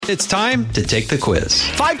It's time to take the quiz.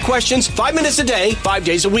 5 questions, 5 minutes a day, 5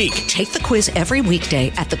 days a week. Take the quiz every weekday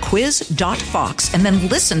at thequiz.fox and then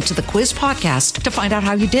listen to the quiz podcast to find out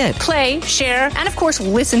how you did. Play, share, and of course,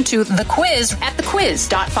 listen to the quiz at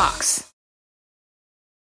thequiz.fox.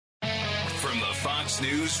 From the Fox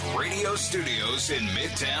News radio studios in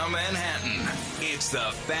Midtown Manhattan, it's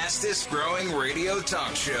the fastest growing radio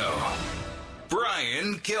talk show.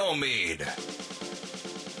 Brian Kilmeade.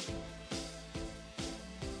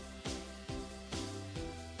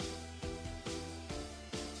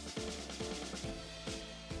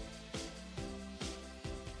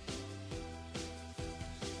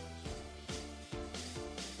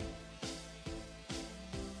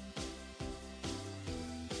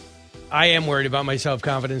 I am worried about my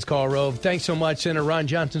self-confidence, Karl Rove. Thanks so much, Senator Ron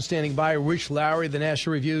Johnson standing by. Rich Lowry, the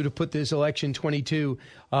National Review, to put this election 22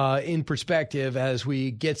 in perspective as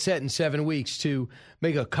we get set in 7 weeks to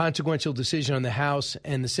make a consequential decision on the House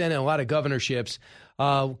and the Senate, and a lot of governorships.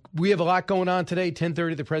 We have a lot going on today.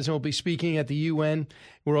 10:30, the president will be speaking at the UN.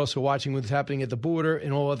 We're also watching what's happening at the border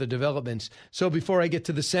and all other developments. So before I get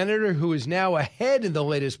to the senator, who is now ahead in the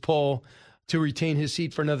latest poll to retain his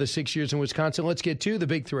seat for another 6 years in Wisconsin, let's get to the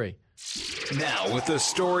big three. Now, with the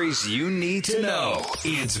stories you need to know,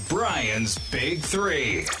 it's Brian's Big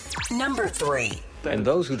Three. Number 3. And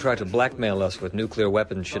those who try to blackmail us with nuclear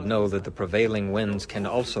weapons should know that the prevailing winds can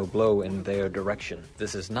also blow in their direction.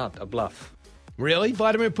 This is not a bluff. Really?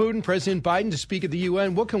 Vladimir Putin, President Biden to speak at the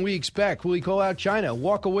UN. What can we expect? Will he call out China?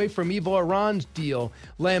 Walk away from evil Iran's deal?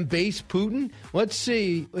 Lambaste Putin? Let's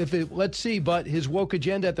see, but his woke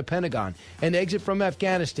agenda at the Pentagon and exit from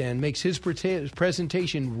Afghanistan makes his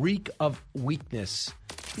presentation reek of weakness.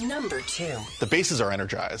 Number 2. The bases are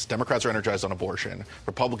energized. Democrats are energized on abortion.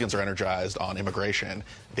 Republicans are energized on immigration,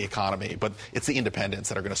 the economy. But it's the independents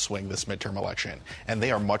that are going to swing this midterm election. And they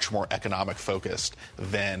are much more economic focused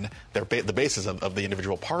than the bases of the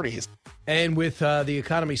individual parties. And with the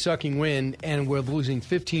economy sucking wind and we're losing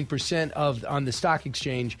 15% on the stock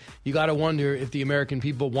exchange, you got to wonder if the American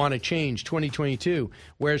people want to change. 2022,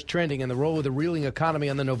 where's trending and the role of the reeling economy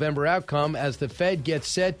on the November outcome as the Fed gets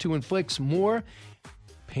set to inflict more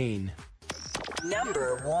pain.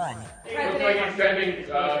 Number 1. It looks like he's sending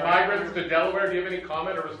migrants to Delaware. Do you have any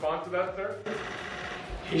comment or response to that, sir?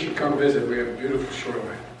 He should come visit. We have a beautiful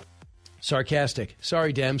shoreline. Sarcastic.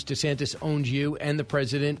 Sorry, Dems. DeSantis owns you and the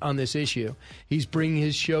president on this issue. He's bringing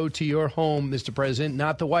his show to your home, Mr. President,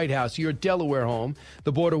 not the White House, your Delaware home.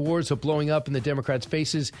 The border wars are blowing up in the Democrats'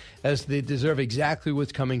 faces as they deserve exactly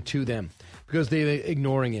what's coming to them because they're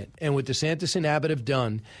ignoring it. And what DeSantis and Abbott have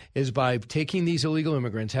done is by taking these illegal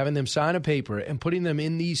immigrants, having them sign a paper and putting them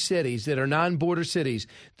in these cities that are non-border cities,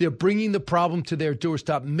 they're bringing the problem to their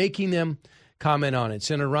doorstep, making them comment on it.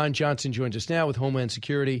 Senator Ron Johnson joins us now with Homeland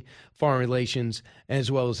Security, Foreign Relations,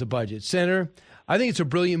 as well as the budget. Senator, I think it's a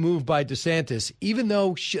brilliant move by DeSantis, even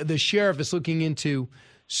though the sheriff is looking into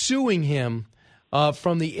suing him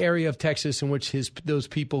from the area of Texas in which those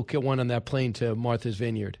people went on that plane to Martha's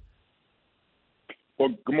Vineyard. Well,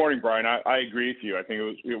 good morning, Brian. I agree with you. I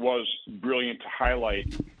think it was brilliant to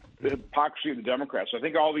highlight the hypocrisy of the Democrats. I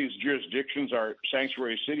think all these jurisdictions are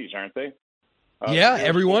sanctuary cities, aren't they? Yeah,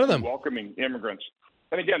 every one of them. Welcoming immigrants.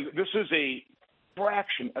 And again, this is a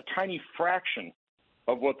tiny fraction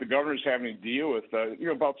of what the governor's having to deal with.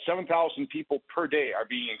 About 7,000 people per day are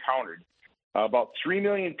being encountered. About 3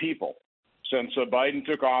 million people since Biden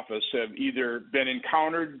took office have either been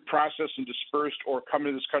encountered, processed, and dispersed, or come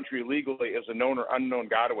to this country illegally as a known or unknown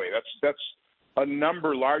getaway. That's a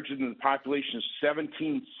number larger than the population of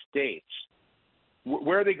 17 states.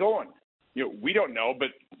 Where are they going? We don't know,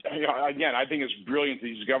 but again, I think it's brilliant.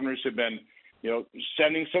 These governors have been,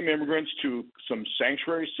 sending some immigrants to some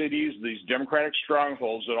sanctuary cities, these Democratic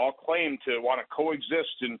strongholds that all claim to want to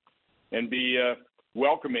coexist and be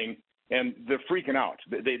welcoming, and they're freaking out.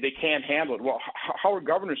 They can't handle it. Well, how are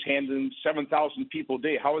governors handling 7,000 people a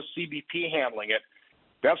day? How is CBP handling it?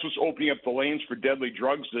 That's what's opening up the lanes for deadly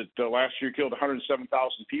drugs that last year killed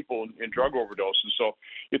 107,000 people in drug overdoses. So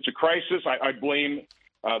it's a crisis. I blame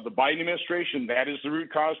the Biden administration, that is the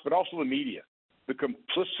root cause, but also the media, the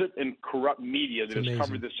complicit and corrupt media that has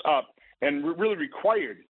covered this up and really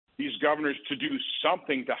required these governors to do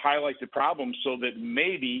something to highlight the problem so that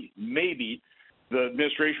maybe the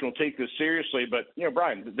administration will take this seriously. But,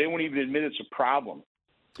 Brian, they won't even admit it's a problem.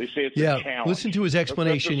 They say it's a challenge. Listen to his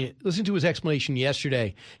explanation. Listen to his explanation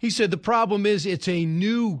yesterday. He said the problem is it's a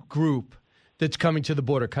new group that's coming to the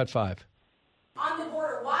border. Cut 5. On the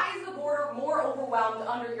border, why is the border more overwhelmed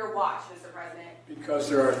under your watch, Mr. President? Because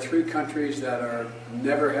there are 3 countries that are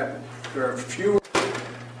there are fewer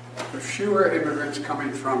immigrants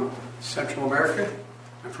coming from Central America,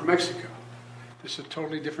 I'm from Mexico. This is a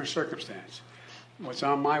totally different circumstance. What's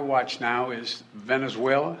on my watch now is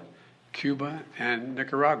Venezuela, Cuba, and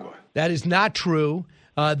Nicaragua. That is not true.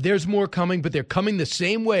 There's more coming, but they're coming the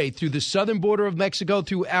same way through the southern border of Mexico,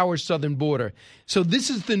 through our southern border. So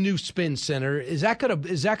this is the new spin, Senator. Is that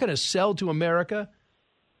gonna sell to America?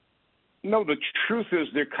 No, the truth is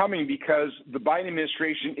they're coming because the Biden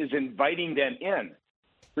administration is inviting them in.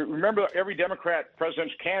 Remember, every Democrat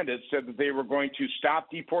presidential candidate said that they were going to stop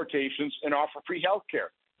deportations and offer free health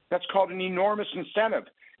care. That's called an enormous incentive.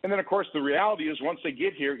 And then, of course, the reality is once they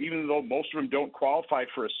get here, even though most of them don't qualify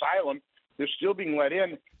for asylum, they're still being let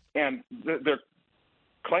in, and their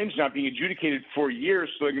claims not being adjudicated for years,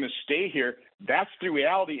 so they're going to stay here. That's the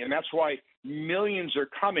reality, and that's why millions are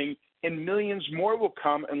coming, and millions more will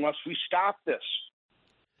come unless we stop this.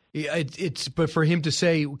 But for him to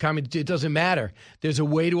say, it doesn't matter. There's a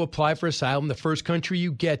way to apply for asylum. The first country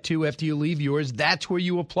you get to after you leave yours, that's where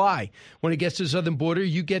you apply. When it gets to the southern border,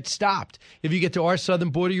 you get stopped. If you get to our southern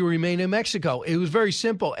border, you remain in Mexico. It was very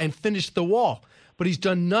simple and finished the wall. But he's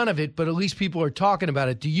done none of it, but at least people are talking about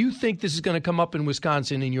it. Do you think this is going to come up in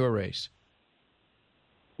Wisconsin in your race?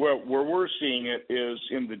 Well, where we're seeing it is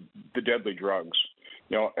in the deadly drugs.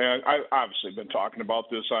 And I've obviously been talking about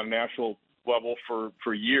this on a national level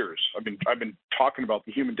for years. I've been talking about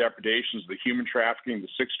the human depredations, the human trafficking, the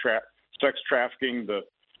sex trafficking,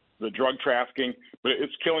 the drug trafficking, but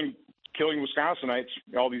it's killing Wisconsinites.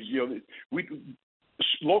 All these,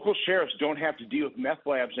 local sheriffs don't have to deal with meth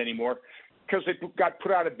labs anymore because they got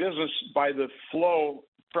put out of business by the flow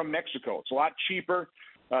from Mexico. It's a lot cheaper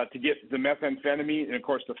to get the methamphetamine, and of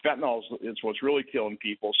course the fentanyl is what's really killing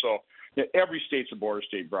people. So every state's a border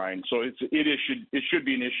state, Brian. So it should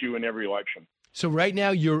be an issue in every election. So right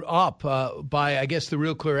now you're up by, I guess, the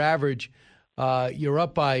Real Clear average. You're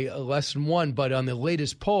up by less than 1, but on the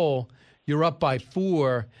latest poll, you're up by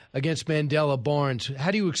 4 against Mandela Barnes.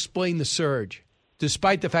 How do you explain the surge,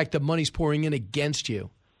 despite the fact that money's pouring in against you?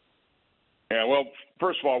 Yeah, well,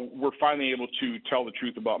 first of all, we're finally able to tell the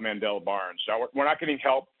truth about Mandela Barnes. Now, we're not getting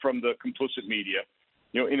help from the complicit media.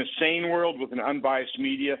 In a sane world with an unbiased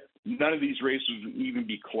media, none of these races would even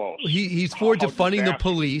be close. He's for defunding the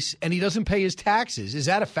police, and he doesn't pay his taxes. Is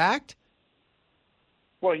that a fact?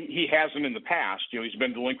 Well, he hasn't in the past. He's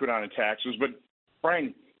been delinquent on his taxes. But,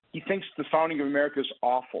 Brian, he thinks the founding of America is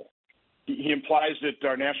awful. He implies that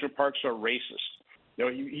our national parks are racist. Now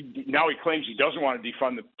he claims he doesn't want to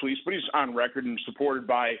defund the police, but he's on record and supported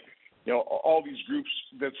by, all these groups.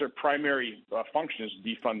 That's their primary function is to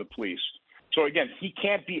defund the police. So again, he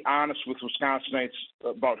can't be honest with Wisconsinites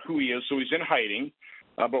about who he is, so he's in hiding.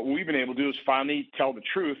 But what we've been able to do is finally tell the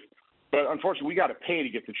truth. But unfortunately, we got to pay to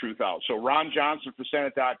get the truth out. So Ron Johnson for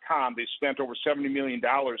Senate.com, they spent over $70 million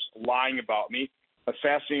lying about me,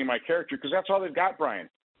 assassinating my character, because that's all they've got, Brian.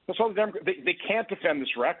 That's all the Democrats. They can't defend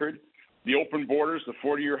this record. The open borders, the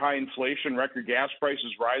 40-year high inflation, record gas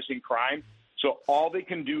prices, rising crime. So all they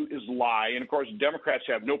can do is lie. And, of course, Democrats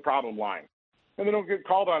have no problem lying. And they don't get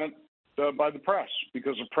called on it by the press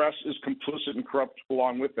because the press is complicit and corrupt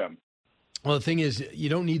along with them. Well, the thing is, you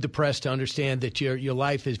don't need the press to understand that your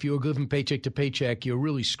life is, if you're living paycheck to paycheck, you're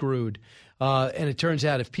really screwed. And it turns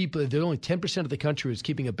out if there's only 10% of the country is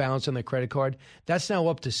keeping a balance on their credit card, that's now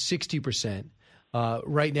up to 60%.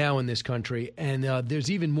 Right now in this country, and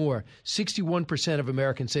there's even more. 61% of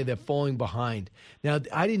Americans say they're falling behind. Now,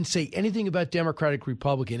 I didn't say anything about Democratic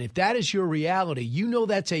Republican. If that is your reality,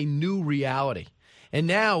 that's a new reality. And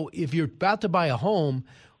now, if you're about to buy a home,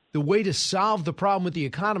 the way to solve the problem with the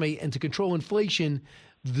economy and to control inflation,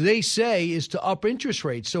 they say, is to up interest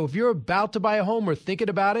rates. So if you're about to buy a home or thinking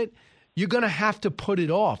about it, you're going to have to put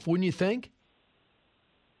it off, wouldn't you think?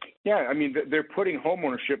 Yeah, they're putting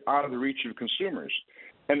homeownership out of the reach of consumers.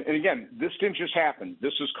 And again, this didn't just happen.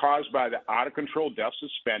 This is caused by the out-of-control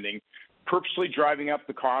deficit spending, purposely driving up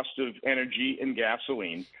the cost of energy and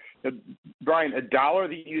gasoline. Brian, a dollar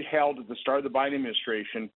that you held at the start of the Biden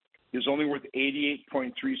administration is only worth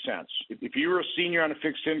 88.3 cents. If you were a senior on a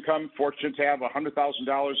fixed income, fortunate to have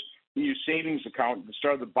 $100,000 in your savings account at the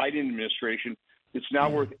start of the Biden administration, it's now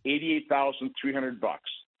worth $88,300.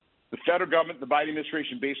 The federal government, the Biden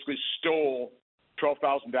administration, basically stole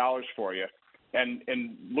 $12,000 for you, and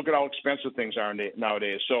look at how expensive things are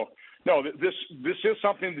nowadays. So, no, this is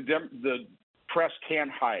something the press can't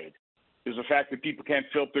hide, is the fact that people can't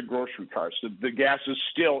fill up their grocery carts. The gas is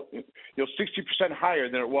still 60% higher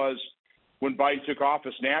than it was when Biden took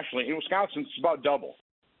office nationally. In Wisconsin, it's about double.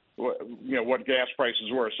 what gas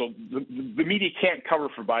prices were. So the media can't cover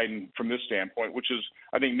for Biden from this standpoint, which is,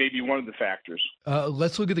 I think, maybe one of the factors.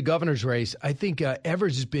 Let's look at the governor's race. I think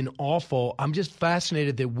Evers has been awful. I'm just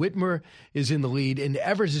fascinated that Whitmer is in the lead, and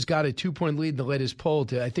Evers has got a 2-point lead in the latest poll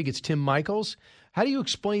to, I think it's Tim Michaels. How do you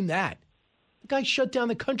explain that? The guy shut down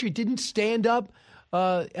the country, didn't stand up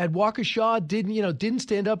at Waukesha, didn't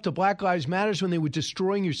stand up to Black Lives Matters when they were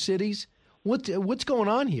destroying your cities. What's going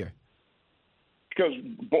on here? Because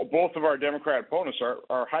both of our Democrat opponents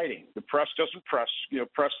are hiding. The press doesn't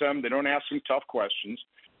press them. They don't ask them tough questions,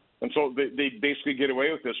 and so they basically get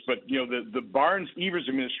away with this. But the Barnes-Evers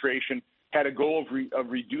administration had a goal of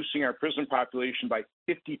reducing our prison population by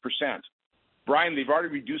 50%. Brian, they've already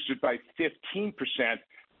reduced it by 15%.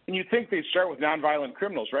 And you'd think they'd start with nonviolent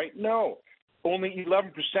criminals, right? No, only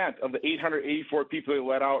 11% of the 884 people they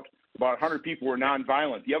let out, about 100 people were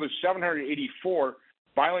nonviolent. The other 784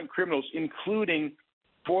 violent criminals, including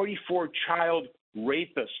 44 child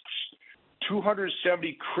rapists,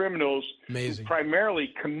 270 criminals who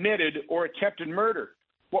primarily committed or attempted murder.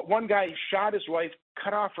 One guy shot his wife,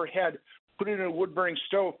 cut off her head, put it in a wood-burning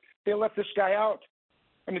stove. They let this guy out.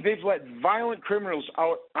 I mean, they've let violent criminals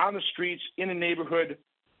out on the streets in a neighborhood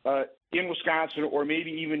in Wisconsin or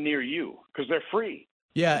maybe even near you because they're free.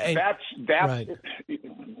 Yeah, and that's right.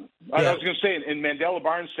 I was going to say, and Mandela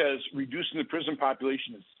Barnes says reducing the prison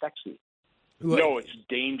population is sexy. No, it's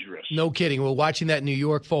dangerous. No kidding. We're watching that in New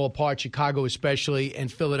York fall apart, Chicago especially,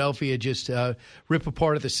 and Philadelphia just rip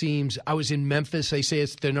apart at the seams. I was in Memphis. They say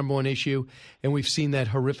it's their number one issue, and we've seen that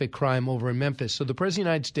horrific crime over in Memphis. So the President of the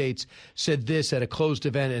United States said this at a closed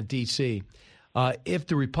event at D.C. If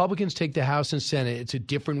the Republicans take the House and Senate, it's a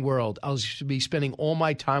different world. I'll be spending all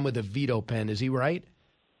my time with a veto pen. Is he right?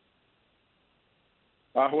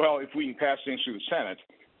 Well, if we can pass things through the Senate,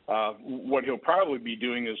 what he'll probably be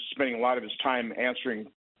doing is spending a lot of his time answering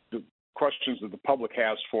the questions that the public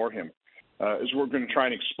has for him. As we're going to try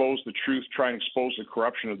and expose the truth, try and expose the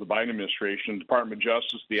corruption of the Biden administration, the Department of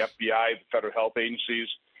Justice, the FBI, the federal health agencies.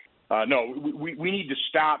 No, we need to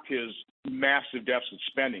stop his massive deficit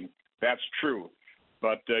spending. That's true.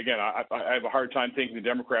 But again, I have a hard time thinking the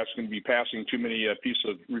Democrats are going to be passing too many pieces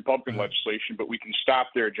of Republican legislation, but we can stop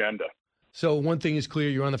their agenda. So one thing is clear,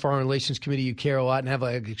 you're on the Foreign Relations Committee, you care a lot and have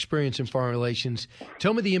experience in foreign relations.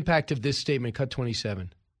 Tell me the impact of this statement, cut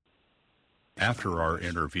 27. After our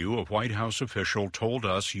interview, a White House official told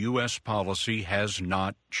us U.S. policy has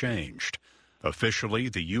not changed. Officially,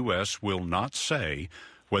 the U.S. will not say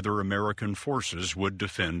whether American forces would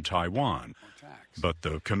defend Taiwan. But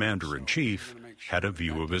the commander-in-chief had a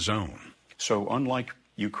view of his own. So unlike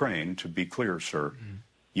Ukraine, to be clear, sir,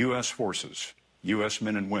 U.S. forces, U.S.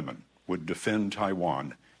 men and women, would defend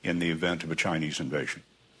Taiwan in the event of a Chinese invasion.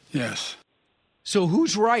 Yes. So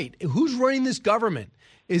who's right? Who's running this government?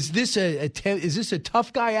 Is this a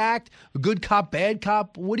tough guy act, a good cop, bad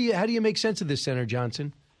cop? How do you make sense of this, Senator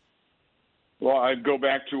Johnson? Well, I'd go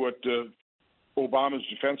back to what Obama's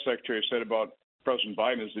defense secretary said about President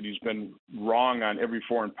Biden, is that he's been wrong on every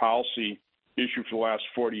foreign policy issue for the last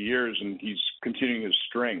 40 years, and he's continuing his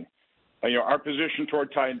string. Our position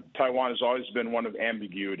toward Taiwan has always been one of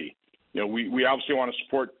ambiguity. We obviously want to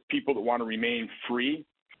support people that want to remain free,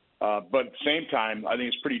 but at the same time, I think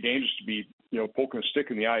it's pretty dangerous to be, poking a stick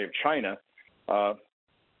in the eye of China,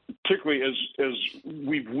 particularly as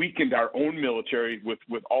we've weakened our own military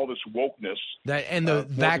with all this wokeness. And the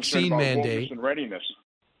vaccine mandate. And readiness.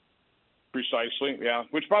 Precisely, yeah.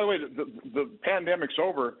 Which, by the way, the pandemic's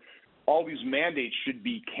over. All these mandates should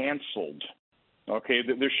be canceled. Okay,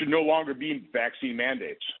 there should no longer be vaccine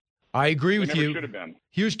mandates. I agree with you. Should have been.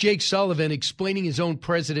 Here's Jake Sullivan explaining his own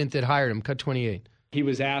president that hired him. Cut 28. He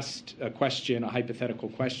was asked a question, a hypothetical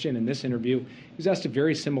question in this interview. He was asked a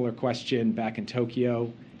very similar question back in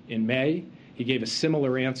Tokyo in May. He gave a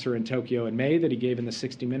similar answer in Tokyo in May that he gave in the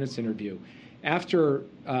 60 Minutes interview. After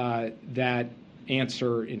that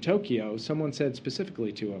answer in Tokyo, someone said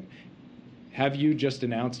specifically to him, "Have you just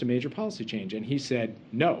announced a major policy change?" And he said,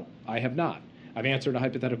 "No, I have not. I've answered a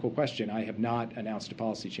hypothetical question. I have not announced a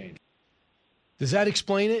policy change." Does that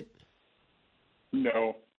explain it?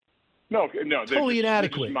 No. Totally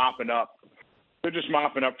inadequate. They're just mopping up. They're just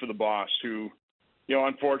mopping up for the boss, who,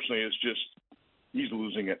 unfortunately, he's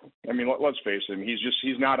losing it. I mean, let's face it.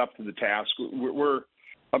 He's not up to the task.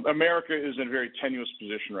 America is in a very tenuous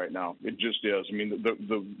position right now. It just is. I mean,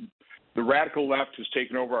 the radical left has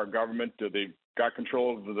taken over our government. They've got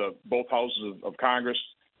control of both houses of Congress.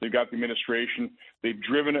 They've got the administration. They've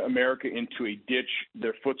driven America into a ditch.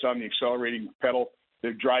 Their foot's on the accelerating pedal.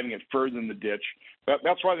 They're driving it further in the ditch.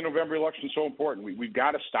 That's why the November election is so important. We've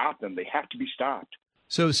got to stop them. They have to be stopped.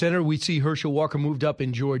 So, Senator, we see Herschel Walker moved up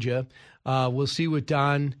in Georgia. We'll see what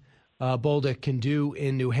Don Bolduc can do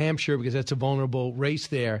in New Hampshire because that's a vulnerable race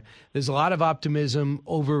there. There's a lot of optimism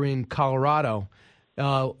over in Colorado.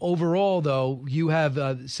 Overall, though, you have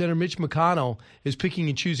Senator Mitch McConnell is picking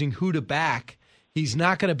and choosing who to back. He's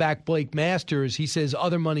not going to back Blake Masters. He says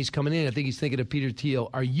other money's coming in. I think he's thinking of Peter Thiel.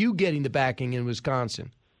 Are you getting the backing in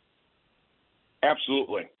Wisconsin?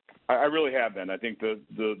 Absolutely. I really have been. I think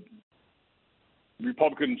the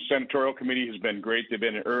Republican Senatorial Committee has been great. They've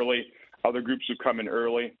been in early. Other groups have come in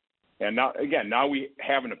early. And now we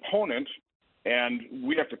have an opponent, and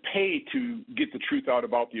we have to pay to get the truth out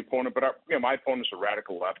about the opponent. But my opponent's a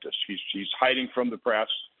radical leftist. He's hiding from the press.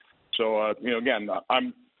 So, again,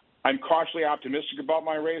 I'm cautiously optimistic about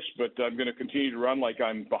my race, but I'm going to continue to run like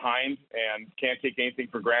I'm behind and can't take anything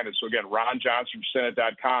for granted. So, again, Ron Johnson from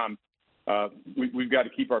Senate.com. We've got to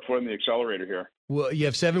keep our foot on the accelerator here. Well, you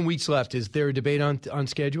have 7 weeks left. Is there a debate on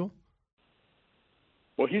schedule?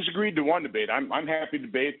 Well, he's agreed to one debate. I'm happy to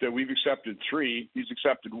debate. We've accepted 3. He's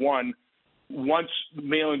accepted 1 once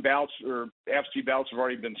mail-in ballots or absentee ballots have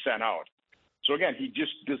already been sent out. So, again, he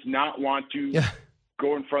just does not want to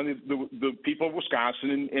go in front of the people of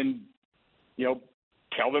Wisconsin and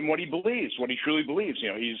tell them what he believes, what he truly believes.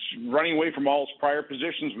 He's running away from all his prior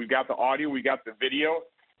positions. We've got the audio. We got the video.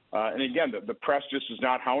 And again, the press just is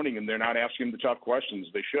not hounding him. They're not asking him the tough questions.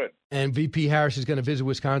 They should. And VP Harris is going to visit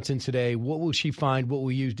Wisconsin today. What will she find? What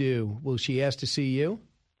will you do? Will she ask to see you?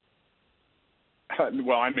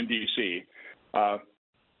 Well, I'm in D.C.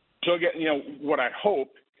 So again, what I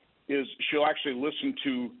hope is she'll actually listen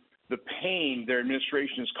to the pain their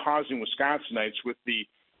administration is causing Wisconsinites with the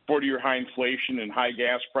 40-year high inflation and high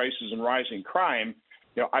gas prices and rising crime.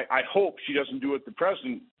 I hope she doesn't do what the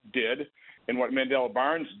president did and what Mandela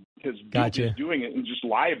Barnes is doing it and just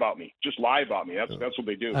lie about me. Just lie about me. That's what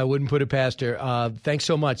they do. I wouldn't put it past her. Thanks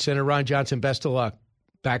so much, Senator Ron Johnson. Best of luck.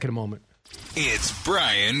 Back in a moment. It's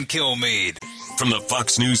Brian Kilmeade from the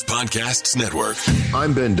Fox News Podcasts Network.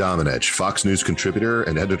 I'm Ben Domenech, Fox News contributor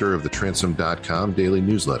and editor of the Transom.com daily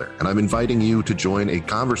newsletter, and I'm inviting you to join a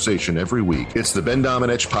conversation every week. It's the Ben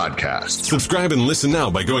Domenech Podcast. Subscribe and listen now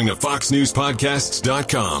by going to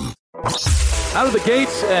foxnewspodcasts.com. Out of the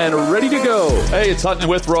gates and ready to go. Hey, it's Hutton and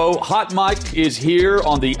Withrow. Hot Mike is here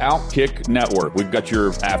on the Outkick Network. We've got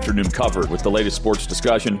your afternoon covered with the latest sports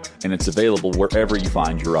discussion, and it's available wherever you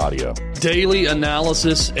find your audio. Daily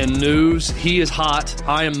analysis and news. He is hot.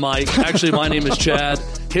 I am Mike. Actually, my name is Chad.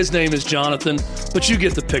 His name is Jonathan, but you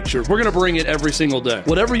get the picture. We're going to bring it every single day.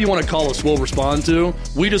 Whatever you want to call us, we'll respond to.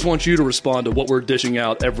 We just want you to respond to what we're dishing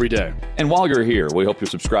out every day. And while you're here, we hope you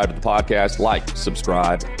subscribe to the podcast, like,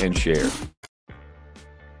 subscribe, and share.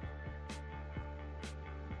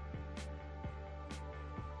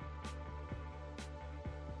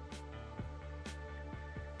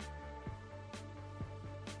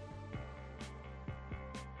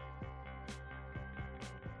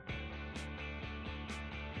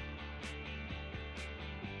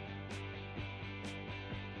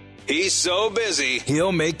 He's so busy,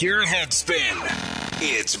 he'll make your head spin.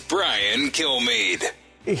 It's Brian Kilmeade.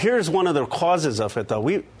 Here's one of the causes of it, though.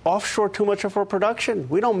 We offshore too much of our production.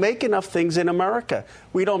 We don't make enough things in America.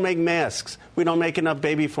 We don't make masks. We don't make enough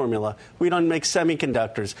baby formula. We don't make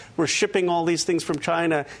semiconductors. We're shipping all these things from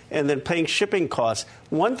China and then paying shipping costs.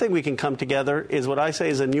 One thing we can come together is what I say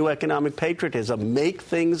is a new economic patriotism. Make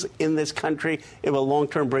things in this country. It will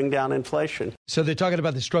long-term bring down inflation. So they're talking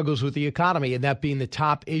about the struggles with the economy and that being the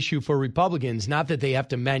top issue for Republicans. Not that they have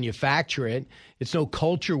to manufacture it. It's no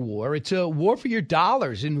culture war. It's a war for your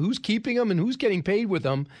dollars and who's keeping them and who's getting paid with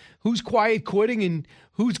them, who's quiet quitting and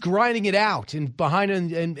who's grinding it out and behind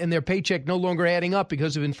and their paycheck no longer adding up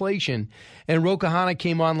because of inflation. And Ro Khanna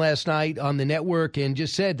came on last night on the network and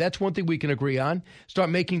just said, that's one thing we can agree on. Start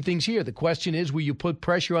making things here. The question is, will you put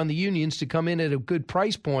pressure on the unions to come in at a good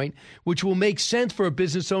price point, which will make sense for a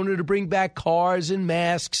business owner to bring back cars and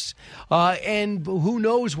masks and who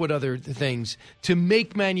knows what other things to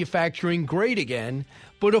make manufacturing great again,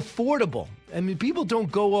 but affordable. I mean, people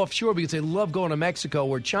don't go offshore because they love going to Mexico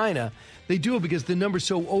or China. They do it because the number's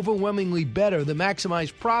so overwhelmingly better, the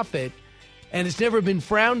maximized profit, and it's never been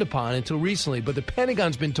frowned upon until recently. But the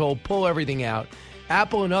Pentagon's been told, pull everything out.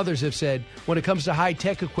 Apple and others have said, when it comes to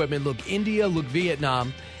high-tech equipment, look India, look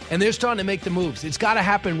Vietnam, and they're starting to make the moves. It's got to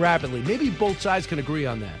happen rapidly. Maybe both sides can agree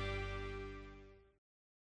on that.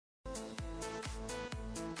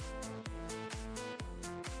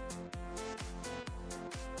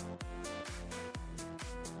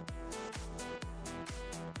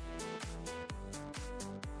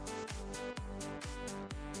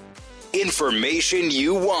 Information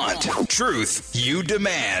you want. Truth you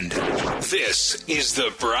demand. This is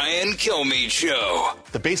the Brian Kilmeade Show.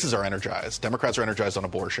 The bases are energized. Democrats are energized on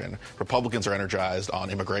abortion. Republicans are energized on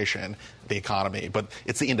immigration, the economy. But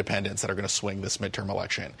it's the independents that are going to swing this midterm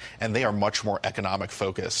election. And they are much more economic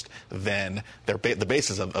focused than the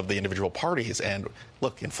bases of the individual parties. And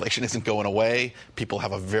look, inflation isn't going away. People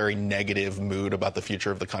have a very negative mood about the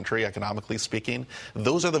future of the country, economically speaking.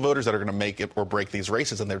 Those are the voters that are going to make it or break these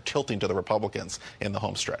races, and they're tilting to the Republicans in the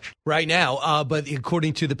home stretch. Right now, but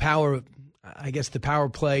according to the power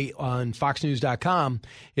play on FoxNews.com,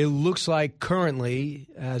 it looks like currently,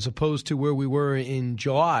 as opposed to where we were in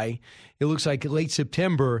July, it looks like late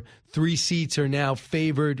September, 3 seats are now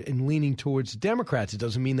favored and leaning towards the Democrats. It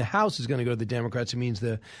doesn't mean the House is going to go to the Democrats. It means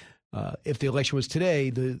if the election was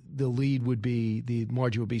today, the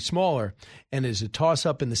margin would be smaller. And there's a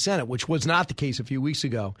toss-up in the Senate, which was not the case a few weeks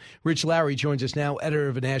ago. Rich Lowry joins us now, editor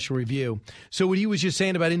of a National Review. So what he was just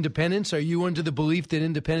saying about independence, are you under the belief that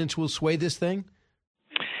independence will sway this thing?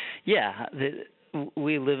 Yeah.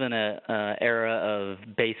 We live in an era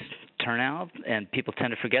of base turnout, and people tend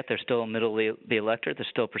to forget they're still middle of the electorate. They're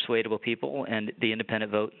still persuadable people, and the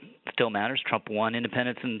independent vote still matters. Trump won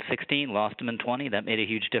independents in 2016, lost them in 2020. That made a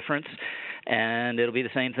huge difference. And it'll be the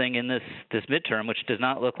same thing in this midterm, which does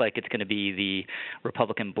not look like it's going to be the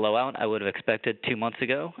Republican blowout I would have expected 2 months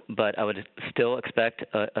ago, but I would still expect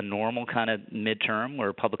a normal kind of midterm where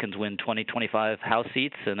Republicans win 20, 25 House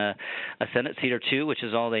seats and a Senate seat or two, which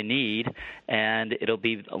is all they need. And it'll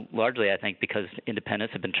be largely, I think, because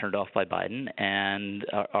independents have been turned off by Biden and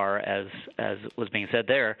are, as was being said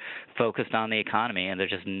there, focused on the economy, and there's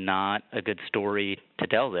just not a good story to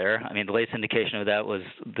tell there. I mean, the latest indication of that was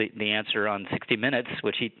the answer on 60 Minutes,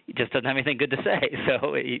 which he just doesn't have anything good to say.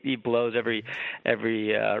 So he blows every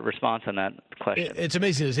response on that question. It's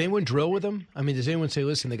amazing. Does anyone drill with him? I mean, does anyone say,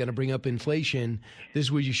 listen, they're going to bring up inflation. This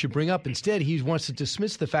is what you should bring up. Instead, he wants to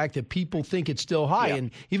dismiss the fact that people think it's still high. Yeah.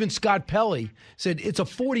 And even Scott Pelley said it's a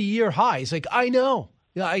 40-year high. It's like, I know.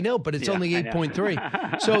 Yeah, I know, but it's only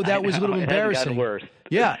 8.3. So that was a little embarrassing. It worse.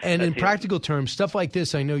 Yeah, and in practical terms, stuff like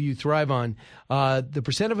this I know you thrive on. The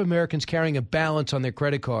percent of Americans carrying a balance on their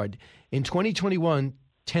credit card in 2021,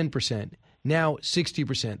 10%. Now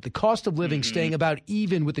 60%. The cost of living staying about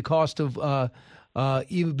even with the cost of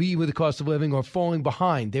living or falling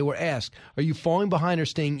behind. They were asked, are you falling behind or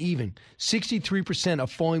staying even? 63% are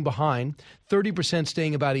falling behind, 30%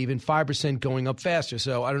 staying about even, 5% going up faster.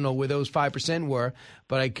 So I don't know where those 5% were,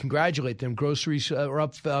 but I congratulate them. Groceries are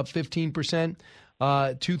up 15%.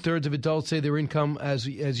 2/3 of adults say their income, as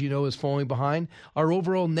you know, is falling behind. Our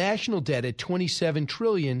overall national debt at $27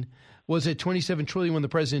 trillion was at $27 trillion when the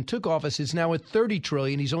president took office. It's now at $30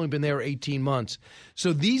 trillion. He's only been there 18 months.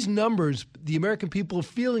 So these numbers, the American people are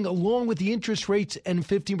feeling, along with the interest rates and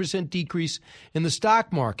 15% decrease in the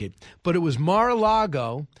stock market. But it was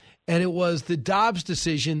Mar-a-Lago and it was the Dobbs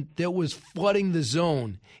decision that was flooding the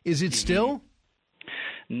zone. Is it still?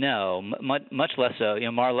 No, much less so. You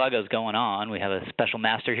know, Mar-a-Lago is going on. We have a special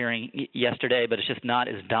master hearing yesterday, but it's just not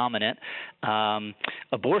as dominant.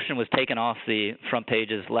 Abortion was taken off the front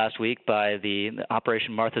pages last week by the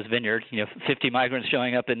Operation Martha's Vineyard. 50 migrants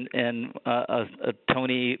showing up in a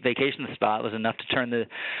Tony vacation spot was enough to turn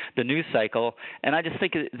the news cycle. And I just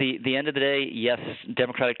think at the end of the day, yes,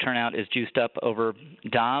 Democratic turnout is juiced up over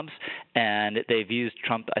Dobbs, and they've used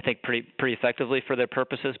Trump, I think, pretty effectively for their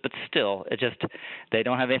purposes. But still, they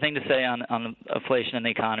don't have anything to say on inflation and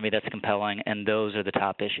the economy that's compelling, and those are the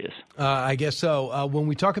top issues. I guess so. When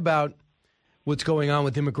we talk about what's going on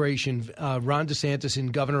with immigration, Ron DeSantis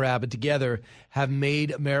and Governor Abbott together have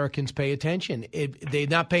made Americans pay attention. They're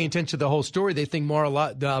not paying attention to the whole story. They think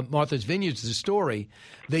Martha's Vineyard is the story.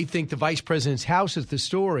 They think the vice president's house is the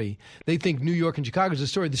story. They think New York and Chicago is the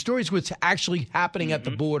story. The story is what's actually happening at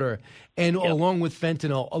the border. And along with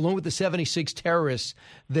fentanyl, along with the 76 terrorists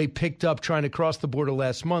they picked up trying to cross the border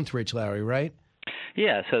last month, Rich Lowry, right?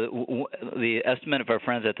 Yeah, so the estimate of our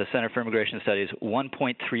friends at the Center for Immigration Studies,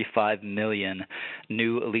 1.35 million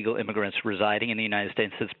new illegal immigrants residing in the United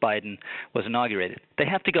States since Biden was inaugurated. They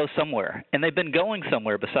have to go somewhere, and they've been going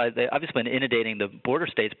somewhere besides. They've obviously been inundating the border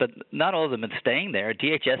states, but not all of them have been staying there.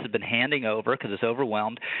 DHS has been handing over, because it's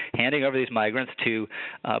overwhelmed, handing over these migrants to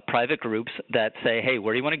private groups that say, hey,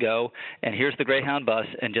 where do you want to go? And here's the Greyhound bus,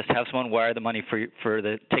 and just have someone wire the money for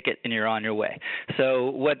the ticket, and you're on your way. So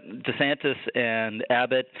what DeSantis and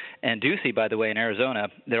Abbott and Ducey, by the way, in Arizona,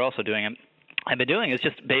 they're also doing it. I've been doing is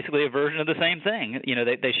just basically a version of the same thing.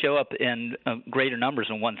 They show up in greater numbers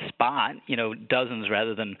in one spot, dozens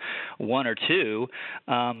rather than one or two.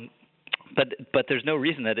 But there's no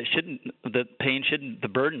reason that the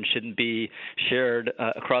burden shouldn't be shared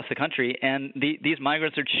across the country. And these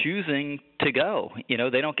migrants are choosing to go.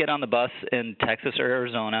 They don't get on the bus in Texas or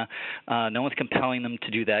Arizona. No one's compelling them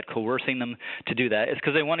to do that, coercing them to do that. It's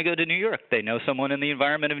because they want to go to New York. They know someone in the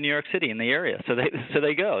environment of New York City in the area, so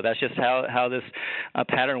they go. That's just how this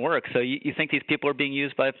pattern works. So you think these people are being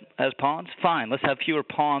used as pawns? Fine, let's have fewer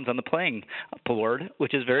pawns on the playing board,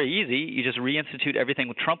 which is very easy. You just reinstitute everything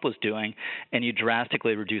what Trump was doing, and you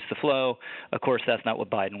drastically reduce the flow. Of course, that's not what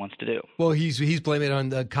Biden wants to do. Well, he's blaming it on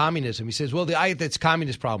the communism. He says, well, that's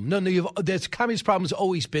communist problem. No, that's communist problem has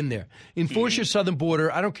always been there. Enforce your southern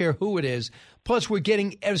border. I don't care who it is. Plus, we're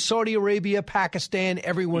getting Saudi Arabia, Pakistan,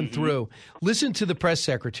 everyone through. Listen to the press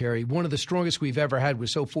secretary, one of the strongest we've ever had. We're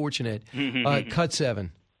so fortunate. Cut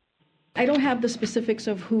 7. I don't have the specifics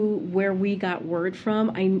of where we got word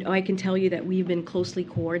from. I can tell you that we've been closely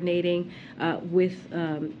coordinating with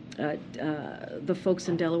the folks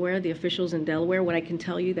in Delaware, the officials in Delaware. What I can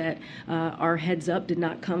tell you that our heads up did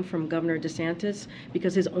not come from Governor DeSantis,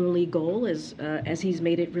 because his only goal is, as he's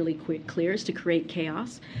made it really clear, is to create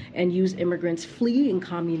chaos and use immigrants fleeing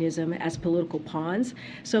communism as political pawns.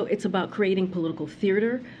 So it's about creating political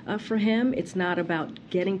theater for him. It's not about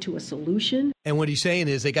getting to a solution. And what he's saying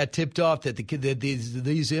is they got tipped off that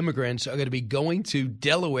these immigrants are going to be going to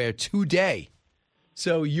Delaware today.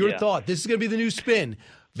 So your thought, this is going to be the new spin.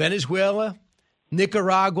 Venezuela,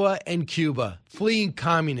 Nicaragua, and Cuba fleeing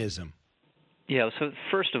communism. Yeah, so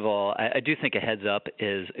first of all, I do think a heads up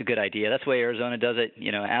is a good idea. That's the way Arizona does it.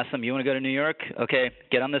 Ask them, you want to go to New York? Okay,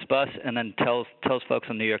 get on this bus, and then tells folks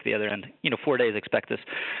on New York the other end, 4 days expect this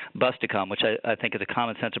bus to come, which I think is a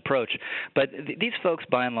common sense approach. But these folks,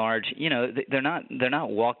 by and large, they're not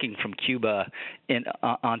walking from Cuba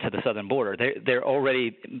onto the southern border. They're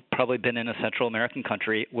already probably been in a Central American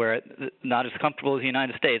country where not as comfortable as the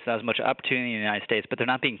United States, not as much opportunity in the United States, but they're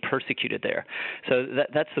not being persecuted there. So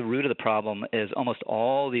that's the root of the problem. Is almost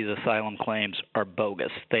all these asylum claims are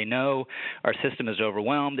bogus. They know our system is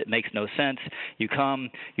overwhelmed. It makes no sense. You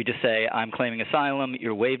come, you just say, I'm claiming asylum.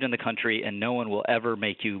 You're waived in the country, and no one will ever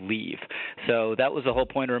make you leave. So that was the whole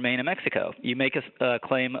point of Remain in Mexico. You make a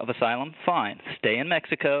claim of asylum, fine. Stay in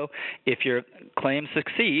Mexico. If your claim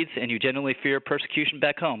succeeds and you genuinely fear persecution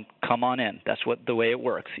back home, come on in. That's the way it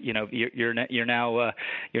works. You're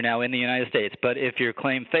now in the United States. But if your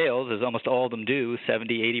claim fails, as almost all of them do,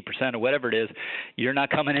 70, 80% or whatever it is, you're not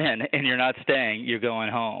coming in and you're not staying, you're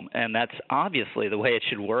going home. And that's obviously the way it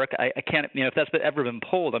should work. I can't, if that's ever been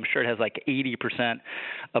polled, I'm sure it has like 80%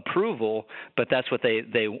 approval, but that's what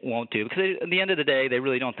they won't do. Because at the end of the day, they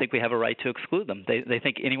really don't think we have a right to exclude them. They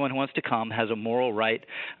think anyone who wants to come has a moral right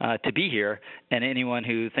to be here, and anyone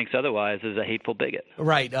who thinks otherwise is a hateful bigot.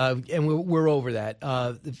 Right, and we're over that.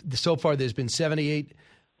 So far, there's been 78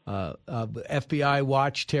 FBI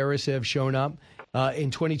watch terrorists that have shown up.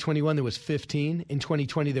 In 2021, there was 15. In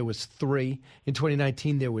 2020, there was 3. In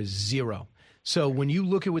 2019, there was 0. So when you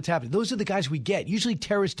look at what's happening, those are the guys we get. Usually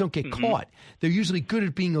terrorists don't get caught. They're usually good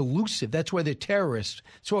at being elusive. That's why they're terrorists.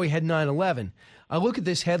 That's why we had 9/11. I look at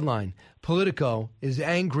this headline. Politico is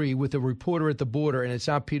angry with a reporter at the border, and it's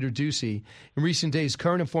not Peter Doocy. In recent days,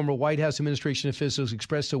 current and former White House administration officials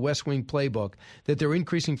expressed to West Wing Playbook that they're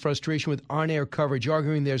increasing frustration with on-air coverage,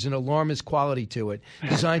 arguing there's an alarmist quality to it,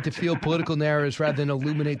 designed to field political narratives rather than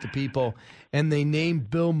illuminate the people. And they named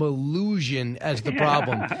Bill Maloogian as the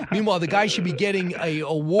problem. Meanwhile, the guy should be getting an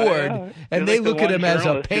award, and they look at him as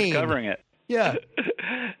a pain. Covering it. Yeah.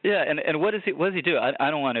 Yeah, and what does he do? I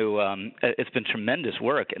don't want to. It's been tremendous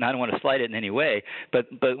work, and I don't want to slight it in any way. But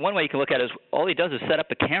one way you can look at it is all he does is set up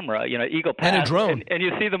a camera, Eagle Pass, and a drone, and you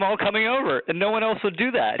see them all coming over, and no one else would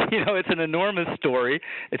do that. It's an enormous story.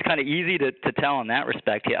 It's kind of easy to tell in that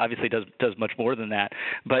respect. He obviously does much more than that,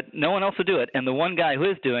 but no one else will do it. And the one guy who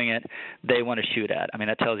is doing it, they want to shoot at. I mean,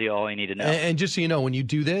 that tells you all you need to know. And just so you know, when you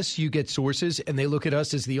do this, you get sources, and they look at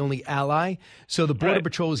us as the only ally. So the Border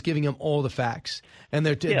Patrol is giving them all the facts, and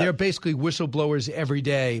they're basically whistleblowers every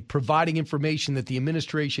day, providing information that the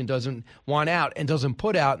administration doesn't want out and doesn't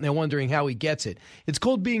put out, and they're wondering how he gets it. It's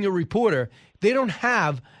called being a reporter. They don't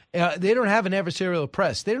have an adversarial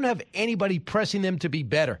press. They don't have anybody pressing them to be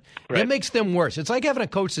better. That makes them worse. It's like having a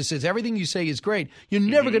coach that says everything you say is great. You're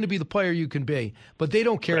never going to be the player you can be. But they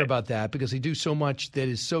don't care about that because they do so much that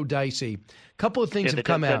is so dicey. Couple of things have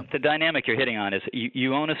come out. The dynamic you're hitting on is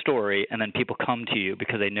you own a story, and then people come to you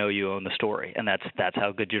because they know you own the story, and that's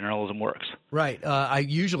how good journalism works. Right. I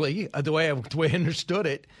usually, the way I understood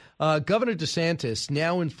it, Governor DeSantis,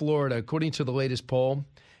 now in Florida, according to the latest poll,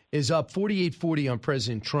 is up 48-40 on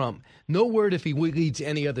President Trump. No word if he leads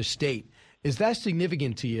any other state. Is that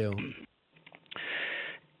significant to you?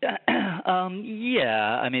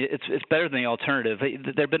 Yeah, I mean, it's better than the alternative.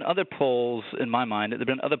 There have been other polls, in my mind, there have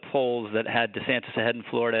been other polls that had DeSantis ahead in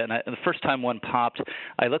Florida, and the first time one popped,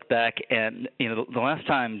 I looked back, and, the last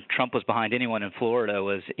time Trump was behind anyone in Florida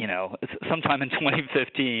was, sometime in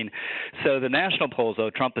 2015. So the national polls, though,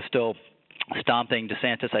 Trump is still stomping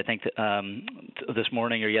DeSantis. I think this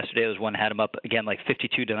morning or yesterday was one had him up again like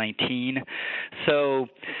 52-19. So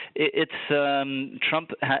it's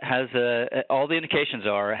Trump has all the indications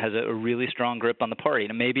has a really strong grip on the party,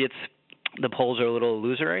 and maybe it's the polls are a little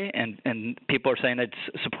illusory, and people are saying that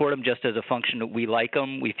support him just as a function that we like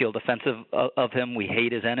him, we feel defensive of him, we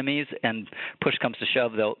hate his enemies, and push comes to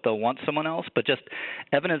shove, they'll want someone else. But just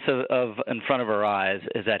evidence of in front of our eyes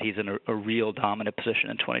is that he's in a real dominant position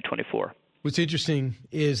in 2024. What's interesting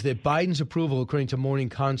is that Biden's approval, according to Morning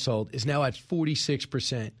Consult, is now at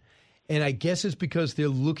 46%. And I guess it's because they're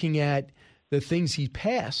looking at the things he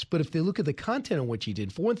passed. But if they look at the content of what he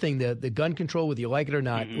did, for one thing, the gun control, whether you like it or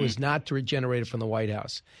not, was not generated from the White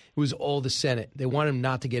House. It was all the Senate. They wanted him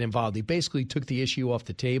not to get involved. He basically took the issue off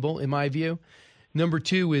the table, in my view. Number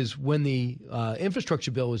two is when the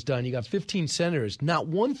infrastructure bill was done, you got 15 senators. Not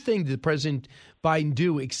one thing did President Biden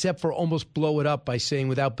do except for almost blow it up by saying,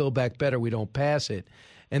 without Build Back Better, we don't pass it.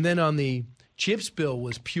 And then on the CHIPS bill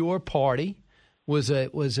was pure party, was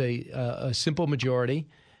a simple majority,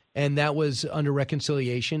 and that was under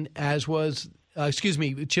reconciliation, as was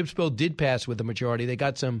CHIPS bill did pass with a majority. They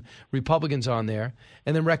got some Republicans on there.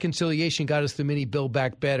 And then reconciliation got us the mini Build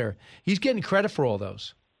Back Better. He's getting credit for all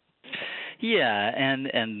those. Yeah,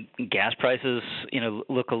 and gas prices,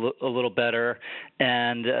 look a little better,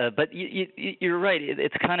 and but you're right.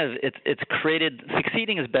 It's kind of it's created.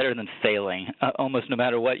 Succeeding is better than failing, almost no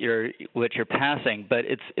matter what you're passing. But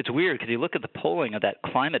it's weird because you look at the polling of that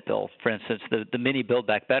climate bill, for instance, the mini Build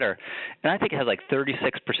Back Better, and I think it has like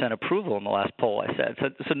 36% approval in the last poll I said.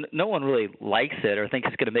 So no one really likes it or thinks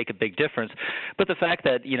it's going to make a big difference. But the fact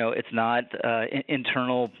that it's not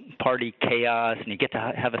internal party chaos and you get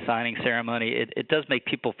to have a signing ceremony. It does make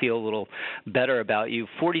people feel a little better about you.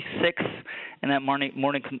 46 in that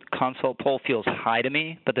morning consult poll feels high to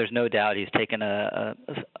me, but there's no doubt he's taken a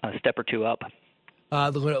step or two up. The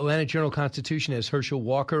Atlanta Journal-Constitution has Herschel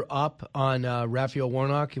Walker up on Raphael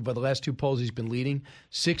Warnock. By the last two polls, he's been leading.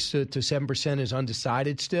 6 to 7% is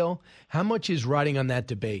undecided still. How much is riding on that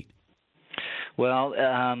debate? Well,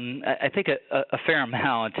 I think a fair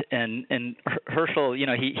amount, and Herschel,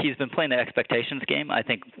 he's been playing the expectations game, I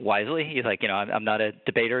think, wisely. He's like, I'm not a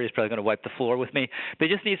debater. He's probably going to wipe the floor with me. But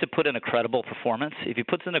he just needs to put in a credible performance. If he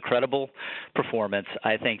puts in a credible performance,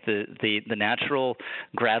 I think the natural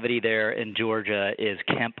gravity there in Georgia is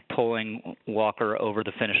Kemp pulling Walker over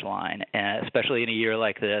the finish line, especially in a year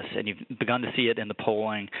like this, and you've begun to see it in the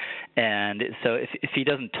polling. And so if he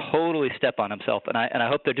doesn't totally step on himself, and I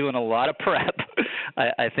hope they're doing a lot of prep,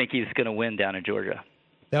 I think he's going to win down in Georgia.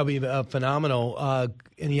 That would be phenomenal.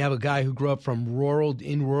 And you have a guy who grew up from rural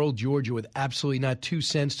Georgia with absolutely not 2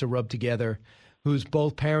 cents to rub together, whose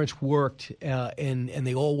both parents worked and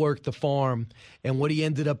they all worked the farm. And what he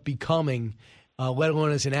ended up becoming, let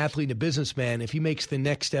alone as an athlete and a businessman, if he makes the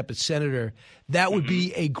next step as senator, that would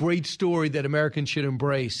be a great story that Americans should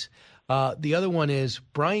embrace. The other one is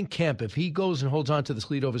Brian Kemp. If he goes and holds on to this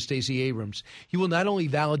lead over Stacey Abrams, he will not only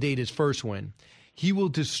validate his first win, he will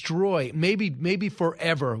destroy, maybe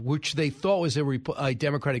forever, which they thought was a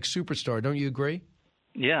Democratic superstar. Don't you agree?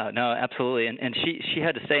 Yeah, no, absolutely. And she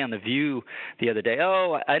had to say on The View the other day,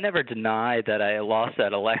 I never denied that I lost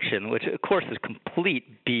that election, which, of course, is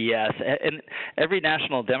complete BS. And every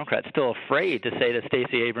national Democrat's still afraid to say that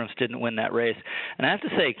Stacey Abrams didn't win that race. And I have to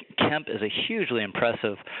say, Kemp is a hugely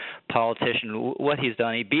impressive politician. What he's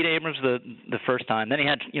done, he beat Abrams the first time. Then he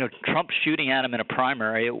had, Trump shooting at him in a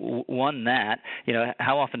primary, won that.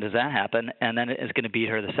 How often does that happen? And then is going to beat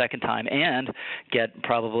her the second time and get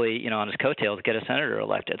probably, on his coattails, get a senator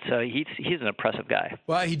elected. So he's an impressive guy.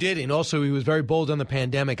 Well, he did. And also he was very bold on the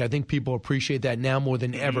pandemic. I think people appreciate that now more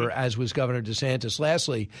than ever, as was Governor DeSantis.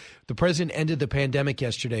 Lastly, the president ended the pandemic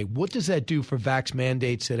yesterday. What does that do for vax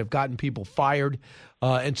mandates that have gotten people fired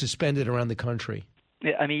and suspended around the country?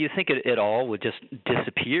 I mean, you think it all would just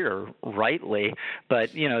disappear rightly, but,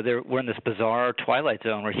 we're in this bizarre twilight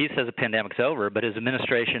zone where he says the pandemic's over, but his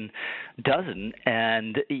administration doesn't.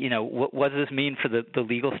 And, what does this mean for the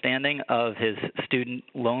legal standing of his student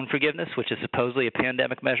loan forgiveness, which is supposedly a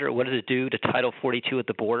pandemic measure? What does it do to Title 42 at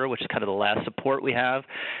the border, which is kind of the last support we have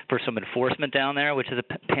for some enforcement down there, which is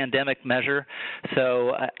a pandemic measure?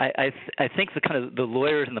 So I think the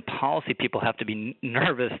lawyers and the policy people have to be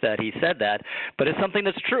nervous that he said that, but it's something something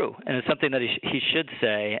that's true, and it's something that he should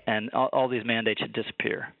say, and all these mandates should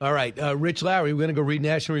disappear. All right. Rich Lowry, we're going to go read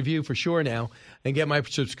National Review for sure now and get my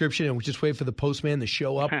subscription, and we'll just wait for the postman to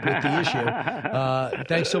show up with the issue.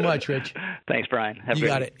 Thanks so much, Rich. Thanks, Brian. You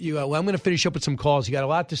got it. Well, I'm going to finish up with some calls. You got a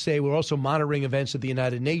lot to say. We're also monitoring events at the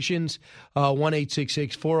United Nations,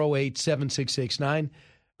 1-866-408-7669.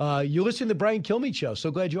 You're listening to the Brian Kilmeade Show.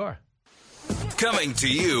 So glad you are. Coming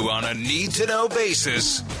to you on a need-to-know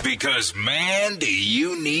basis, because, man, do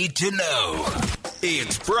you need to know.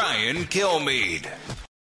 It's Brian Kilmeade.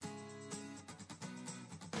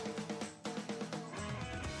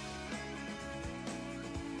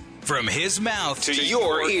 From his mouth to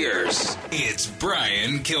your ears, it's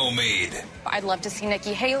Brian Kilmeade. I'd love to see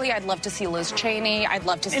Nikki Haley. I'd love to see Liz Cheney. I'd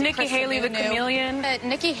love to see Nikki Haley, the chameleon.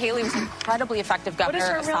 Nikki Haley was an incredibly effective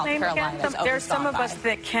governor of South Carolina. There's some of us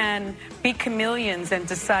that can be chameleons and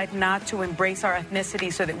decide not to embrace our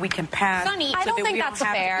ethnicity so that we can pass. Sonny, I don't think that's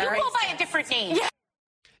fair. You go by a different name.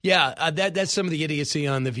 Yeah, that's some of the idiocy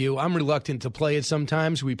on The View. I'm reluctant to play it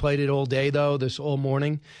sometimes. We played it all day, though, all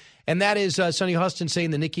morning. And that is Sonny Huston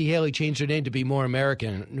saying that Nikki Haley changed her name to be more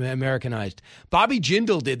Americanized. Bobby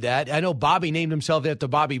Jindal did that. I know Bobby named himself after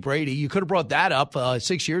Bobby Brady. You could have brought that up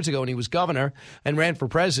 6 years ago when he was governor and ran for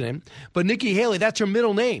president. But Nikki Haley, that's her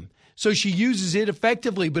middle name. So she uses it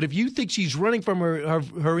effectively. But if you think she's running from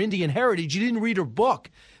her Indian heritage, you didn't read her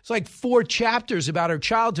book. It's like 4 chapters about her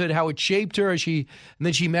childhood, how it shaped her. And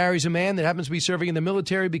then she marries a man that happens to be serving in the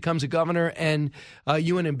military, becomes a governor and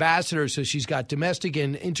UN ambassador. So she's got domestic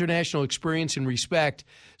and international experience and respect.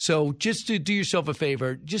 So just to do yourself a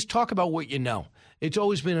favor, just talk about what you know. It's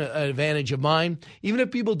always been an advantage of mine. Even if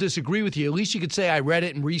people disagree with you, at least you could say, I read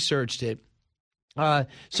it and researched it.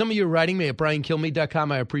 Some of you are writing me at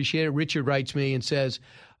briankilmeade.com. I appreciate it. Richard writes me and says,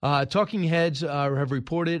 talking heads have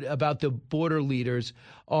reported about the border leaders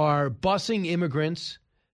are busing immigrants.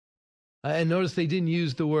 And notice they didn't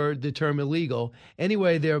use the term illegal.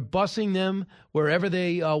 Anyway, they're busing them wherever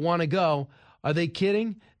they want to go. Are they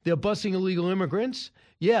kidding? They're busing illegal immigrants?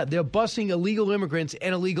 Yeah, they're busing illegal immigrants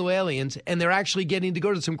and illegal aliens, and they're actually getting to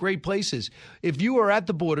go to some great places. If you are at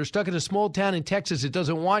the border, stuck in a small town in Texas that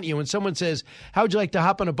doesn't want you, and someone says, how would you like to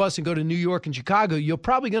hop on a bus and go to New York and Chicago? You're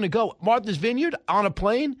probably going to go. Martha's Vineyard on a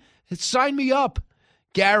plane? Sign me up.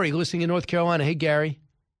 Gary, listening in North Carolina. Hey, Gary.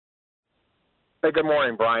 Hey, good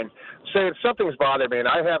morning, Brian. Say, something's bothered me, and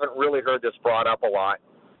I haven't really heard this brought up a lot.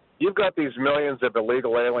 You've got these millions of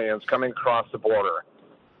illegal aliens coming across the border.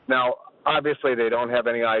 Now, obviously, they don't have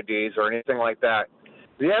any IDs or anything like that.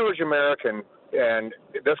 The average American in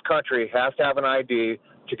this country has to have an ID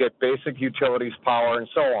to get basic utilities, power, and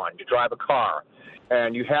so on, to drive a car.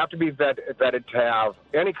 And you have to be vetted to have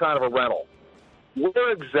any kind of a rental.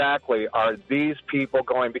 Where exactly are these people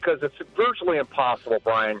going? Because it's virtually impossible,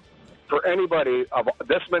 Brian, for anybody of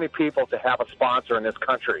this many people to have a sponsor in this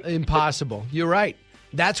country. Impossible. You're right.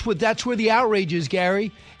 That's where the outrage is,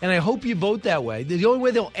 Gary, and I hope you vote that way. The only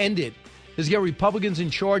way they'll end it is get Republicans in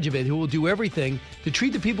charge of it who will do everything to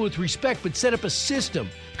treat the people with respect but set up a system.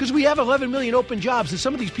 Because we have 11 million open jobs, and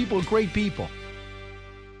some of these people are great people.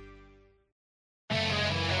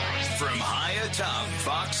 From high atop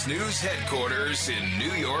Fox News headquarters in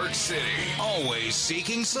New York City, always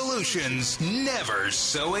seeking solutions, never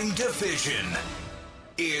sowing division.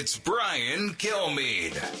 It's Brian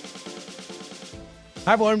Kilmeade.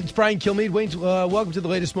 Hi, everyone. It's Brian Kilmeade. Welcome to the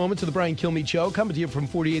latest moments of the Brian Kilmeade Show. Coming to you from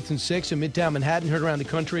 48th and 6th in Midtown Manhattan, heard around the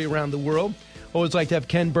country, around the world. Always like to have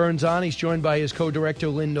Ken Burns on. He's joined by his co-director,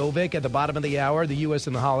 Lynn Novick, at the bottom of the hour, The U.S.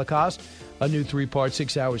 and the Holocaust, a new 3-part,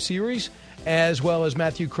 6-hour series, as well as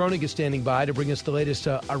Matthew Kronig is standing by to bring us the latest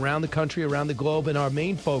around the country, around the globe. And our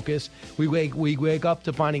main focus, we wake up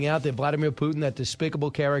to finding out that Vladimir Putin, that despicable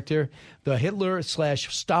character, the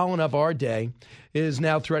Hitler/Stalin of our day, is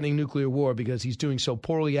now threatening nuclear war because he's doing so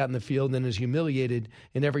poorly out in the field and is humiliated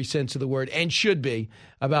in every sense of the word, and should be,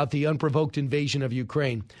 about the unprovoked invasion of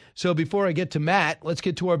Ukraine. So before I get to Matt, let's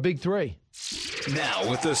get to our big 3. Now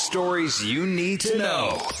with the stories you need to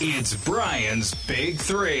know, it's Brian's Big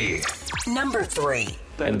 3. Number 3.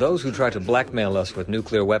 And those who try to blackmail us with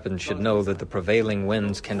nuclear weapons should know that the prevailing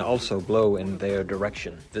winds can also blow in their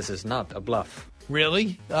direction. This is not a bluff.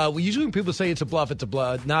 Really? Usually when people say it's a bluff,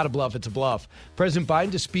 not a bluff, it's a bluff. President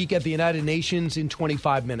Biden to speak at the United Nations in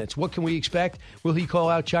 25 minutes. What can we expect? Will he call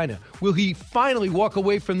out China? Will he finally walk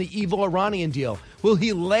away from the evil Iranian deal? Will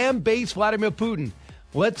he lambaste Vladimir Putin?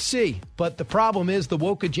 Let's see. But the problem is the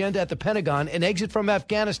woke agenda at the Pentagon, an exit from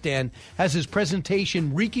Afghanistan, has his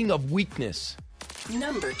presentation reeking of weakness.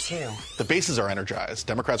 Number 2. The bases are energized.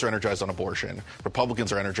 Democrats are energized on abortion.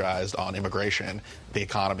 Republicans are energized on immigration, the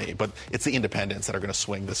economy. But it's the independents that are going to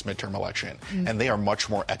swing this midterm election. And they are much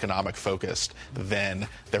more economic focused than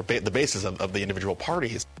the bases of the individual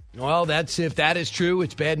parties. Well, if that is true,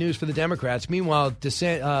 it's bad news for the Democrats. Meanwhile,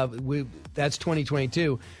 that's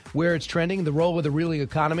 2022. Where it's trending, the role of the reeling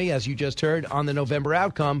economy, as you just heard, on the November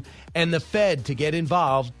outcome, and the Fed to get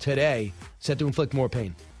involved today, set to inflict more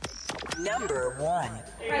pain. Number 1.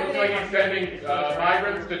 It looks like he's sending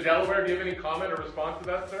migrants to Delaware. Do you have any comment or response to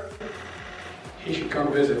that, sir? He should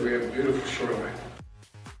come visit. We have a beautiful shoreline.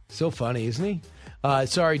 So funny, isn't he?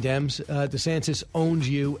 Sorry, Dems. DeSantis owns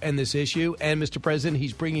you and this issue. And, Mr. President,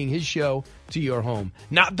 he's bringing his show to your home.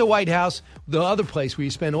 Not the White House, the other place where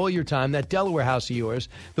you spend all your time, that Delaware house of yours.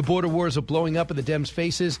 The border wars are blowing up in the Dems'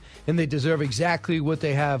 faces, and they deserve exactly what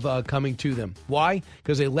they have coming to them. Why?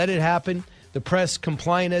 Because they let it happen. The press,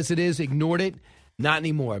 compliant as it is, ignored it. Not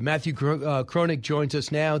anymore. Matthew Kroenig joins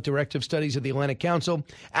us now, Director of Studies at the Atlantic Council,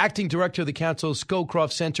 Acting Director of the Council's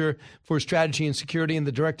Scowcroft Center for Strategy and Security, and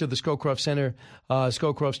the Director of the Scowcroft Center,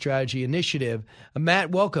 Scowcroft Strategy Initiative.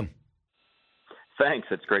 Matt, welcome. Thanks.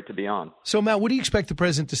 It's great to be on. So, Matt, what do you expect the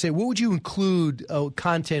president to say? What would you include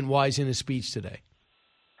content-wise in his speech today?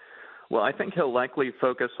 Well, I think he'll likely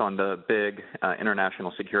focus on the big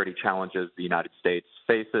international security challenges the United States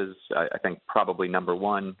faces. I think probably number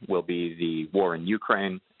one will be the war in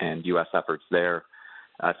Ukraine and U.S. efforts there.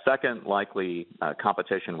 Second, likely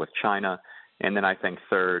competition with China. And then I think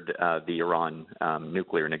third, the Iran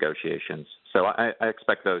nuclear negotiations. So I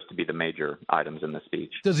expect those to be the major items in the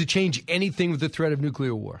speech. Does it change anything with the threat of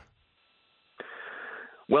nuclear war?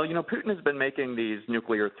 Well, Putin has been making these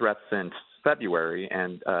nuclear threats since February,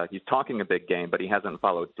 and he's talking a big game, but he hasn't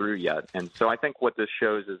followed through yet. And so I think what this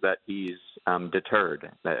shows is that he's deterred.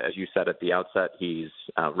 As you said at the outset, he's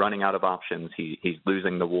running out of options. He's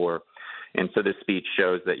losing the war. And so this speech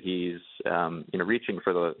shows that he's reaching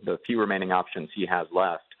for the few remaining options he has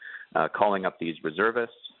left, calling up these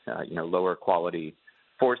reservists, lower quality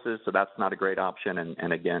forces, so that's not a great option,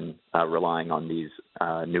 and again, relying on these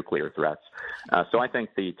nuclear threats. So I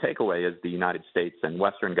think the takeaway is the United States and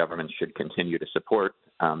Western governments should continue to support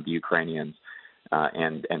the Ukrainians,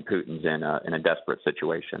 and Putin's in a desperate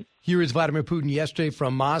situation. Here is Vladimir Putin yesterday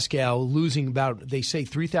from Moscow, losing about, they say,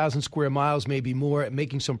 3,000 square miles, maybe more,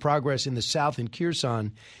 making some progress in the south in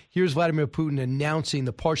Kherson. Here's Vladimir Putin announcing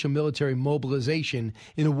the partial military mobilization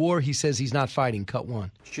in a war he says he's not fighting. Cut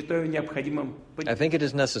one. I think it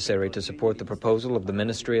is necessary to support the proposal of the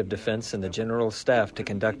Ministry of Defense and the General Staff to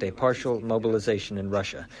conduct a partial mobilization in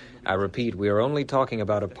Russia. I repeat, we are only talking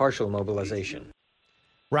about a partial mobilization.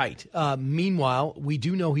 Right. Meanwhile, we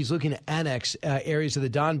do know he's looking to annex areas of the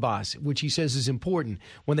Donbass, which he says is important.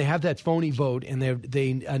 When they have that phony vote and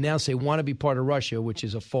they announce they want to be part of Russia, which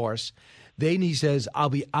is a farce, then he says, I'll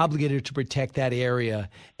be obligated to protect that area,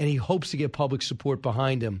 and he hopes to get public support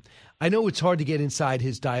behind him. I know it's hard to get inside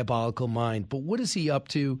his diabolical mind, but what is he up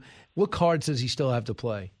to? What cards does he still have to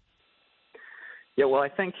play? Yeah, well, I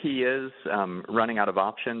think he is running out of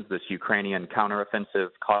options. This Ukrainian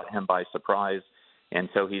counteroffensive caught him by surprise. And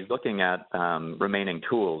so he's looking at remaining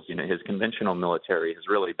tools. His conventional military has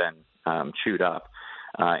really been chewed up.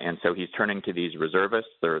 And so he's turning to these reservists.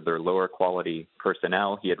 They're lower quality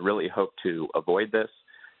personnel. He had really hoped to avoid this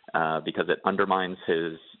because it undermines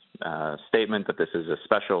his statement that this is a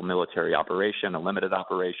special military operation, a limited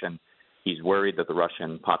operation. He's worried that the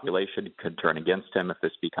Russian population could turn against him if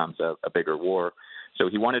this becomes a bigger war. So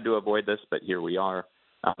he wanted to avoid this, but here we are.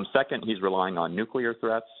 Second, he's relying on nuclear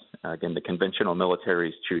threats. Again, the conventional military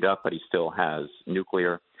is chewed up, but he still has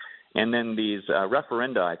nuclear. And then these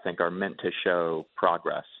referenda, I think, are meant to show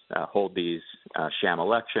progress, hold these sham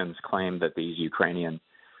elections, claim that these Ukrainian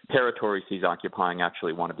territories he's occupying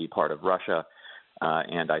actually want to be part of Russia.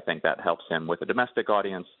 And I think that helps him with a domestic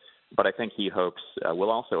audience. But I think he hopes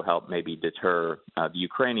will also help maybe deter the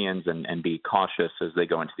Ukrainians and be cautious as they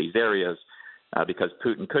go into these areas. Because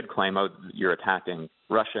Putin could claim, oh, you're attacking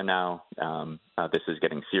Russia now. This is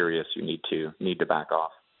getting serious. You need to back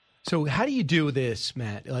off. So how do you do this,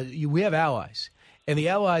 Matt? We have allies, and the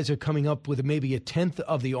allies are coming up with maybe a tenth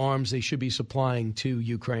of the arms they should be supplying to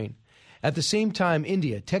Ukraine. At the same time,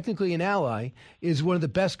 India, technically an ally, is one of the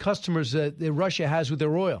best customers that Russia has with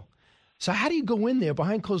their oil. So how do you go in there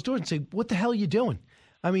behind closed doors and say, what the hell are you doing?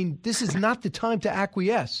 I mean, this is not the time to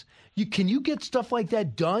acquiesce. Can you get stuff like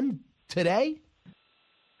that done today?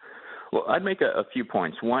 Well, I'd make a few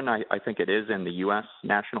points. One, I think it is in the U.S.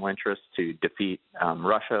 national interest to defeat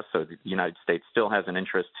Russia, so the United States still has an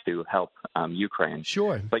interest to help Ukraine.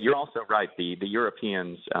 Sure. But you're also right. The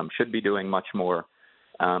Europeans should be doing much more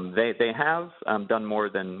They have done more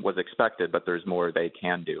than was expected, but there's more they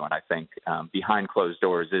can do. And I think behind closed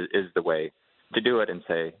doors is the way to do it and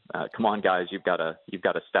say, come on, guys, you've got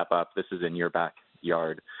to step up. This is in your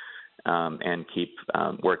backyard, and keep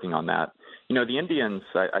working on that. The Indians,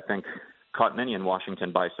 I think, caught many in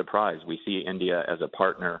Washington by surprise. We see India as a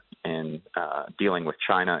partner in dealing with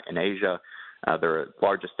China in Asia. They're the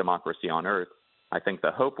largest democracy on earth. I think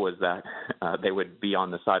the hope was that they would be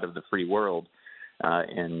on the side of the free world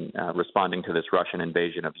in responding to this Russian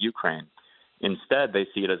invasion of Ukraine. Instead, they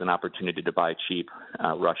see it as an opportunity to buy cheap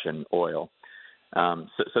Russian oil.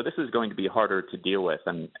 So this is going to be harder to deal with,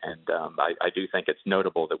 and I do think it's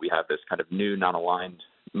notable that we have this kind of new non-aligned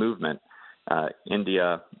movement.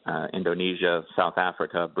 India, Indonesia, South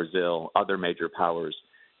Africa, Brazil, other major powers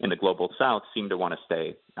in the global South seem to want to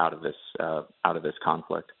stay out of this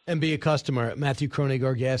conflict. And be a customer. Matthew Kronig,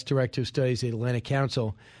 our guest director of studies at Atlantic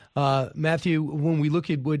Council. Matthew, when we look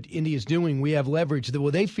at what India is doing, we have leverage.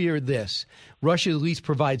 Well, they fear this. Russia at least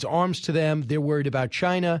provides arms to them. They're worried about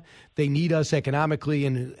China. They need us economically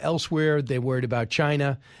and elsewhere. They're worried about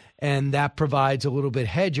China. And that provides a little bit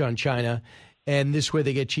hedge on China. And this way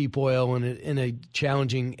they get cheap oil in a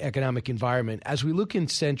challenging economic environment. As we look in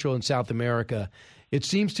Central and South America, it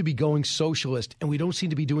seems to be going socialist, and we don't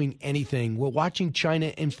seem to be doing anything. We're watching China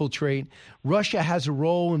infiltrate. Russia has a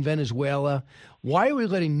role in Venezuela. Why are we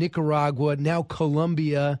letting Nicaragua, now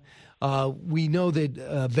Colombia, we know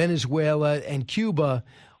that Venezuela and Cuba,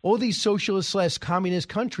 all these socialist/communist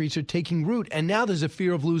countries are taking root, and now there's a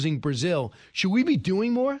fear of losing Brazil. Should we be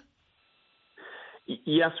doing more?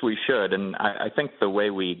 Yes, we should. And I think the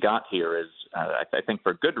way we got here is, I think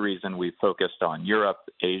for good reason, we focused on Europe,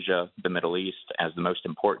 Asia, the Middle East as the most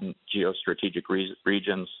important geostrategic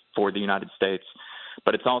regions for the United States.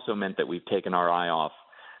 But it's also meant that we've taken our eye off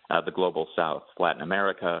the global South, Latin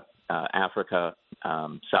America, Africa,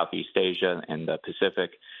 Southeast Asia, and the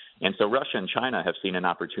Pacific. And so Russia and China have seen an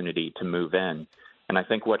opportunity to move in. And I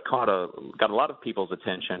think what got a lot of people's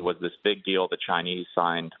attention was this big deal the Chinese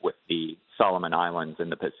signed with the Solomon Islands in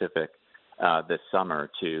the Pacific this summer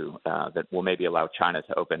that will maybe allow China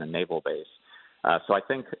to open a naval base. So I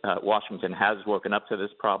think Washington has woken up to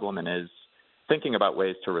this problem and is thinking about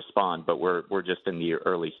ways to respond, but we're just in the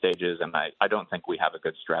early stages, and I don't think we have a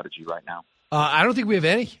good strategy right now. I don't think we have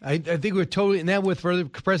any. I think we're totally, and that with the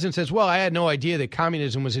president says, well, I had no idea that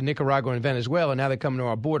communism was in Nicaragua and Venezuela, and now they're coming to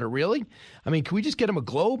our border. Really? I mean, can we just get them a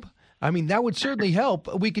globe? I mean, that would certainly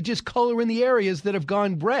help. We could just color in the areas that have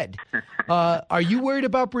gone red. Are you worried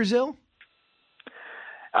about Brazil?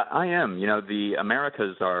 I am. The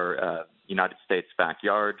Americas are United States'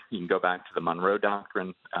 backyard. You can go back to the Monroe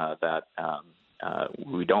Doctrine that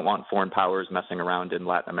we don't want foreign powers messing around in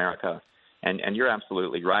Latin America. And you're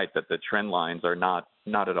absolutely right that the trend lines are not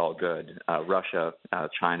at all good. Russia,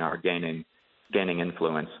 China are gaining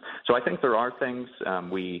influence. So I think there are things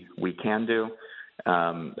we can do.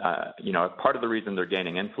 Part of the reason they're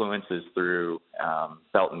gaining influence is through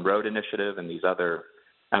Belt and Road Initiative and these other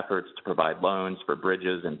efforts to provide loans for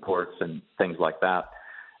bridges and ports and things like that.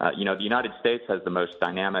 The United States has the most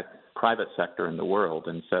dynamic private sector in the world,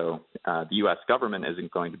 and so the U.S. government isn't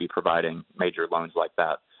going to be providing major loans like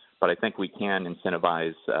that. But I think we can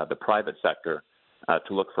incentivize the private sector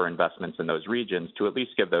to look for investments in those regions to at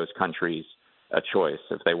least give those countries a choice.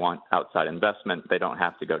 If they want outside investment, they don't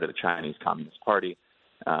have to go to the Chinese Communist Party.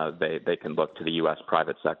 They can look to the U.S.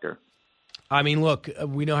 private sector. I mean, look,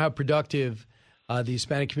 we know how productive the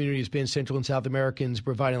Hispanic community has been. Central and South Americans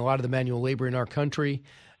providing a lot of the manual labor in our country.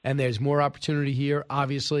 And there's more opportunity here.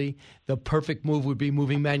 Obviously, the perfect move would be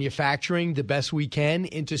moving manufacturing the best we can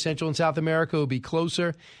into Central and South America. It will be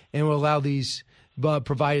closer and will allow these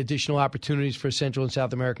provide additional opportunities for Central and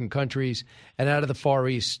South American countries and out of the Far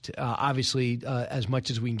East, obviously, as much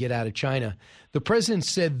as we can get out of China. The president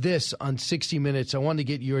said this on 60 Minutes. I wanted to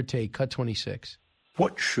get your take. Cut 26.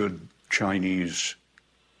 What should Chinese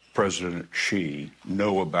President Xi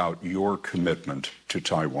know about your commitment to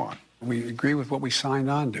Taiwan? We agree with what we signed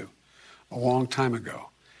on to a long time ago,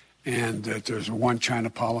 and that there's a one China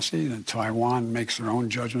policy, that Taiwan makes their own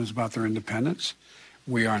judgments about their independence.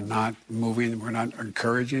 We are not moving, we're not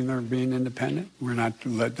encouraging their being independent.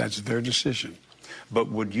 That's their decision. But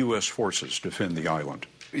would U.S. forces defend the island?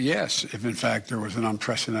 Yes, if in fact there was an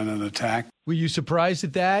unprecedented attack. Were you surprised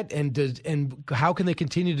at that? And how can they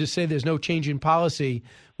continue to say there's no change in policy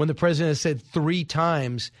when the president has said 3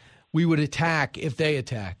 times we would attack if they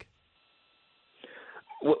attack?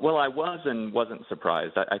 Well, I was and wasn't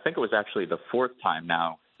surprised. I think it was actually the 4th time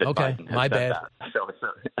now that Biden has said that. So it's,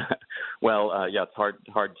 it's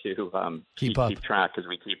hard to keep track as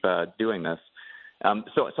we keep doing this.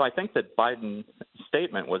 So I think that Biden's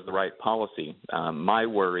statement was the right policy. My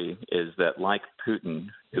worry is that, like Putin,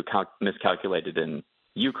 who miscalculated in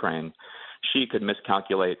Ukraine, Xi could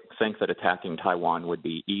miscalculate, think that attacking Taiwan would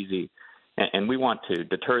be easy. And we want to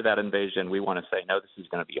deter that invasion. We want to say, no, this is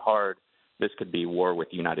going to be hard. This could be war with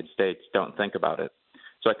the United States. Don't think about it.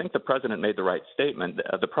 So I think the president made the right statement.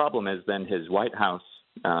 The problem is then his White House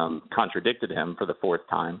contradicted him for the fourth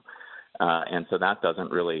time. And so that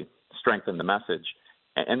doesn't really strengthen the message.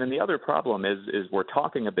 And then the other problem is we're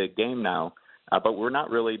talking a big game now, but we're not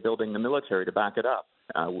really building the military to back it up.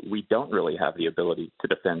 We don't really have the ability to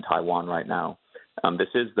defend Taiwan right now. This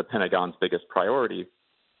is the Pentagon's biggest priority.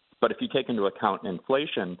 But if you take into account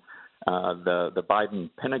inflation, the Biden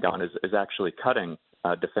Pentagon is actually cutting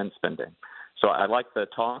defense spending. So I like the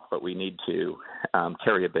talk, but we need to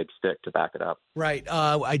carry a big stick to back it up. Right.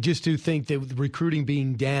 I just do think that with recruiting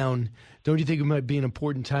being down, don't you think it might be an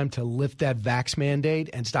important time to lift that vax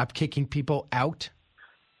mandate and stop kicking people out?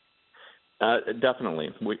 Definitely.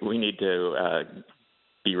 We need to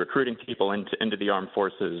be recruiting people into the armed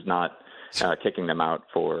forces, not kicking them out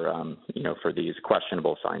for these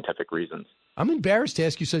questionable scientific reasons. I'm embarrassed to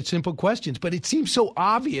ask you such simple questions, but it seems so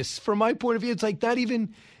obvious from my point of view. It's like not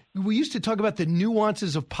even – we used to talk about the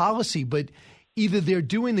nuances of policy, but either they're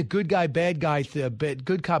doing the good guy, bad guy,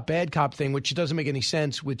 good cop, bad cop thing, which doesn't make any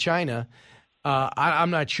sense with China.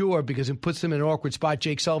 I'm not sure because it puts them in an awkward spot.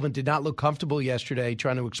 Jake Sullivan did not look comfortable yesterday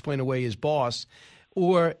trying to explain away his boss.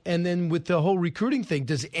 And then with the whole recruiting thing,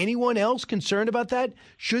 does anyone else concerned about that?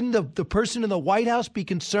 Shouldn't the person in the White House be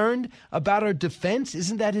concerned about our defense?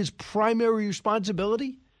 Isn't that his primary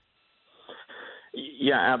responsibility?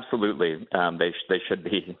 Yeah, absolutely. They should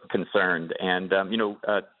be concerned. And,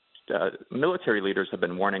 military leaders have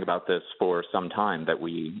been warning about this for some time, that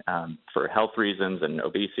we, for health reasons and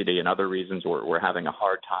obesity and other reasons, we're having a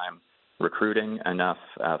hard time recruiting enough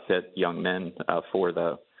fit young men for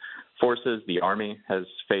the forces. The Army has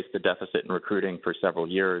faced a deficit in recruiting for several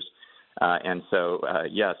years. And so,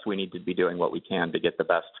 yes, we need to be doing what we can to get the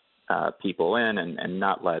best people in and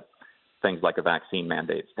not let things like a vaccine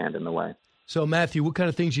mandate stand in the way. So, Matthew, what kind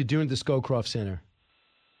of things you doing at the Scowcroft Center?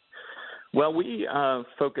 Well, we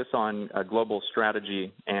focus on global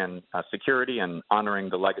strategy and security and honoring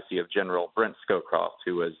the legacy of General Brent Scowcroft,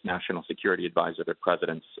 who was National Security Advisor to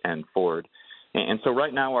Presidents and Ford. And so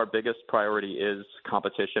right now our biggest priority is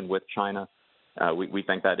competition with China. We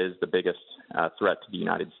think that is the biggest threat to the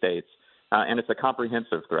United States. And it's a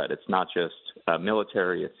comprehensive threat. It's not just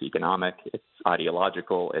military, it's economic, it's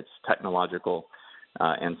ideological, it's technological.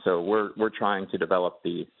 And so we're trying to develop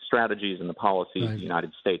the strategies and the policies the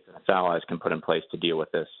United States and its allies can put in place to deal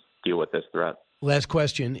with this threat. Last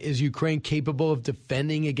question. Is Ukraine capable of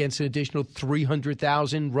defending against an additional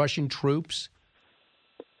 300,000 Russian troops?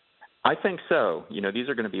 I think so. These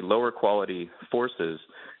are going to be lower quality forces.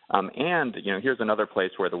 And here's another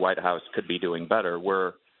place where the White House could be doing better.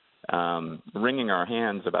 We're wringing our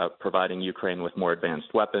hands about providing Ukraine with more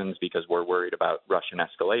advanced weapons because we're worried about Russian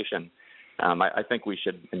escalation. I think we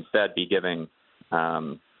should instead be giving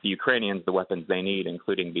the Ukrainians the weapons they need,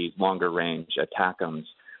 including these longer-range ATACMS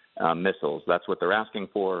missiles. That's what they're asking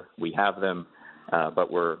for. We have them,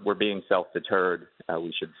 but we're being self-deterred.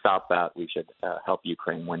 We should stop that. We should help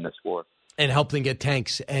Ukraine win this war. And help them get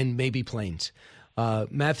tanks and maybe planes.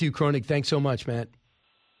 Matthew Kroenig, thanks so much, Matt.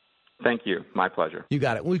 Thank you. My pleasure. You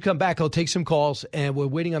got it. When we come back, I'll take some calls, and we're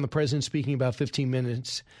waiting on the president speaking about 15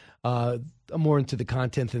 minutes. More into the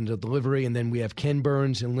content and the delivery, and then we have Ken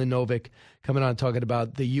Burns and Lynn Novick coming on talking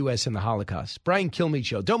about the U.S. and the Holocaust. Brian Kilmeade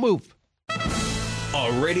Show. Don't move.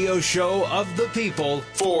 A radio show of the people,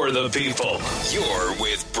 for the people. You're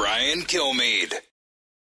with Brian Kilmeade.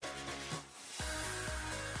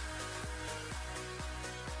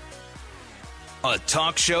 A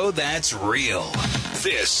talk show that's real.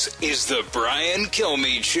 This is the Brian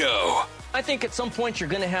Kilmeade Show. I think at some point you're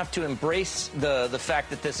going to have to embrace the fact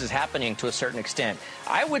that this is happening to a certain extent.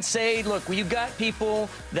 I would say, look, you've got people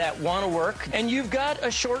that want to work, and you've got a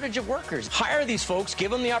shortage of workers. Hire these folks,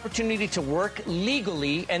 give them the opportunity to work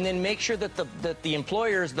legally, and then make sure that the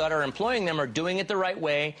employers that are employing them are doing it the right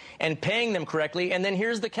way and paying them correctly. And then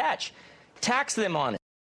here's the catch. Tax them on it.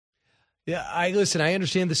 Yeah, I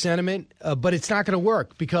understand the sentiment, but it's not going to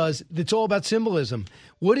work because it's all about symbolism.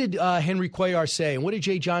 What did Henry Cuellar say, and what did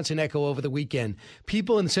Jay Johnson echo over the weekend?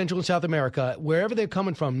 People in Central and South America, wherever they're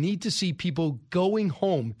coming from, need to see people going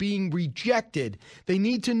home, being rejected. They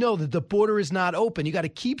need to know that the border is not open. You got to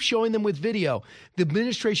keep showing them with video. The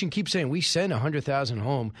administration keeps saying, we send 100,000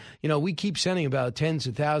 home. We keep sending about tens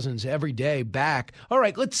of thousands every day back. All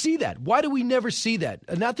right, let's see that. Why do we never see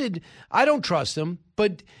that? Not that I don't trust them,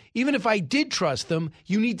 but even if I did trust them,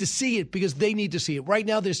 you need to see it because they need to see it. Right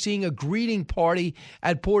now, they're seeing a greeting party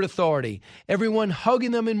at Port Authority. Everyone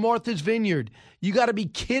hugging them in Martha's Vineyard. You got to be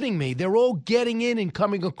kidding me. They're all getting in and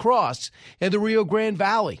coming across in the Rio Grande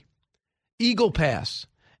Valley. Eagle Pass.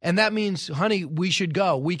 And that means, honey, we should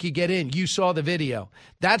go. We could get in. You saw the video.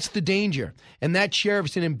 That's the danger. And that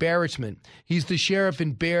sheriff's an embarrassment. He's the sheriff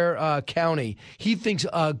in Bexar County. He thinks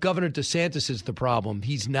Governor DeSantis is the problem.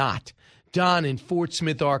 He's not. Don in Fort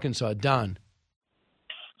Smith, Arkansas. Don.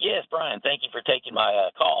 Yes, Brian, thank you for taking my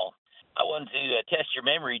call. I wanted to test your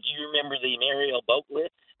memory. Do you remember the Mariel boat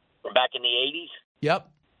lift from back in the 80s? Yep.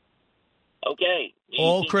 Okay.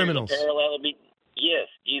 All criminals. Yes.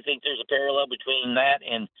 Do you think there's a parallel between that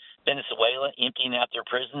and Venezuela emptying out their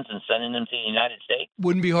prisons and sending them to the United States?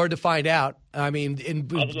 Wouldn't be hard to find out. I mean,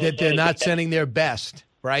 that they're not sending their best,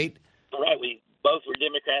 right? Right. We both were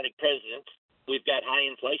Democratic presidents. We've got high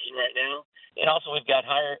inflation right now, and also we've got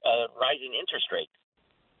higher rising interest rates.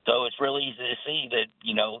 So it's really easy to see that,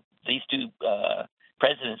 these two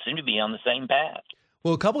presidents seem to be on the same path.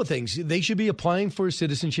 Well, a couple of things. They should be applying for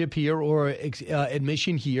citizenship here or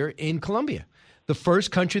admission here in Colombia. The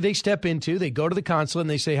first country they step into, they go to the consulate and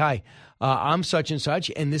they say, hi, I'm such and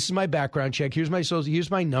such, and this is my background check. Here's my social,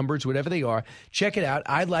 here's my numbers, whatever they are. Check it out.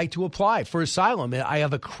 I'd like to apply for asylum. I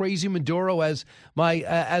have a crazy Maduro as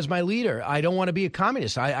my leader. I don't want to be a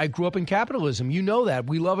communist. I grew up in capitalism. You know that.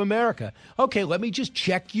 We love America. Okay, let me just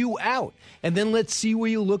check you out, and then let's see where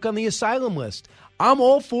you look on the asylum list. I'm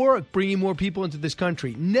all for bringing more people into this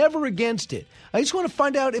country. Never against it. I just want to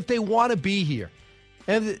find out if they want to be here.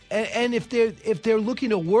 And if they're looking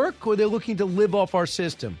to work or they're looking to live off our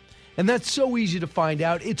system. And that's so easy to find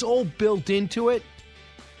out. It's all built into it.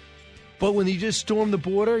 But when you just storm the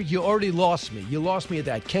border, you already lost me. You lost me at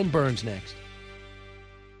that. Ken Burns next.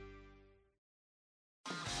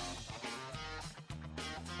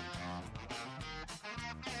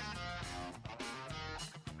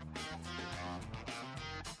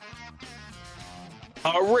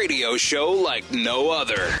 A radio show like no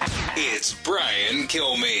other. It's Brian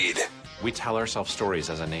Kilmeade. We tell ourselves stories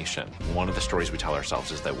as a nation. One of the stories we tell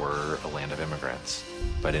ourselves is that we're a land of immigrants.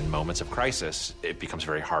 But in moments of crisis, it becomes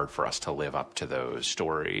very hard for us to live up to those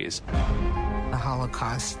stories. The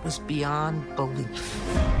Holocaust was beyond belief.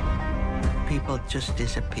 People just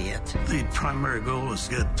disappeared. The primary goal was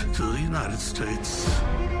to get to the United States.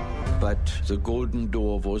 But the golden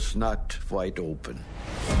door was not wide open.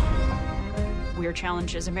 We are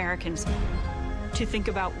challenged as Americans to think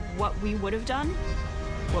about what we would have done,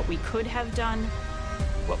 what we could have done,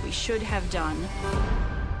 what we should have done.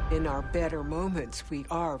 In our better moments, we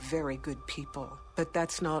are very good people, but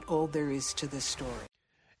that's not all there is to this story.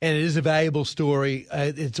 And it is a valuable story.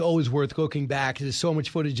 It's always worth looking back. There's so much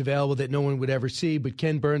footage available that no one would ever see. But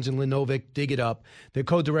Ken Burns and Lynn Novick dig it up. They're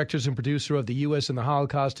co-directors and producer of The U.S. and the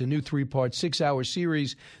Holocaust, a new 3-part, 6-hour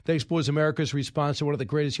series that explores America's response to one of the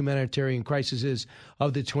greatest humanitarian crises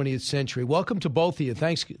of the 20th century. Welcome to both of you.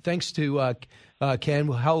 Thanks to Ken.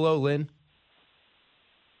 Hello, Lynn.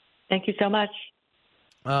 Thank you so much.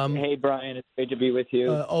 Hey, Brian. It's great to be with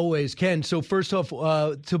you. Always. Ken, so first off,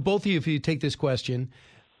 to both of you, if you take this question,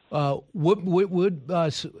 how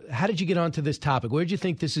did you get onto this topic? Where did you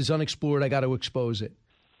think this is unexplored? I got to expose it.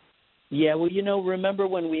 Yeah, well, remember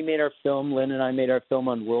when we made our film, Lynn and I made our film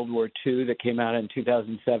on World War II that came out in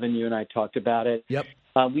 2007? You and I talked about it. Yep.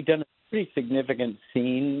 We've done a pretty significant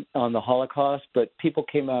scene on the Holocaust, but people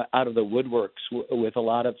came out of the woodworks with a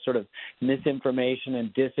lot of sort of misinformation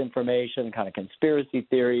and disinformation, kind of conspiracy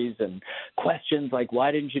theories and questions like,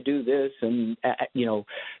 why didn't you do this? And,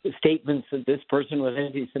 statements that this person was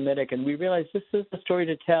anti-Semitic. And we realized this is a story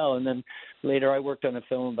to tell. And then later I worked on a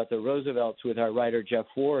film about the Roosevelts with our writer, Jeff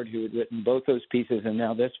Ward, who had written both those pieces and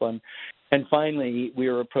now this one. And finally, we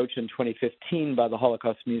were approached in 2015 by the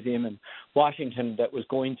Holocaust Museum in Washington that was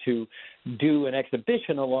going to do an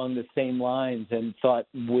exhibition along the same lines and thought,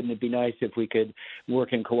 wouldn't it be nice if we could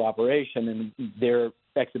work in cooperation? And their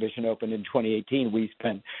exhibition opened in 2018. We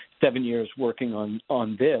spent 7 years working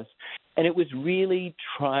on this. And it was really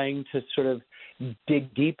trying to sort of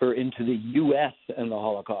dig deeper into the U.S. and the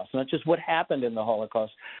Holocaust, not just what happened in the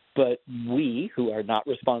Holocaust, but we, who are not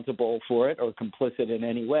responsible for it or complicit in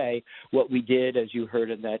any way, what we did, as you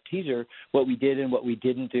heard in that teaser, what we did and what we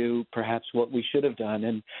didn't do, perhaps what we should have done.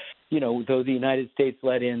 And, though the United States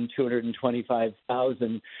let in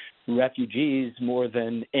 225,000 refugees, more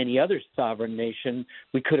than any other sovereign nation,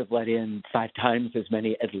 we could have let in 5 times as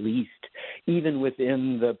many at least, even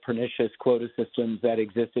within the pernicious quota systems that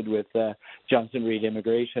existed with Johnson Reed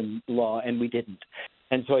immigration law, and we didn't.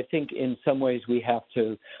 And so I think in some ways we have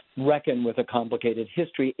to reckon with a complicated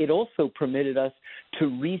history. It also permitted us to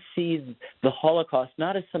re-see the Holocaust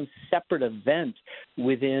not as some separate event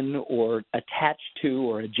within or attached to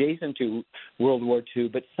or adjacent to World War II,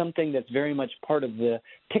 but something that's very much part of the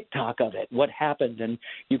tick-tock of it, what happened. And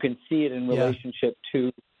you can see it in relationship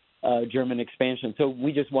to German expansion. So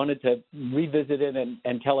we just wanted to revisit it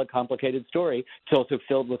and tell a complicated story. It's also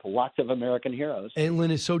filled with lots of American heroes. And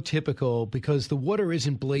Lynn, is so typical because the water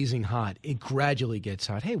isn't blazing hot. It gradually gets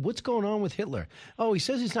hot. Hey, what's going on with Hitler? Oh, he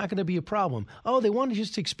says it's not going to be a problem. Oh, they want to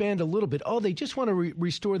just expand a little bit. Oh, they just want to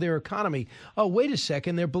restore their economy. Oh, wait a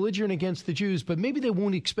second. They're belligerent against the Jews, but maybe they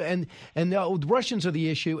won't expand. And the Russians are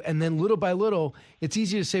the issue. And then little by little, it's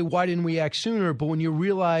easy to say, why didn't we act sooner? But when you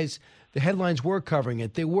realize the headlines were covering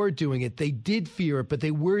it, they were doing it, they did fear it, but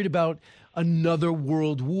they worried about another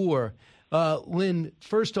world war. Lynn,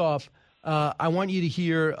 first off, I want you to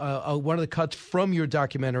hear one of the cuts from your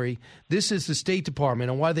documentary. This is the State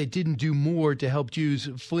Department and why they didn't do more to help Jews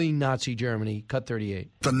fleeing Nazi Germany. Cut 38.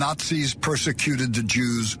 The Nazis persecuted the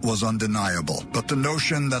Jews was undeniable, but the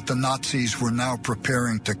notion that the Nazis were now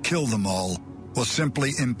preparing to kill them all was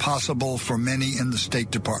simply impossible for many in the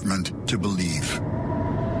State Department to believe.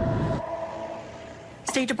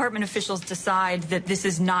 State Department officials decide that this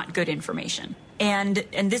is not good information. And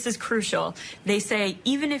this is crucial. They say,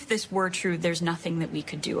 even if this were true, there's nothing that we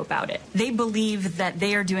could do about it. They believe that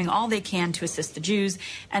they are doing all they can to assist the Jews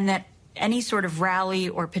and that any sort of rally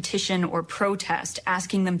or petition or protest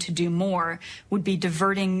asking them to do more would be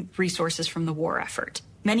diverting resources from the war effort.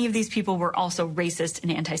 Many of these people were also racist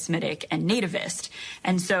and anti-Semitic and nativist.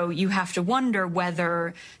 And so you have to wonder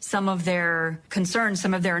whether some of their concerns,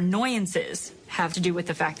 some of their annoyances have to do with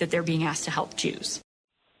the fact that they're being asked to help Jews.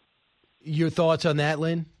 Your thoughts on that,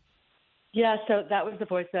 Lynn? Yeah, so that was the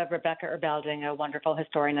voice of Rebecca Erbalding, a wonderful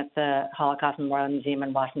historian at the Holocaust Memorial Museum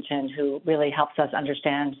in Washington, who really helps us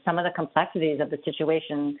understand some of the complexities of the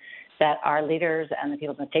situation that our leaders and the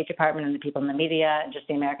people in the State Department and the people in the media and just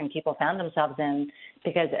the American people found themselves in.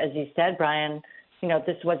 Because as you said, Brian,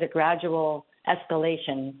 this was a gradual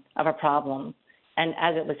escalation of a problem. And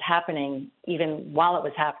as it was happening, even while it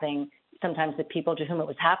was happening, sometimes the people to whom it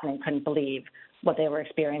was happening couldn't believe what they were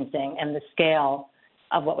experiencing and the scale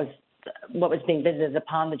of what was being visited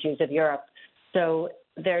upon the Jews of Europe. So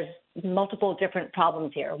there's multiple different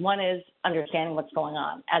problems here. One is understanding what's going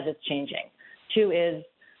on as it's changing. Two is,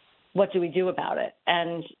 what do we do about it?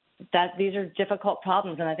 And that these are difficult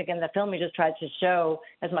problems. And I think in the film, we just tried to show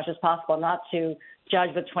as much as possible, not to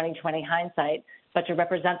judge with 20/20 hindsight, but to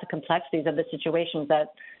represent the complexities of the situations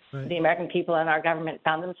that the American people and our government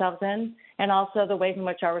found themselves in, and also the ways in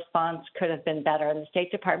which our response could have been better. And the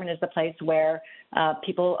State Department is the place where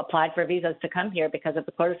people applied for visas to come here because of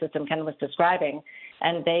the quota system Ken was describing,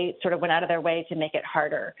 and they sort of went out of their way to make it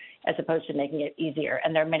harder as opposed to making it easier.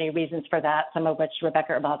 And there are many reasons for that, some of which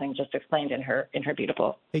Rebecca Erbalding just explained in her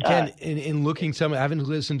beautiful. Hey, Ken, in looking I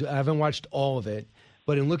haven't watched all of it,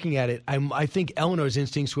 but in looking at it, I think Eleanor's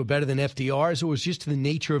instincts were better than FDR's, or was just the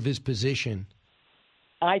nature of his position?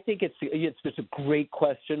 I think it's just a great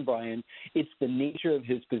question, Brian. It's the nature of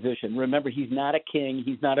his position. Remember, he's not a king.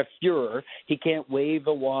 He's not a Führer. He can't wave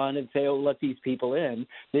a wand and say, oh, let these people in.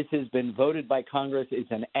 This has been voted by Congress.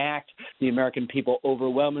 It's an act. The American people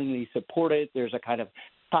overwhelmingly support it. There's a kind of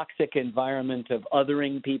toxic environment of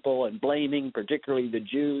othering people and blaming, particularly the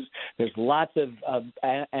Jews. There's lots of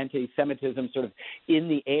anti-Semitism sort of in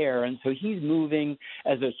the air. And so he's moving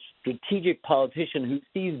as a strategic politician who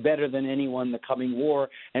sees better than anyone the coming war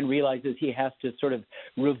and realizes he has to sort of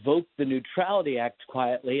revoke the Neutrality Act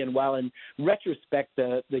quietly. And while in retrospect,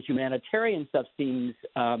 the humanitarian stuff seems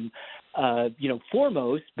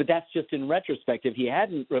foremost, but that's just in retrospect. If he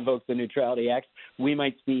hadn't revoked the Neutrality Act, we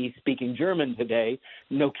might be speaking German today.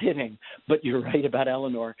 No kidding. But you're right about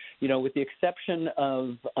Eleanor. With the exception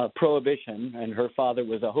of Prohibition, and her father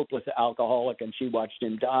was a hopeless alcoholic, and she watched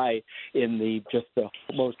him die in the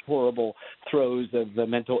most horrible throes of the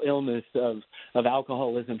mental illness of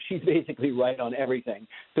alcoholism. She's basically right on everything.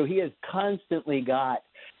 So he has constantly got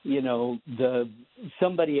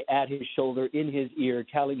somebody at his shoulder, in his ear,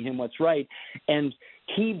 telling him what's right. And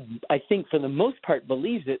he, I think, for the most part,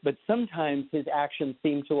 believes it, but sometimes his actions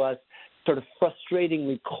seem to us sort of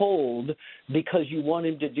frustratingly cold because you want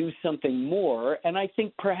him to do something more. And I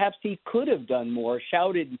think perhaps he could have done more,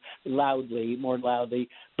 shouted more loudly,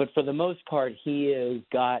 but for the most part, he has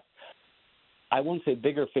got, I won't say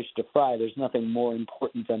bigger fish to fry. There's nothing more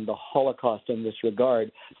important than the Holocaust in this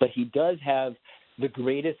regard, but he does have the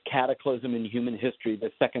greatest cataclysm in human history,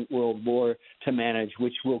 the Second World War, to manage,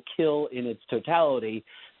 which will kill in its totality,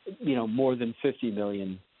 more than 50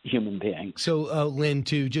 million human being. So, Lynn,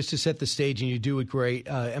 just to set the stage, and you do it great.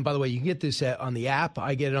 And by the way, you can get this on the app.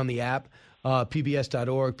 I get it on the app,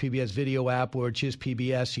 pbs.org, PBS video app, or just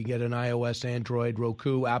PBS. You get an iOS, Android,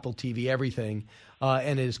 Roku, Apple TV, everything.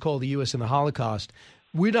 And it is called The U.S. and the Holocaust.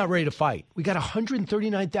 We're not ready to fight. We got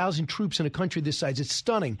 139,000 troops in a country this size. It's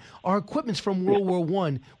stunning. Our equipment's from World War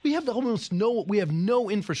I. We have no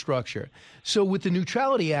infrastructure. So with the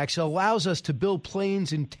Neutrality Act, it allows us to build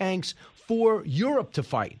planes and tanks for Europe to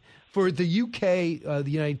fight, for the UK,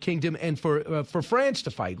 the United Kingdom, and for France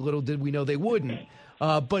to fight. Little did we know they wouldn't.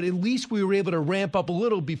 But at least we were able to ramp up a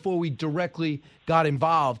little before we directly got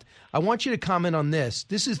involved. I want you to comment on this.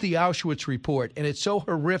 This is the Auschwitz report, and it's so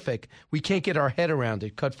horrific we can't get our head around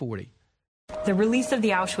it. Cut 40. The release of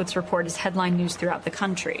the Auschwitz report is headline news throughout the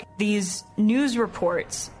country. These news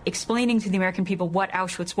reports explaining to the American people what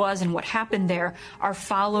Auschwitz was and what happened there are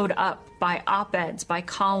followed up by op-eds, by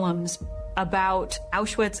columns about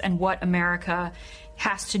Auschwitz and what America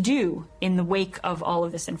has to do in the wake of all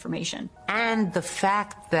of this information. And the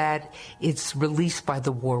fact that it's released by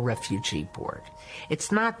the War Refugee Board.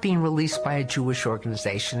 It's not being released by a Jewish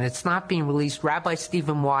organization. It's not being released. Rabbi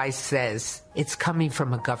Stephen Wise says it's coming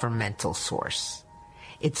from a governmental source.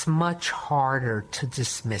 It's much harder to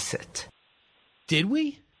dismiss it. Did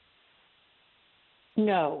we?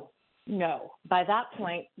 No. By that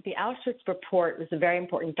point, the Auschwitz report was a very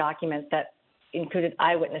important document that included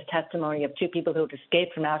eyewitness testimony of two people who had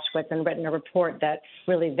escaped from Auschwitz and written a report that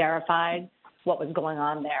really verified what was going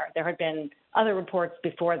on there. There had been other reports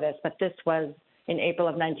before this, but this was in April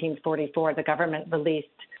of 1944. The government released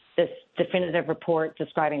this definitive report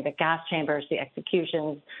describing the gas chambers, the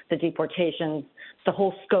executions, the deportations, the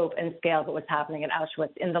whole scope and scale of what was happening at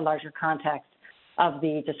Auschwitz in the larger context of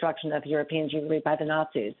the destruction of European Jewry by the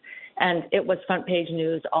Nazis. And it was front page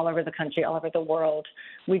news all over the country, all over the world.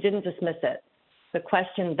 We didn't dismiss it. The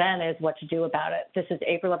question then is what to do about it. This is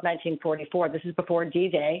April of 1944. This is before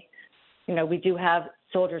D-Day. We do have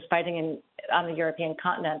soldiers fighting on the European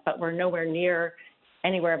continent, but we're nowhere near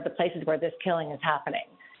anywhere of the places where this killing is happening.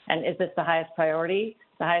 And is this the highest priority?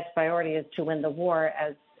 The highest priority is to win the war,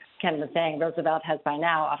 as Ken was saying. Roosevelt has by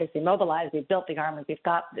now obviously mobilized. We've built the army. We've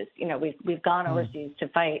got this. We've gone overseas to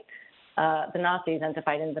fight the Nazis and to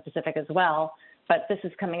fight in the Pacific as well. But this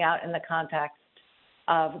is coming out in the context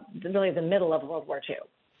of really the middle of World War II.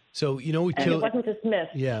 So, we killed. And it wasn't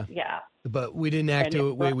dismissed. Yeah. But we didn't act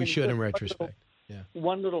the way we should in retrospect.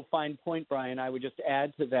 One little fine point, Brian, I would just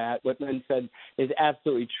add to that. What Lynn said is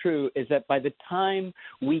absolutely true, is that by the time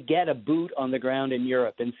we get a boot on the ground in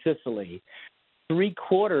Europe, in Sicily,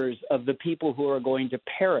 3/4 of the people who are going to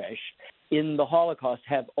perish in the Holocaust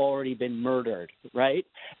have already been murdered, right?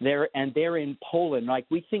 They're in Poland. Like,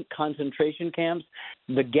 we think concentration camps,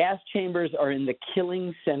 the gas chambers are in the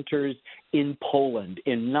killing centers in Poland,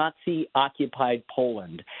 in Nazi-occupied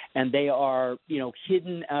Poland. And they are,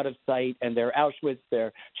 hidden out of sight. And they're Auschwitz,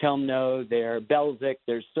 they're Chelmno, they're Belzec,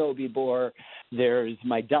 there's Sobibor, there's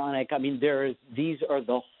Majdanek. I mean, these are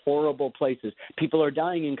the horrible places. People are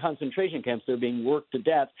dying in concentration camps. They're being worked to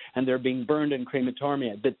death, and they're being burned in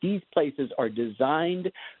crematorium. But these places are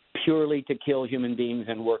designed purely to kill human beings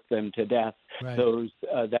and work them to death, right. Those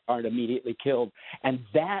that aren't immediately killed. And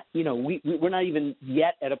that, we're not even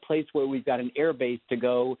yet at a place where we've got an air base to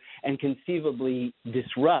go and conceivably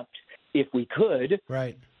disrupt, if we could.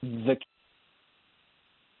 Right.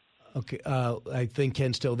 Okay, I think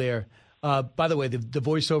Ken's still there. By the way, the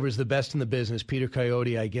voiceover is the best in the business. Peter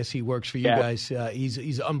Coyote, I guess he works for you guys.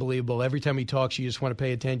 He's unbelievable. Every time he talks, you just want to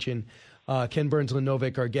pay attention. Ken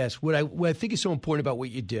Burns-Lenovic, our guest. What I think is so important about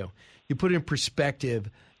what you do, you put it in perspective.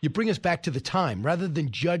 You bring us back to the time rather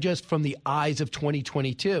than judge us from the eyes of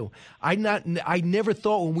 2022. I never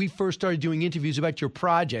thought when we first started doing interviews about your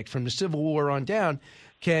project from the Civil War on down,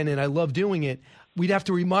 Ken, and I love doing it, we'd have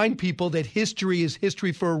to remind people that history is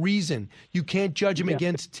history for a reason. You can't judge them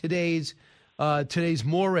against today's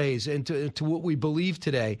mores and to what we believe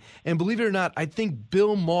today. And believe it or not, I think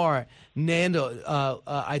Bill Maher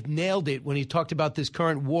nailed it when he talked about this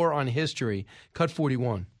current war on history. Cut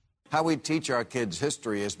 41. How we teach our kids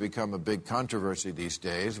history has become a big controversy these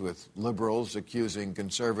days, with liberals accusing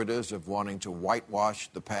conservatives of wanting to whitewash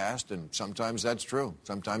the past, and sometimes that's true.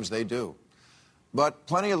 Sometimes they do. But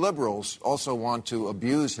plenty of liberals also want to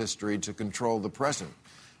abuse history to control the present.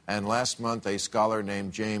 And last month, a scholar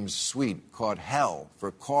named James Sweet caught hell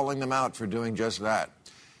for calling them out for doing just that.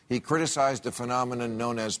 He criticized a phenomenon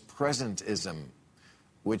known as presentism,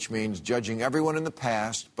 which means judging everyone in the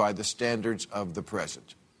past by the standards of the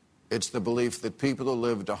present. It's the belief that people who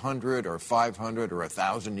lived 100 or 500 or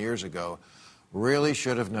 1,000 years ago really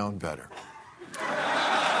should have known better.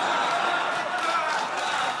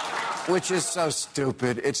 Which is so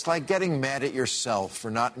stupid. It's like getting mad at yourself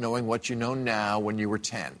for not knowing what you know now when you were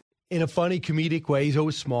 10. In a funny, comedic way, he's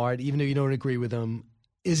always smart, even though you don't agree with him.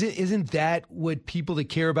 Isn't that what people that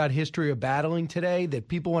care about history are battling today? That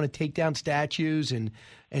people want to take down statues and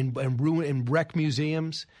ruin and wreck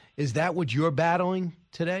museums? Is that what you're battling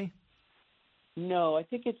today? No, I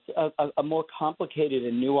think it's a more complicated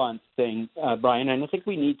and nuanced thing, Brian. And I think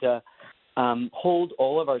we need to hold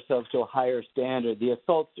all of ourselves to a higher standard. The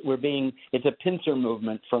assaults it's a pincer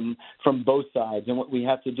movement from both sides. And what we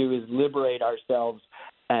have to do is liberate ourselves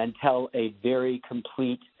and tell a very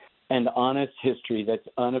complete and honest history that's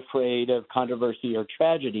unafraid of controversy or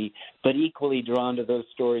tragedy, but equally drawn to those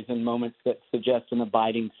stories and moments that suggest an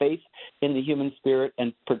abiding faith in the human spirit,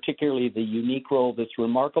 and particularly the unique role this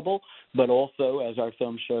remarkable, but also, as our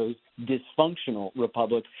film shows, dysfunctional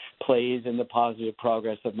republic plays in the positive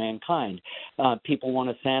progress of mankind. People want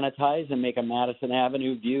to sanitize and make a Madison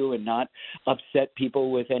Avenue view and not upset people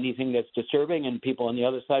with anything that's disturbing, and people on the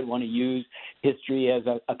other side want to use history as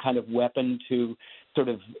a kind of weapon to sort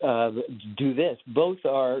of do this. Both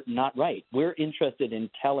are not right. We're interested in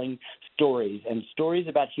telling stories, and stories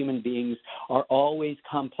about human beings are always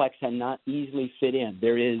complex and not easily fit in.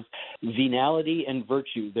 There is venality and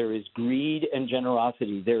virtue. There is greed and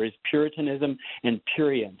generosity. There is Puritanism and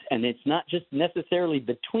prurience. And it's not just necessarily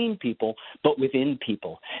between people, but within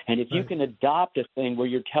people. And if you can adopt a thing where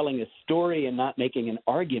you're telling a story and not making an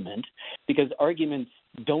argument, because arguments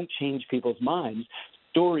don't change people's minds,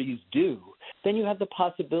 stories do, then you have the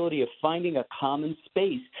possibility of finding a common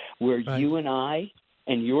space where you and I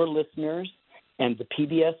and your listeners and the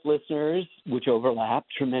PBS listeners, which overlap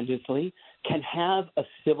tremendously, can have a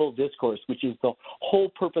civil discourse, which is the whole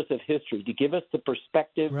purpose of history, to give us the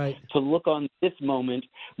perspective to look on this moment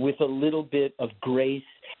with a little bit of grace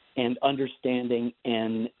and understanding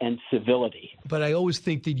and civility. But I always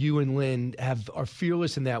think that you and Lynn are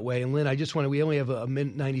fearless in that way. And Lynn, we only have a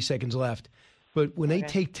minute, 90 seconds left. But when they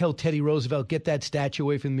tell Teddy Roosevelt, get that statue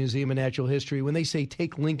away from the Museum of Natural History, when they say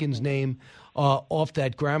take Lincoln's name off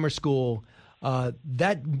that grammar school,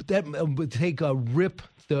 that would rip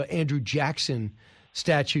the Andrew Jackson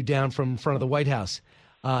statue down from front of the White House.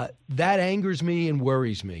 That angers me and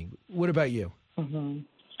worries me. What about you? Mm-hmm.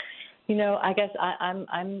 You know, I guess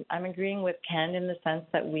I'm agreeing with Ken in the sense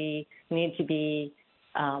that we need to be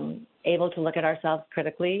able to look at ourselves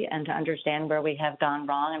critically and to understand where we have gone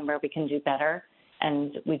wrong and where we can do better.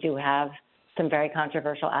 And we do have some very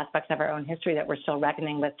controversial aspects of our own history that we're still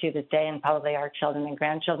reckoning with to this day, and probably our children and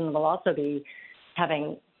grandchildren will also be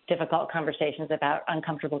having difficult conversations about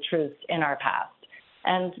uncomfortable truths in our past.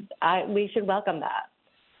 And we should welcome that,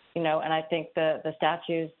 you know, and I think the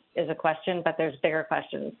statues is a question, but there's bigger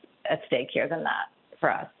questions at stake here than that for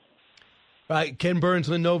us. Right, Ken Burns,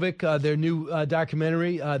 Lynn Novick, their new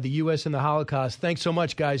documentary, The U.S. and the Holocaust. Thanks so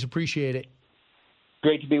much, guys. Appreciate it.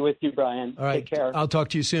 Great to be with you, Brian. All right. Take care. I'll talk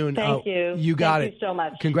to you soon. Thank you. You got it. Thank you so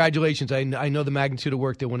much. Congratulations. I know the magnitude of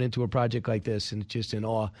work that went into a project like this, and it's just in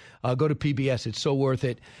awe. Go to PBS. It's so worth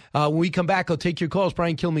it. When we come back, I'll take your calls.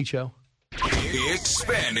 Brian Kilmeade Show.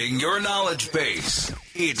 Expanding your knowledge base.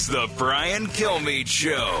 It's the Brian Kilmeade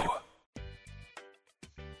Show.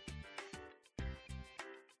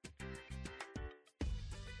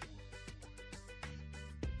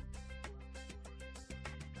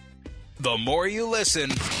 The more you listen,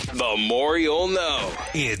 the more you'll know.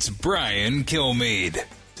 It's Brian Kilmeade.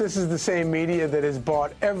 This is the same media that has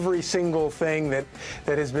bought every single thing that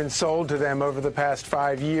has been sold to them over the past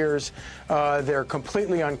 5 years. They're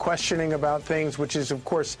completely unquestioning about things, which is, of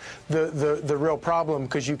course, the real problem,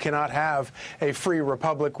 because you cannot have a free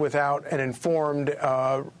republic without an informed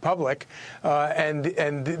public.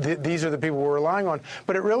 These are the people we're relying on.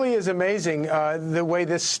 But it really is amazing the way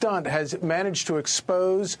this stunt has managed to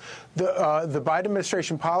expose the Biden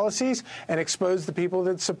administration policies and expose the people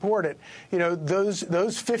that support it. You know,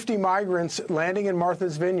 those 50 migrants landing in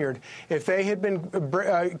Martha's Vineyard, if they had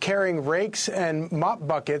been carrying rakes and mop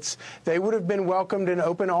buckets, they would have been welcomed in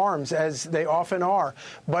open arms, as they often are.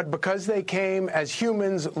 But because they came as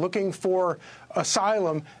humans looking for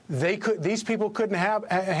asylum, these people couldn't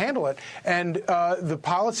handle it. And the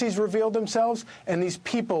policies revealed themselves, and these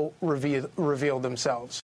people revealed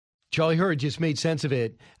themselves. Charlie Hurd just made sense of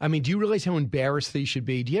it. I mean, do you realize how embarrassed they should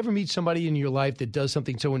be? Do you ever meet somebody in your life that does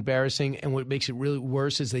something so embarrassing, and what makes it really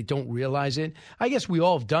worse is they don't realize it? I guess we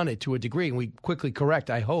all have done it to a degree, and we quickly correct,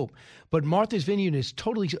 I hope. But Martha's Vineyard is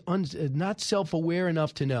totally not self-aware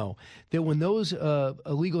enough to know that when those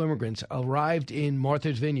illegal immigrants arrived in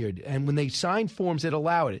Martha's Vineyard, and when they signed forms that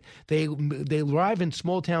allowed it, they arrive in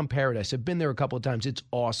small-town paradise. I've been there a couple of times. It's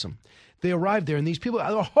awesome. They arrive there, and these people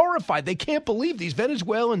are horrified. They can't believe these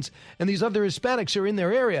Venezuelans and these other Hispanics are in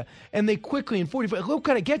their area. And they quickly, in 45, look,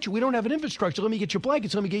 can I get you? We don't have an infrastructure. Let me get your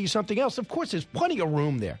blankets. Let me get you something else. Of course, there's plenty of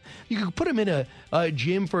room there. You could put them in a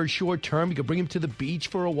gym for a short term. You could bring them to the beach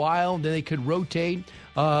for a while, and then they could rotate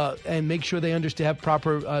and make sure they have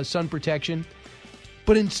proper sun protection.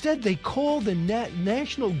 But instead, they call the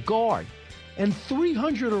National Guard, and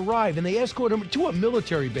 300 arrive, and they escort them to a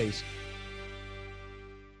military base.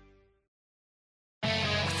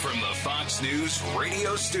 From the Fox News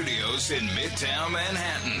radio studios in Midtown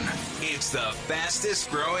Manhattan, it's the fastest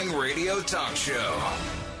growing radio talk show.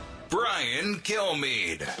 Brian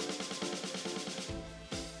Kilmeade.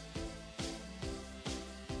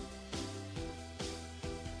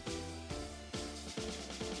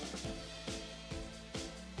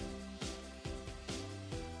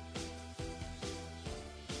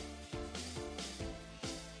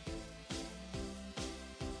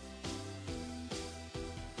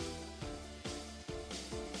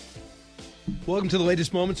 Welcome to the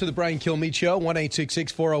latest moments of the Brian Kilmeade Show,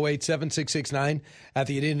 1-866-408-7669. At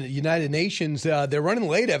the United Nations, they're running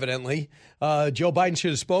late, evidently. Joe Biden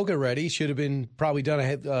should have spoken already. Should have been probably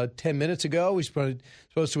done 10 minutes ago. He's supposed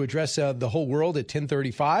to address the whole world at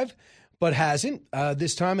 10:35, but hasn't.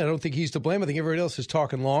 This time, I don't think he's to blame. I think everybody else is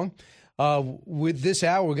talking long. With this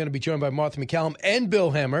hour, we're going to be joined by Martha MacCallum and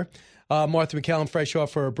Bill Hemmer. Martha MacCallum, fresh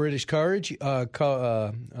off her British courage,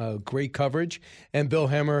 great coverage, and Bill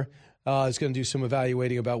Hemmer is going to do some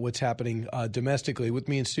evaluating about what's happening domestically. With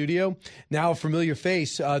me in studio, now a familiar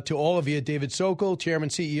face to all of you, David Sokol, Chairman,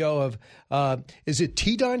 CEO of, is it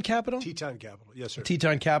Teton Capital? Teton Capital, yes, sir.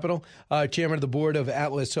 Teton Capital, Chairman of the Board of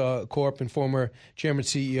Atlas Corp. And former Chairman,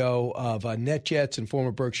 CEO of NetJets and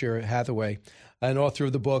former Berkshire Hathaway. And author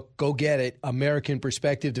of the book, Go Get It, American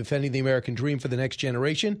Perspective, Defending the American Dream for the Next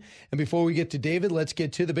Generation. And before we get to David, let's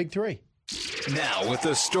get to the big three. Now, with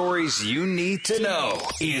the stories you need to know,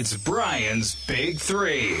 it's Brian's Big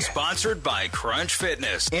Three. Sponsored by Crunch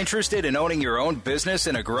Fitness. Interested in owning your own business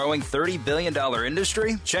in a growing $30 billion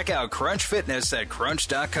industry? Check out Crunch Fitness at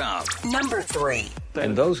crunch.com. Number 3.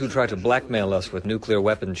 And those who try to blackmail us with nuclear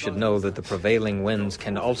weapons should know that the prevailing winds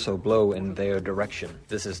can also blow in their direction.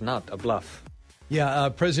 This is not a bluff. Yeah,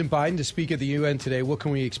 President Biden to speak at the UN today. What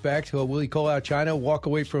can we expect? Will he call out China, walk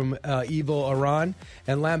away from evil Iran,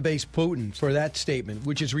 and lambaste Putin for that statement,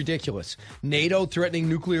 which is ridiculous? NATO threatening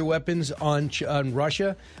nuclear weapons on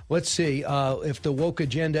Russia. Let's see if the woke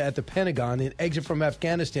agenda at the Pentagon and exit from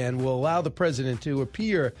Afghanistan will allow the president to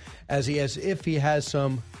appear as if he has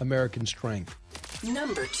some American strength.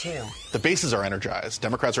 Number 2. The bases are energized.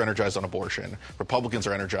 Democrats are energized on abortion. Republicans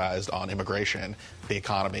are energized on immigration, the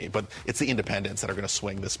economy. But it's the independents that are going to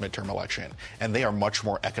swing this midterm election. And they are much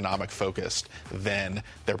more economic focused than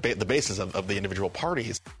the bases of the individual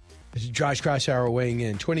parties. This is Josh Kraushaar weighing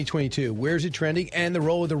in. 2022, where's it trending? And the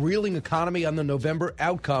role of the reeling economy on the November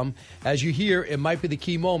outcome. As you hear, it might be the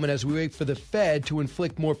key moment as we wait for the Fed to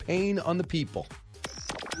inflict more pain on the people.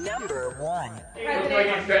 Number 1. It looks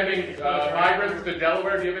like he's sending migrants to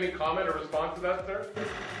Delaware. Do you have any comment or response to that, sir?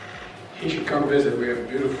 He should come visit. We have a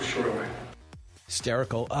beautiful shoreline.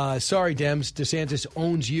 Hysterical. Sorry, Dems. DeSantis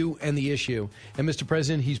owns you and the issue. And, Mr.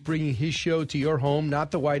 President, he's bringing his show to your home,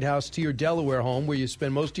 not the White House, to your Delaware home where you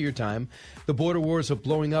spend most of your time. The border wars are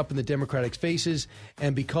blowing up in the Democratic faces.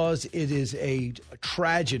 And because it is a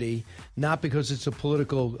tragedy, not because it's a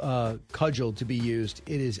political cudgel to be used,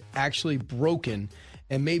 it is actually broken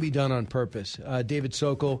and maybe done on purpose. David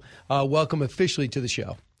Sokol, welcome officially to the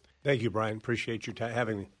show. Thank you, Brian. Appreciate you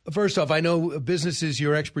having me. First off, I know business is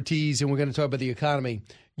your expertise, and we're going to talk about the economy.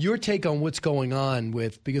 Your take on what's going on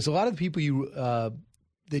because a lot of the people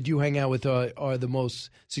that you hang out with are the most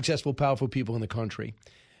successful, powerful people in the country.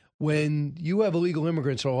 When you have illegal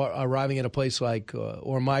immigrants arriving at a place like,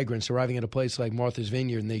 or migrants arriving at a place like Martha's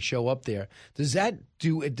Vineyard, and they show up there, does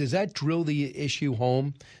that drill the issue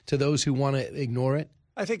home to those who want to ignore it?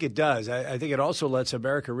 I think it does. I think it also lets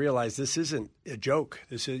America realize this isn't a joke.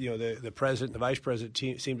 This is, the president, the vice president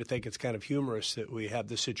seem to think it's kind of humorous that we have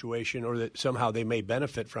this situation, or that somehow they may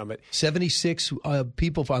benefit from it. 76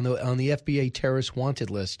 people on the FBI terrorist wanted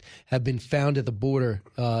list have been found at the border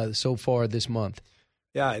so far this month.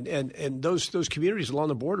 Yeah, and those communities along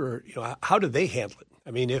the border, how do they handle it? I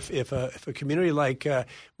mean, if a community like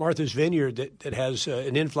Martha's Vineyard that has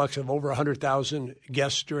an influx of over 100,000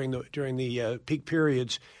 guests during the peak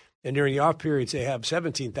periods, and during the off periods they have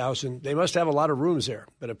 17,000, they must have a lot of rooms there.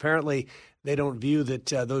 But apparently they don't view that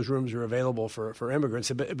those rooms are available for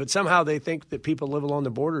immigrants. But somehow they think that people live along the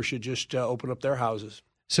border should just open up their houses.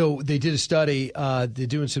 So they did a study. They're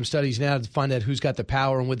doing some studies now to find out who's got the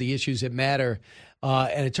power and what the issues that matter.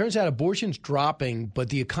 And it turns out abortion's dropping, but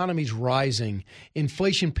the economy's rising.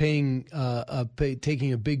 Inflation taking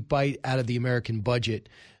a big bite out of the American budget.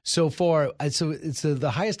 So far, it's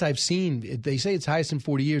the highest I've seen. They say it's highest in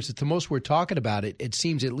 40 years. It's the most we're talking about it. It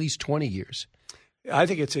seems at least 20 years. I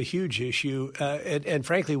think it's a huge issue. And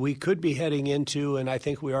frankly, we could be heading into, and I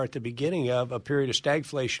think we are at the beginning of, a period of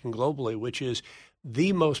stagflation globally, which is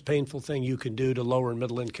the most painful thing you can do to lower and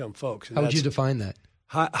middle income folks. And how would you define that?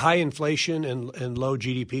 High inflation and low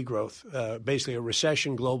GDP growth, basically a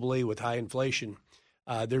recession globally with high inflation.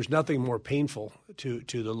 There's nothing more painful to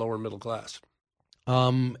the lower middle class.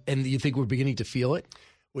 And you think we're beginning to feel it?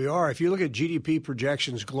 We are. If you look at GDP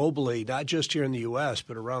projections globally, not just here in the U.S.,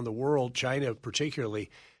 but around the world, China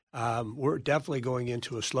particularly, we're definitely going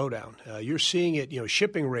into a slowdown. You're seeing it,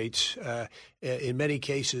 shipping rates in many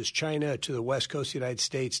cases, China to the west coast of the United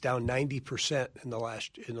States down 90% in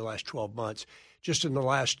the last 12 months. Just in the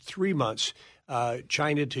last 3 months,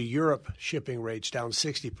 China to Europe shipping rates down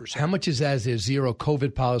 60%. How much is that as their zero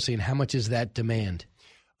COVID policy, and how much is that demand?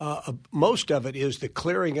 Most of it is the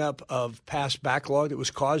clearing up of past backlog that was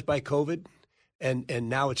caused by COVID, and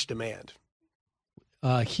now it's demand.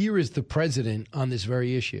 Here is the president on this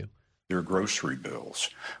very issue. Their grocery bills.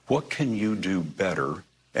 What can you do better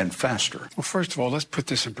and faster? Well, first of all, let's put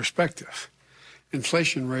this in perspective.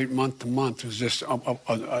 Inflation rate month to month was just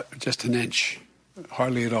an inch.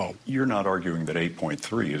 Hardly at all. You're not arguing that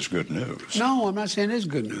 8.3 is good news. No, I'm not saying it's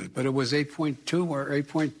good news, but it was 8.2 or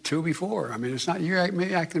 8.2 before. I mean, it's not.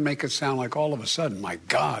 I can make it sound like all of a sudden, my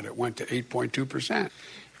God, it went to 8.2%.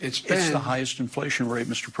 It's the highest inflation rate,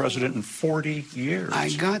 Mr. President, in 40 years. I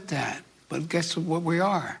got that, but guess what we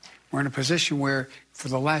are? We're in a position where, for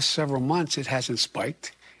the last several months, it hasn't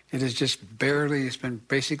spiked. It is just barely. It's been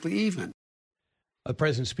basically even. The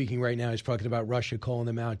president speaking right now is talking about Russia, calling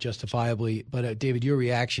them out justifiably. But David, your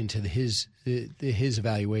reaction to his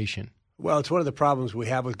evaluation? Well, it's one of the problems we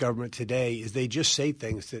have with government today is they just say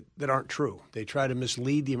things that aren't true. They try to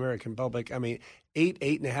mislead the American public. I mean,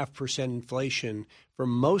 8.5% inflation for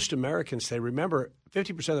most Americans. They remember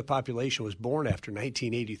 50% of the population was born after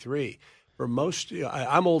 1983. For most,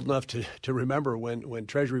 I'm old enough to remember when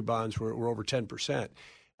Treasury bonds were over 10%.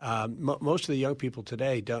 Most of the young people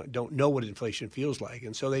today don't know what inflation feels like,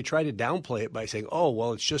 and so they try to downplay it by saying, "Oh,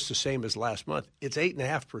 well, it's just the same as last month." It's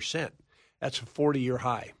 8.5%. That's a 40-year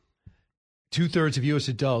high. 2/3 of U.S.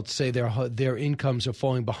 adults say their incomes are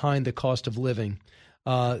falling behind the cost of living.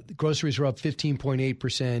 Groceries are up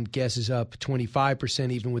 15.8%. Gas is up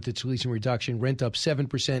 25%, even with its recent reduction. Rent up 7%.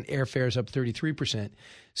 Airfare is up 33%.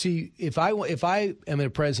 See, if I am a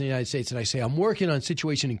president of the United States and I say I'm working on a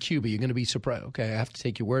situation in Cuba, you're going to be surprised. Okay, I have to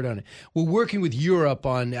take your word on it. We're working with Europe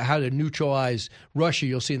on how to neutralize Russia.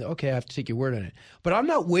 You'll see, okay, I have to take your word on it. But I'm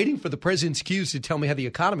not waiting for the president's cues to tell me how the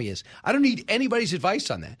economy is. I don't need anybody's advice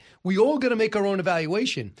on that. We all got to make our own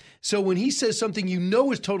evaluation. So when he says something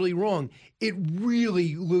is totally wrong, it really,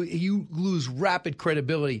 you lose rapid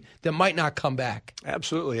credibility that might not come back.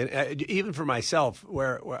 Absolutely. And even for myself,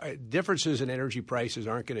 where differences in energy prices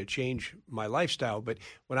aren't going to change my lifestyle. But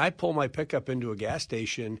when I pull my pickup into a gas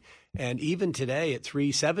station, and even today at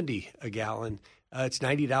 $3.70 a gallon, it's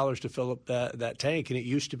 $90 to fill up that tank, and it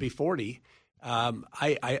used to be $40.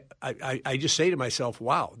 I just say to myself,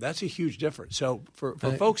 wow, that's a huge difference. So for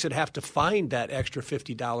folks that have to find that extra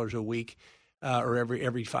 $50 a week, or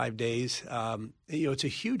every 5 days, it's a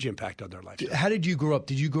huge impact on their life. How did you grow up?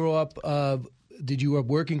 Did you grow up? Did you grow up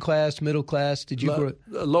working class, middle class? Did you grow up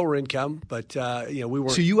lower income? But we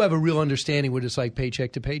weren't. So you have a real understanding what it's like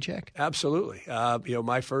paycheck to paycheck. Absolutely.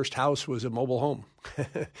 My first house was a mobile home,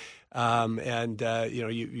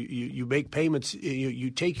 you make payments.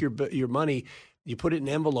 You take your money, you put it in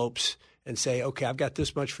envelopes, and say, okay, I've got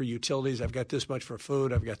this much for utilities, I've got this much for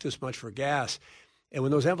food, I've got this much for gas. And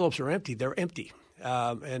when those envelopes are empty, they're empty.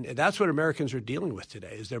 And that's what Americans are dealing with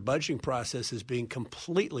today, is their budgeting process is being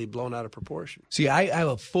completely blown out of proportion. See, I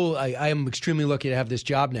am extremely lucky to have this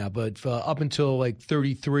job now, but up until like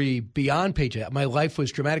 33, beyond paycheck, my life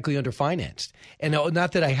was dramatically underfinanced. And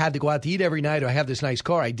not that I had to go out to eat every night or I have this nice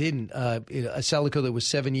car. I didn't. A Celica that was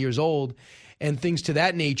 7 years old and things to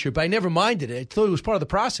that nature, but I never minded it. I thought it was part of the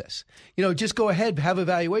process. Just go ahead, have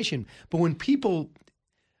evaluation. But when people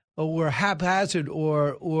were haphazard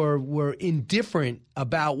or were indifferent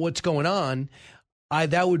about what's going on,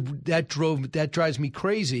 that drives me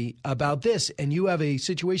crazy about this. And you have a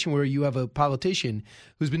situation where you have a politician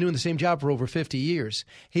who's been doing the same job for over 50 years.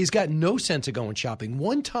 He's got no sense of going shopping.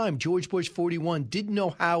 One time, George Bush 41 didn't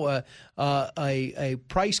know how a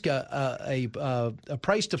price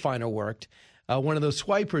definer worked. one of those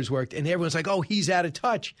swipers worked, and everyone's like, oh, he's out of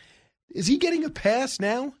touch. Is he getting a pass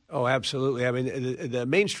now? Oh, absolutely. I mean, the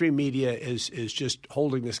mainstream media is just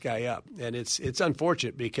holding this guy up, and it's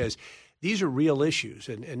unfortunate because these are real issues,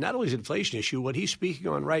 and not only is inflation issue, what he's speaking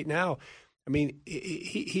on right now. I mean,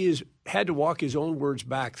 he has had to walk his own words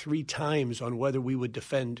back 3 times on whether we would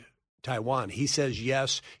defend Taiwan. He says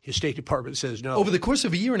yes. His State Department says no. Over the course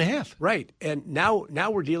of a year and a half. Right. And now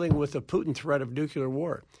we're dealing with a Putin threat of nuclear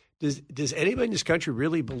war. Does anybody in this country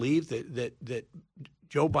really believe that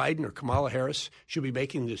Joe Biden or Kamala Harris should be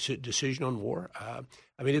making this decision on war?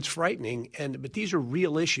 I mean, it's frightening. But these are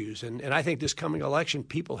real issues. And I think this coming election,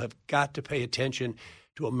 people have got to pay attention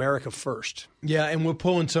to America first. Yeah, and we're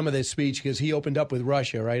pulling some of this speech because he opened up with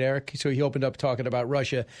Russia, right, Eric? So he opened up talking about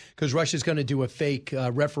Russia because Russia's going to do a fake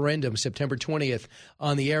referendum September 20th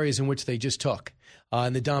on the areas in which they just took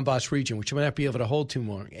in the Donbass region, which we might not be able to hold too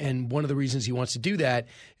long. And one of the reasons he wants to do that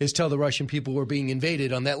is tell the Russian people we're being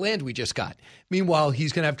invaded on that land we just got. Meanwhile,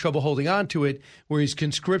 he's going to have trouble holding on to it where he's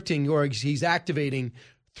conscripting or he's activating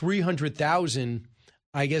 300,000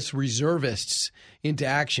 I guess, reservists into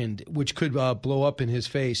action, which could blow up in his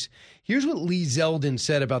face. Here's what Lee Zeldin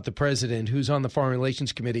said about the president, who's on the Foreign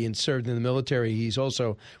Relations Committee and served in the military. He's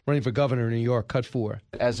also running for governor in New York. Cut 4.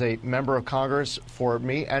 As a member of Congress, for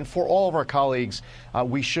me and for all of our colleagues,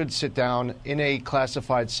 we should sit down in a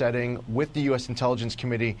classified setting with the U.S. Intelligence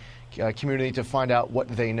Committee community to find out what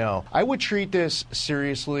they know. I would treat this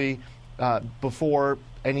seriously before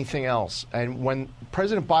anything else. And when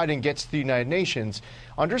President Biden gets to the United Nations,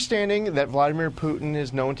 understanding that Vladimir Putin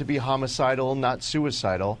is known to be homicidal, not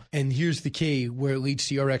suicidal. And here's the key where it leads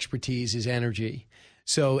to your expertise is energy.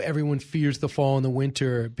 So everyone fears the fall and the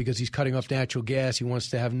winter because he's cutting off natural gas. He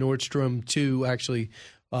wants to have Nord Stream 2 actually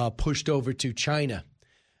pushed over to China.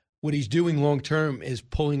 What he's doing long term is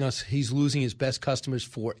he's losing his best customers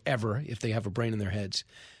forever if they have a brain in their heads.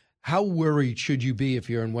 How worried should you be if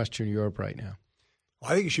you're in Western Europe right now?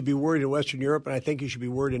 Well, I think you should be worried in Western Europe, and I think you should be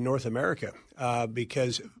worried in North America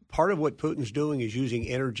because part of what Putin's doing is using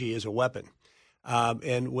energy as a weapon.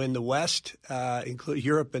 And when the West, including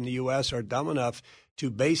Europe and the U.S., are dumb enough to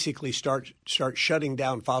basically start shutting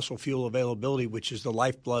down fossil fuel availability, which is the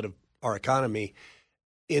lifeblood of our economy,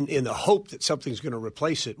 in the hope that something's going to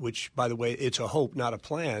replace it, which, by the way, it's a hope, not a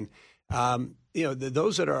plan.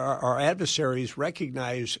 Those that are our adversaries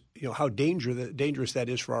recognize, how dangerous that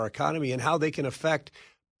is for our economy and how they can affect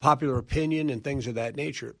popular opinion and things of that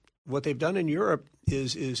nature. What they've done in Europe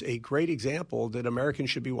is a great example that Americans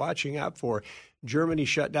should be watching out for. Germany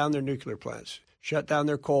shut down their nuclear plants, shut down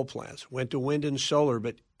their coal plants, went to wind and solar,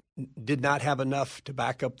 but did not have enough to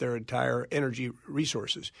back up their entire energy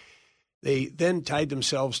resources. They then tied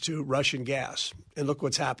themselves to Russian gas. And look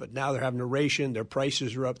what's happened. Now they're having to ration. Their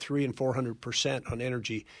prices are up 300% and 400% on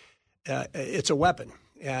energy. It's a weapon.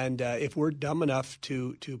 And if we're dumb enough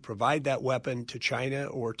to provide that weapon to China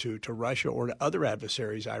or to Russia or to other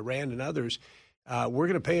adversaries, Iran and others, we're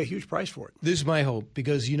going to pay a huge price for it. This is my hope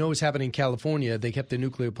because you know what's happening in California. They kept their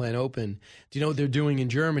nuclear plant open. Do you know what they're doing in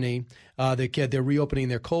Germany? They're reopening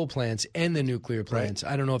their coal plants and their nuclear plants.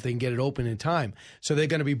 Right. I don't know if they can get it open in time. So they're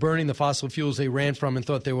going to be burning the fossil fuels they ran from and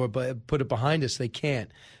thought they were put it behind us. They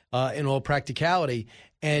can't in all practicality.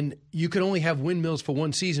 And you can only have windmills for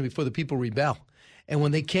one season before the people rebel. And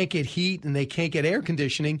when they can't get heat and they can't get air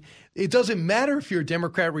conditioning, it doesn't matter if you're a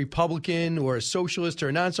Democrat, Republican, or a socialist or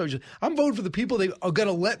a non-socialist. I'm voting for the people that are going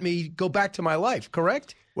to let me go back to my life,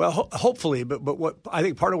 correct? Well, hopefully. But what I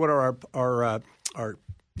think part of what our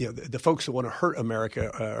the folks that want to hurt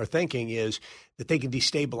America are thinking is that they can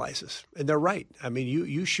destabilize us. And they're right. I mean,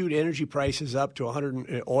 you shoot energy prices up to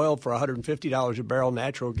oil for $150 a barrel,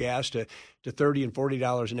 natural gas to $30 and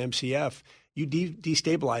 $40 an MCF. You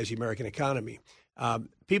destabilize the American economy.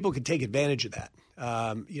 People can take advantage of that.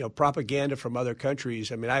 Propaganda from other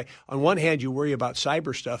countries. I mean, on one hand, you worry about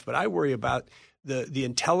cyber stuff, but I worry about the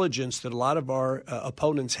intelligence that a lot of our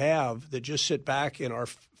opponents have that just sit back and are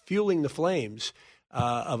fueling the flames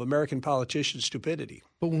of American politicians' stupidity.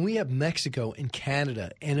 But when we have Mexico and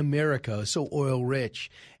Canada and America so oil rich,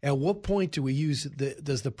 at what point do we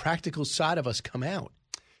does the practical side of us come out?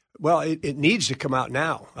 Well, it needs to come out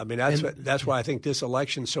now. I mean, that's why I think this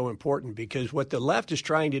election is so important, because what the left is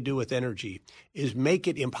trying to do with energy is make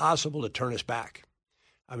it impossible to turn us back.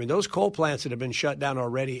 I mean, those coal plants that have been shut down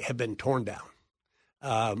already have been torn down.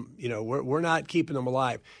 We're not keeping them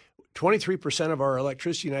alive. 23% of our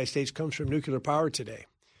electricity in the United States comes from nuclear power today.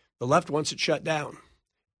 The left wants it shut down.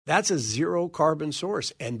 That's a zero carbon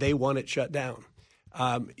source, and they want it shut down.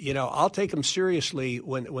 I'll take them seriously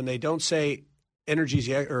when they don't say energy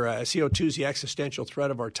or CO2 is the existential threat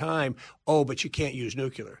of our time. Oh, but you can't use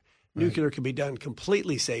nuclear. Nuclear can be done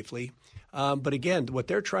completely safely. But again, what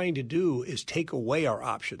they're trying to do is take away our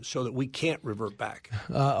options so that we can't revert back.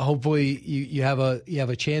 Hopefully, you have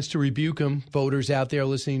a chance to rebuke them, voters out there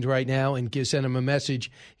listening to right now, and send them a message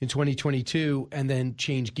in 2022, and then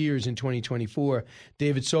change gears in 2024.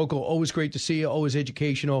 David Sokol, always great to see you, always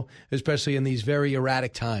educational, especially in these very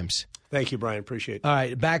erratic times. Thank you, Brian. Appreciate it. All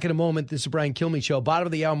right, back in a moment. This is Brian Kilmeade Show. Bottom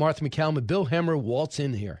of the hour, Martha MacCallum and Bill Hemmer waltz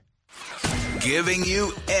in here. Giving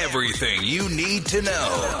you everything you need to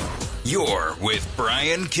know. You're with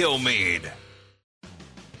Brian Kilmeade.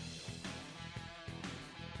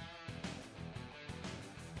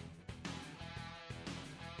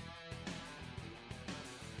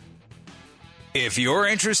 If you're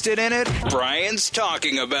interested in it, Brian's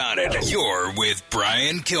talking about it. You're with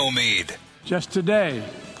Brian Kilmeade. Just today,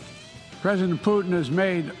 President Putin has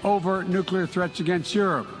made overt nuclear threats against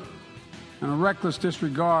Europe and a reckless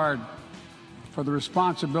disregard for the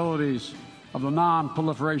responsibilities of the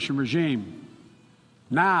non-proliferation regime.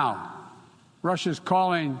 Now, Russia's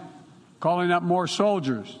calling up more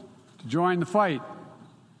soldiers to join the fight,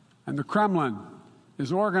 and the Kremlin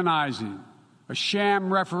is organizing a sham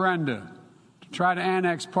referenda to try to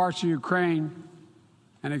annex parts of Ukraine,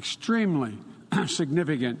 an extremely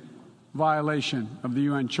significant violation of the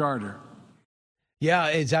UN Charter. Yeah,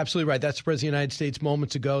 it's absolutely right. That's the President of the United States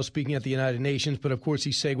moments ago speaking at the United Nations. But, of course,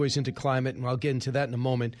 he segues into climate, and I'll get into that in a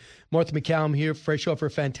moment. Martha MacCallum here, fresh off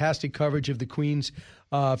her fantastic coverage of the Queen's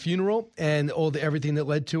funeral and everything that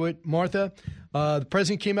led to it. Martha, the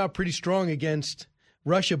President came out pretty strong against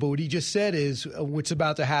Russia, but what he just said is what's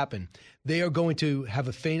about to happen. They are going to have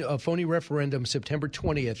a phony referendum September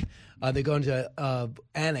 20th. They're going to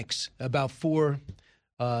annex about four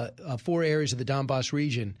areas of the Donbass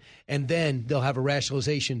region, and then they'll have a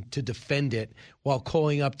rationalization to defend it while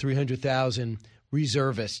calling up 300,000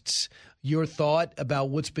 reservists. Your thought about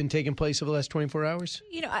what's been taking place over the last 24 hours?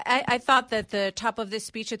 You know, I thought that the top of this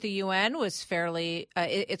speech at the UN was fairly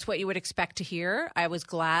it's what you would expect to hear. I was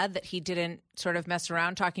glad that he didn't sort of mess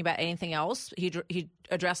around talking about anything else. He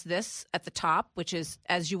addressed this at the top, which is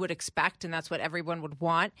as you would expect, and that's what everyone would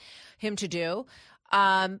want him to do.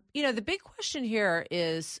 You know, the big question here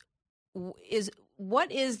is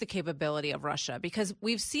what is the capability of Russia? Because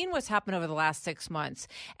we've seen what's happened over the last 6 months,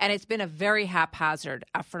 and it's been a very haphazard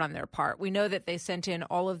effort on their part. We know that they sent in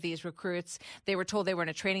all of these recruits. They were told they were in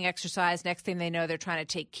a training exercise. Next thing they know, they're trying to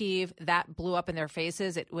take Kyiv. That blew up in their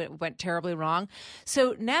faces. It went terribly wrong.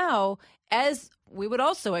 So now, as we would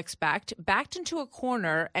also expect, backed into a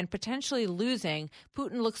corner and potentially losing,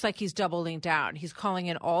 Putin looks like he's doubling down. He's calling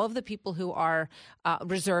in all of the people who are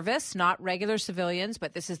reservists, not regular civilians,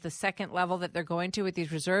 but this is the second level that they're going to with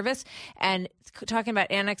these reservists, and talking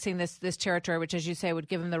about annexing this territory, which, as you say, would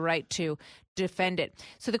give them the right to defend it.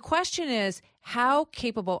 So the question is, how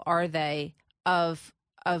capable are they of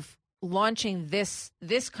launching this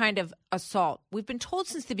kind of assault? We've been told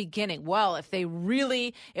since the beginning, well, if they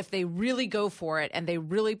really go for it and they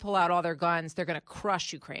really pull out all their guns, they're going to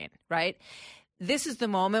crush Ukraine, right? This is the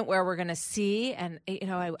moment where we're going to see, and you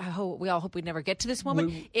know, we all hope we never get to this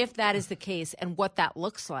moment, if that is the case and what that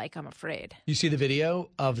looks like, I'm afraid. You see the video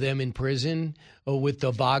of them in prison with the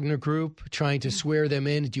Wagner group trying to swear them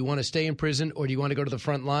in. Do you want to stay in prison or do you want to go to the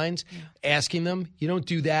front lines? Yeah. Asking them. You don't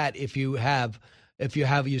do that if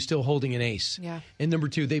you're still holding an ace. Yeah. And number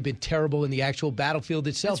two, they've been terrible in the actual battlefield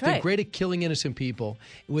itself. That's right. They're great at killing innocent people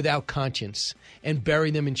without conscience and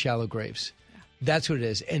burying them in shallow graves. Yeah. That's what it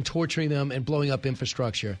is. And torturing them and blowing up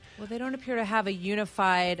infrastructure. Well, they don't appear to have a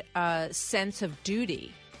unified sense of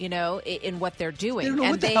duty, you know, in what they're doing. They don't know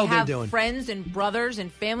and what the hell they're doing. They have friends and brothers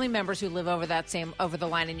and family members who live over the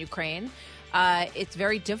line in Ukraine. It's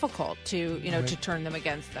very difficult to turn them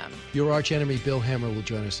against them. Your arch enemy, Bill Hemmer, will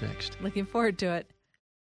join us next. Looking forward to it.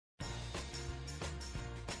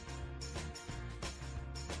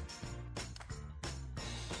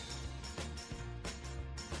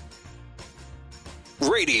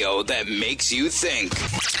 Radio that makes you think.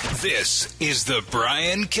 This is the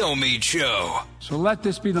Brian Kilmeade Show. So let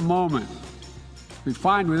this be the moment we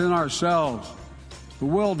find within ourselves the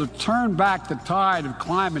will to turn back the tide of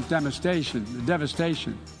climate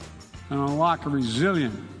devastation, and unlock a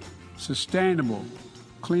resilient, sustainable,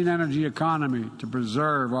 clean energy economy to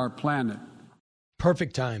preserve our planet.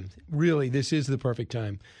 Perfect time. Really, this is the perfect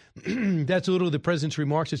time. That's a little of the president's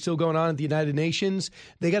remarks. It's still going on at the United Nations.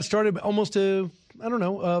 They got started almost I don't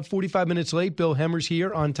know, 45 minutes late. Bill Hemmer's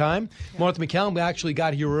here on time. Yeah. Martha McCallum actually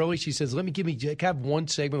got here early. She says, "Let me have one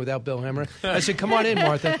segment without Bill Hemmer." I said, "Come on in,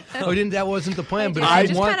 Martha." That wasn't the plan. But I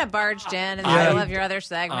just kind of barged in in the middle of your other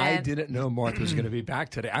segment. I didn't know Martha was going to be back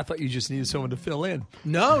today. I thought you just needed someone to fill in.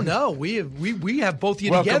 No, we have both of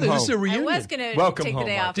you together. Home. This is a reunion. I was going to take the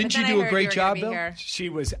day off. Didn't you do a great job, Bill? She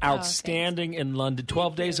was outstanding in London.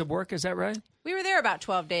 12 days of work, is that right? We were there about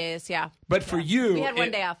 12 days, yeah. But for you, we had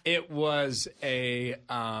one day off. It was a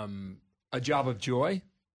job of joy,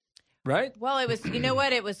 right? Well, it was, you know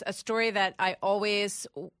what? It was a story that I always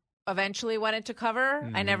eventually wanted to cover.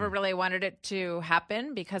 I never really wanted it to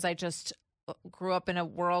happen because I just grew up in a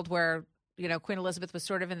world where, you know, Queen Elizabeth was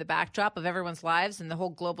sort of in the backdrop of everyone's lives and the whole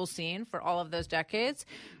global scene for all of those decades.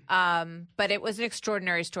 But it was an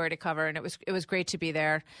extraordinary story to cover, and it was great to be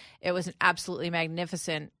there. It was an absolutely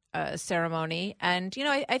magnificent ceremony. And, you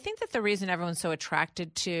know, I think that the reason everyone's so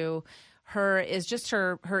attracted to her is just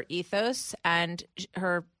her ethos and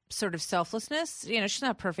her sort of selflessness. You know, she's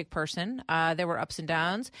not a perfect person. There were ups and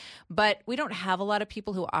downs, but we don't have a lot of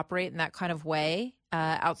people who operate in that kind of way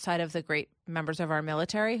outside of the great members of our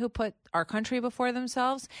military who put our country before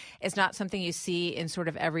themselves. It's not something you see in sort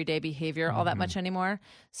of everyday behavior all that much anymore.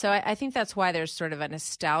 So I think that's why there's sort of a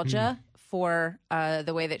nostalgia for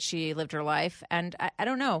the way that she lived her life. And I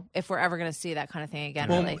don't know if we're ever going to see that kind of thing again,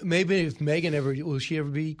 really. Maybe if Meghan will she ever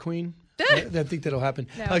be queen? I think that'll happen.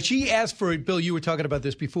 No. She asked for it. Bill, you were talking about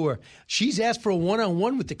this before. She's asked for a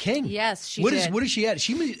one-on-one with the king. Yes, she did. What is she at?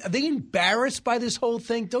 Are they embarrassed by this whole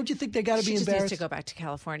thing? Don't you think they got to be embarrassed? She just needs to go back to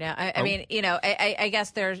California. I mean, you know, I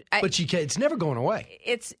guess there's... But she can't. It's never going away.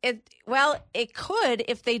 Well, it could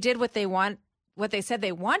if they did what they said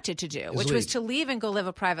they wanted to do, which was to leave and go live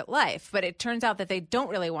a private life. But it turns out that they don't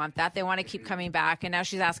really want that. They want to keep coming back. And now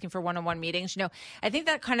she's asking for one-on-one meetings. You know, I think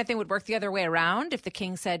that kind of thing would work the other way around. If the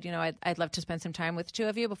king said, you know, I'd love to spend some time with the two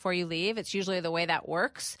of you before you leave. It's usually the way that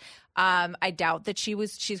works. I doubt that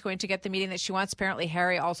she's going to get the meeting that she wants. Apparently,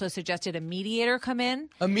 Harry also suggested a mediator come in.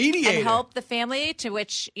 A mediator? And help the family, to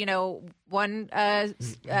which, you know,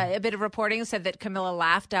 a bit of reporting said that Camilla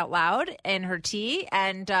laughed out loud in her tea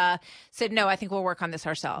and said, no, I think we'll work on this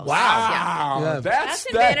ourselves. Wow. Yeah. That's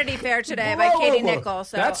in Vanity Fair today by Katie Nichols.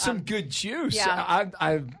 So, that's some good juice. Yeah.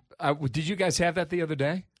 Did you guys have that the other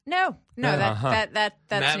day? No,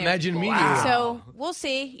 that's new. Imagine me. Wow. So we'll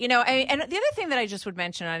see. You know, and the other thing that I just would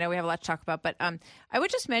mention, I know we have a lot to talk about, but I would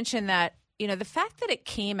just mention that, you know, the fact that it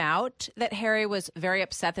came out that Harry was very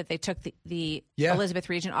upset that they took the Elizabeth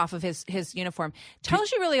Regent off of his uniform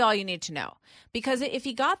tells you really all you need to know. Because if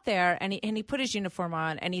he got there and he put his uniform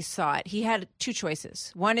on and he saw it, he had two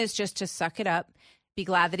choices. One is just to suck it up, be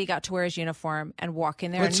glad that he got to wear his uniform and walk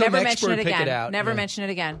in there and never mention it again. Mention it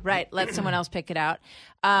again. Right. Let someone else pick it out.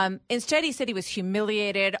 Instead, he said he was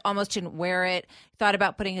humiliated, almost didn't wear it, thought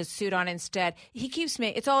about putting his suit on instead. He keeps me.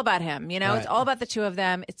 It's all about him. You know, It's all about the two of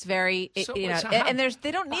them. It's very, and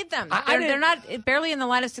they don't need them. They're not barely in the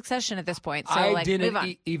line of succession at this point. So I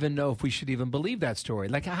didn't even know if we should even believe that story.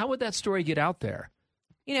 Like, how would that story get out there?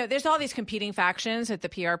 You know, there's all these competing factions at the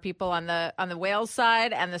PR people on the Wales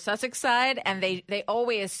side and the Sussex side, and they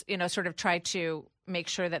always, you know, sort of try to make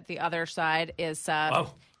sure that the other side is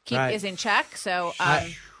is in check. So,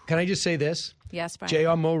 can I just say this? Yes, Brian.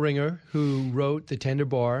 J.R. Moehringer, who wrote The Tender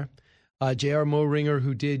Bar, J.R. Moehringer,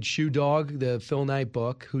 who did Shoe Dog, the Phil Knight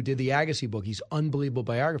book, who did the Agassi book. He's an unbelievable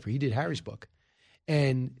biographer. He did Harry's book,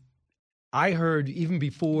 and I heard even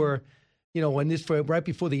before. You know, right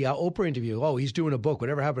before the Oprah interview, he's doing a book.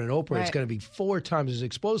 Whatever happened in Oprah, it's going to be 4 times as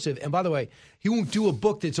explosive. And by the way, he won't do a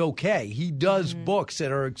book that's okay. He does books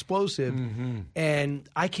that are explosive, and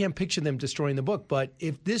I can't picture them destroying the book. But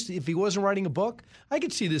if he wasn't writing a book, I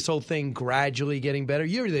could see this whole thing gradually getting better.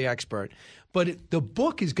 You're the expert. But the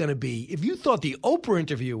book is going to be, if you thought the Oprah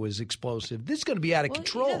interview was explosive, this is going to be out of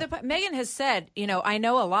control. You know, Meghan has said, you know, I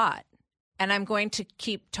know a lot, and I'm going to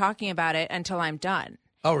keep talking about it until I'm done.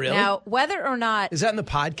 Oh, really? Now, whether or not... Is that in the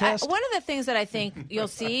podcast? One of the things that I think you'll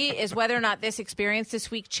see is whether or not this experience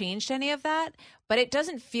this week changed any of that. But it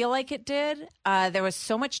doesn't feel like it did. There was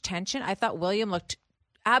so much tension. I thought William looked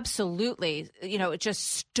absolutely, you know,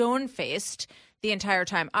 just stone-faced the entire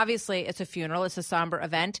time. Obviously, it's a funeral. It's a somber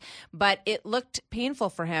event. But it looked painful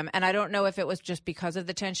for him. And I don't know if it was just because of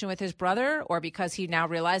the tension with his brother or because he now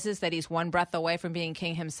realizes that he's one breath away from being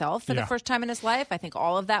king himself for the first time in his life. I think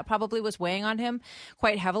all of that probably was weighing on him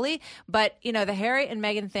quite heavily. But, you know, the Harry and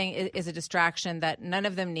Meghan thing is a distraction that none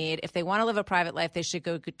of them need. If they want to live a private life, they should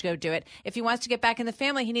go do it. If he wants to get back in the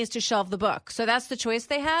family, he needs to shelve the book. So that's the choice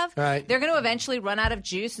they have. Right. They're going to eventually run out of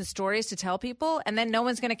juice and stories to tell people, and then no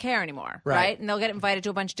one's going to care anymore. Right? And they'll get invited to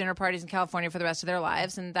a bunch of dinner parties in California for the rest of their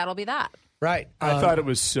lives, and that'll be that. Right. I thought it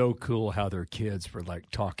was so cool how their kids were like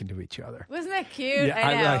talking to each other. Wasn't that cute?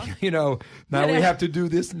 Yeah, I know. Now we have to do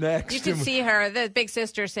this next. You could see her, the big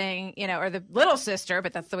sister saying, or the little sister,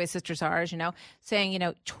 but that's the way sisters are, as you know, saying,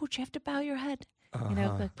 George, you have to bow your head.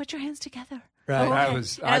 Like, put your hands together. Right.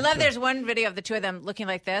 Okay. I love there's one video of the two of them looking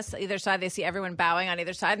like this. Either side, they see everyone bowing on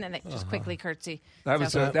either side, and then they just quickly curtsy. That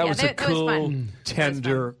was a cool,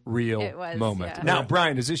 tender, real moment. Yeah. Now,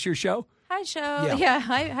 Brian, is this your show? Hi, show. Yeah.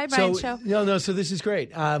 Hi, Brian's show. No. So this is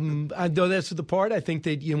great. Though that's the part. I think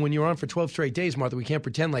that when you're on for 12 straight days, Martha, we can't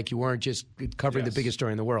pretend like you weren't just covering the biggest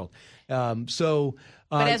story in the world.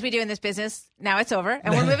 But as we do in this business, now it's over,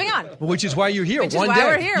 and we're moving on. Which is why you're here. Which is why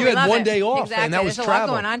we're here. You We had love one it. day off, Exactly. and that was There's travel. a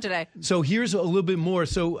lot going on today. So here's a little bit more.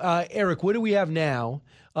 So, Eric, what do we have now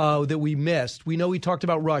that we missed? We know we talked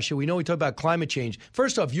about Russia. We know we talked about climate change.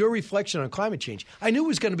 First off, your reflection on climate change. I knew it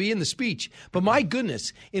was going to be in the speech, but my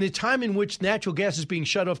goodness, in a time in which natural gas is being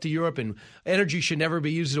shut off to Europe and energy should never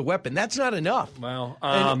be used as a weapon, that's not enough. Well,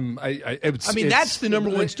 that's the number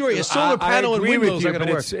one story. A solar panel and windmills are going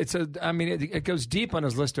to work. It goes deep on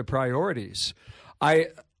his list of priorities.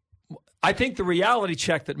 I think the reality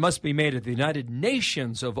check that must be made at the United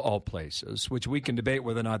Nations of all places, which we can debate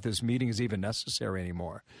whether or not this meeting is even necessary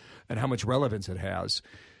anymore and how much relevance it has.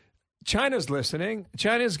 China's listening.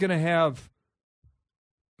 China's going to have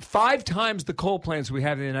 5 times the coal plants we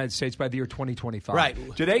have in the United States by the year 2025.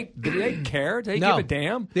 Right. Do they care? Do they No. give a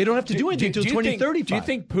damn? They don't have to do anything until 2035. Do you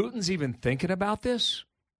think Putin's even thinking about this?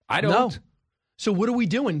 I don't. No. So what are we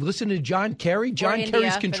doing? Listen to John Kerry? John India,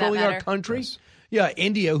 Kerry's for that controlling our matter. country? Yes. Yeah,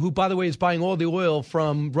 India, who, by the way, is buying all the oil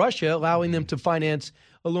from Russia, allowing them to finance,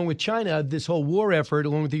 along with China, this whole war effort,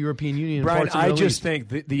 along with the European Union. And Brian, parts of the I Middle just East.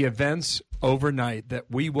 think the events overnight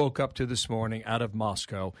that we woke up to this morning out of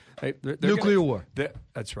Moscow. they're Nuclear war.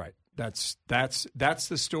 That's right. That's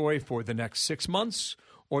the story for the next 6 months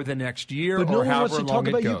or the next year But no or one however wants to long talk it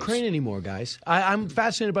about goes. Ukraine anymore, guys. I'm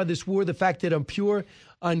fascinated by this war, the fact that on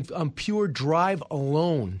pure drive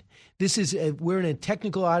alone, we're in a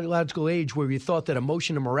technological age where we thought that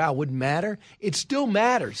emotion and morale wouldn't matter. It still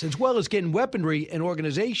matters, as well as getting weaponry and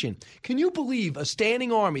organization. Can you believe a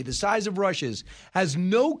standing army the size of Russia's has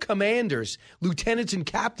no commanders, lieutenants and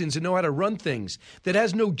captains that know how to run things, that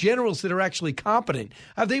has no generals that are actually competent?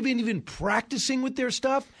 Have they been even practicing with their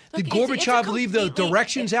stuff? Look, Did it's Gorbachev a leave the completely-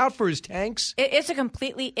 directions out for his tanks? It's a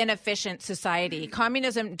completely inefficient society.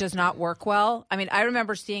 Communism does not work well. I mean, I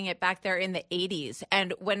remember seeing it back there in the 80s.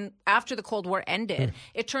 And after the Cold War ended,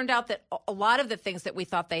 it turned out that a lot of the things that we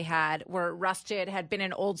thought they had were rusted, had been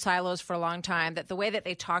in old silos for a long time, that the way that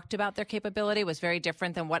they talked about their capability was very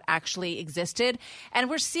different than what actually existed. And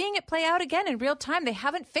we're seeing it play out again in real time. They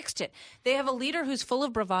haven't fixed it. They have a leader who's full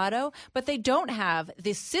of bravado, but they don't have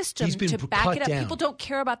the system He's been to back cut it up. down. People don't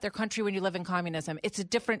care about their country when you live in communism. It's a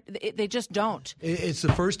different, they just don't. It's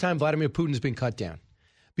the first time Vladimir Putin's been cut down.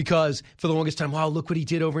 Because for the longest time, wow, look what he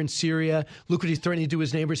did over in Syria. Look what he's threatening to do to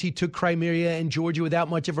his neighbors. He took Crimea and Georgia without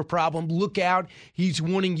much of a problem. Look out. He's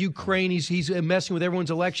warning Ukraine. He's messing with everyone's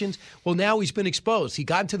elections. Well, now he's been exposed. He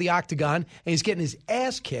got into the octagon, and he's getting his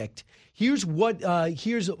ass kicked. Here's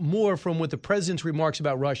more from what the president's remarks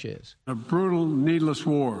about Russia is. A brutal, needless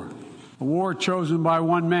war. A war chosen by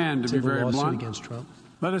one man, to be very blunt. Against Trump.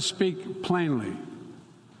 Let us speak plainly.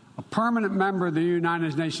 A permanent member of the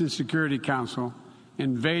United Nations Security Council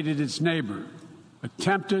invaded its neighbor,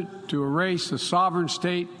 attempted to erase a sovereign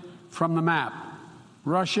state from the map.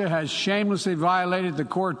 Russia has shamelessly violated the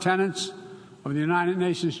core tenets of the United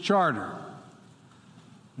Nations Charter.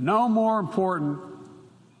 No more important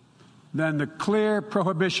than the clear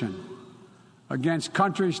prohibition against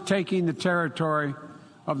countries taking the territory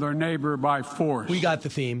of their neighbor by force. We got the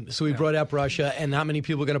theme, so we brought up Russia, and not many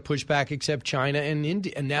people are going to push back except China and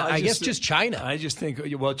India. And now I guess just China. I just think,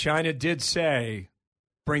 well, China did say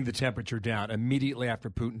bring the temperature down immediately after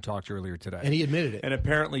Putin talked earlier today. And he admitted it. And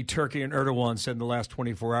apparently Turkey and Erdogan said in the last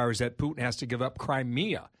 24 hours that Putin has to give up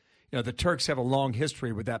Crimea. You know, the Turks have a long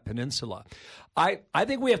history with that peninsula. I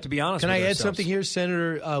think we have to be honest with ourselves. Can I add something here?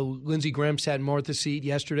 Senator Lindsey Graham sat in Martha's seat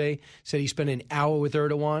yesterday, said he spent an hour with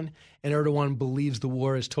Erdogan, and Erdogan believes the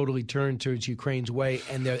war has totally turned towards Ukraine's way,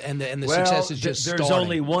 and the success is just there's starting.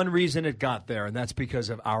 only one reason it got there, and that's because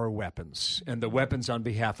of our weapons and the weapons on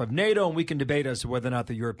behalf of NATO, and we can debate as to whether or not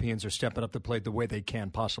the Europeans are stepping up the plate the way they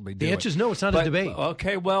can possibly do it. The answer is no, it's not a debate.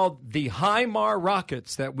 Okay, well, the HIMAR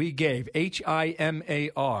rockets that we gave,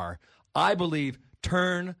 HIMAR, I believe,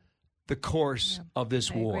 turn the course of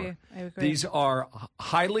this war. I agree. These are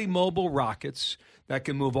highly mobile rockets that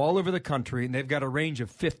can move all over the country, and they've got a range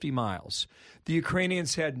of 50 miles. The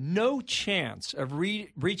Ukrainians had no chance of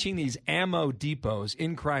reaching these ammo depots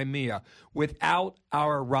in Crimea without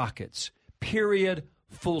our rockets. Period.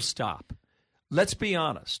 Full stop. Let's be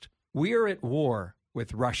honest. We are at war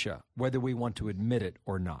with Russia, whether we want to admit it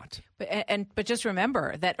or not. But just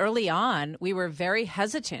remember that early on, we were very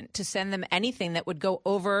hesitant to send them anything that would go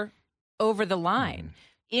over the line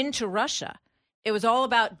into Russia. It was all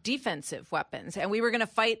about defensive weapons, and we were going to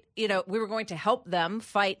fight, we were going to help them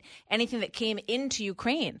fight anything that came into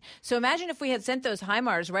Ukraine. So imagine if we had sent those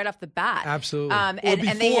HIMARS right off the bat. Absolutely.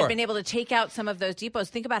 And they had been able to take out some of those depots.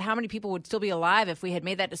 Think about how many people would still be alive if we had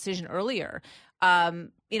made that decision earlier. I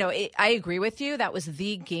agree with you. That was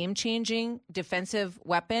the game-changing defensive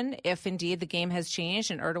weapon, if indeed the game has changed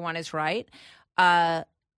and Erdogan is right.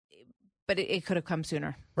 But it could have come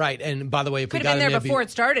sooner. Right. And by the way, if could we have got been there before it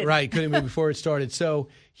started. Right. Could have been before it started. So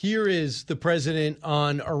here is the president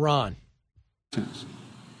on Iran. And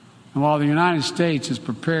while the United States is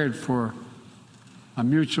prepared for a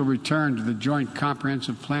mutual return to the Joint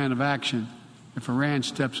Comprehensive Plan of Action if Iran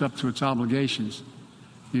steps up to its obligations,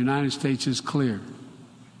 the United States is clear.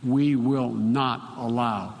 We will not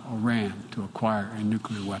allow Iran to acquire a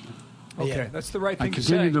nuclear weapon. Okay, that's the right thing to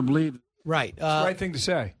say. I continue to believe. Right. That's the right thing to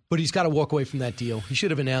say. But he's got to walk away from that deal. He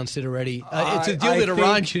should have announced it already. It's a deal that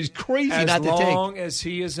Iran is crazy not to take. As long as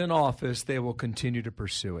he is in office, they will continue to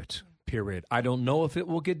pursue it, period. I don't know if it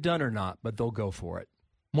will get done or not, but they'll go for it.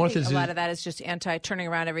 A lot of that is just turning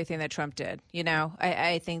around everything that Trump did.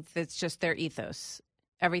 I think that's just their ethos.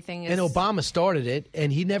 Everything is. And Obama started it,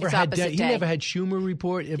 and he never had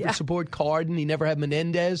Schumer support Cardin. He never had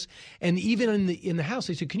Menendez, and even in the House,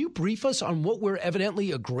 they said, "Can you brief us on what we're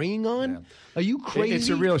evidently agreeing on?" Yeah. Are you crazy? It's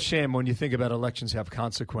a real shame when you think about elections have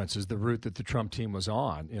consequences. The route that the Trump team was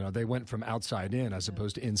on, they went from outside in as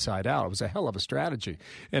opposed to inside out. It was a hell of a strategy,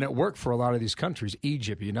 and it worked for a lot of these countries: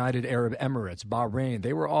 Egypt, United Arab Emirates, Bahrain.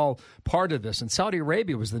 They were all part of this, and Saudi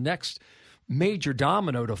Arabia was the next major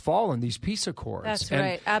domino to fall in these peace accords. That's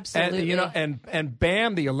right. Absolutely. And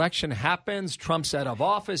bam, the election happens. Trump's out of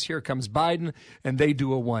office. Here comes Biden, and they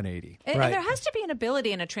do a 180. And there has to be an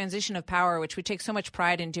ability in a transition of power, which we take so much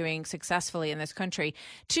pride in doing successfully in this country,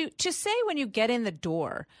 to say when you get in the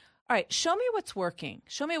door, all right, show me what's working.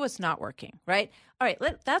 Show me what's not working, right? All right,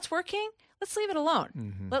 that's working. Let's leave it alone.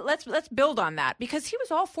 Mm-hmm. Let's build on that, because he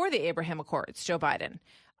was all for the Abraham Accords, Joe Biden.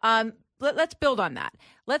 Let's build on that.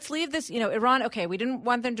 Let's leave this, Iran. Okay, we didn't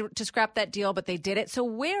want them to scrap that deal, but they did it. So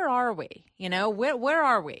where are we? Where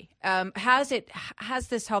are we? Has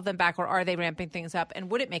this held them back, or are they ramping things up?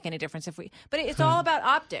 And would it make any difference if we? But it's all about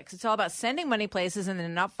optics. It's all about sending money places and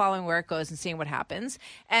then not following where it goes and seeing what happens.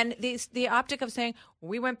 And the optic of saying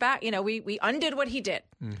we went back. We undid what he did.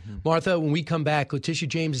 Mm-hmm. Martha, when we come back, Letitia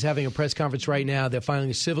James is having a press conference right now. They're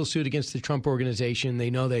filing a civil suit against the Trump Organization.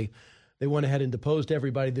 They know they went ahead and deposed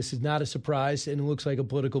everybody. This is not a surprise, and it looks like a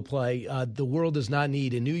political play. The world does not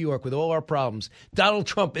need, in New York, with all our problems, Donald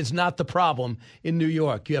Trump is not the problem in New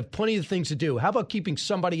York. You have plenty of things to do. How about keeping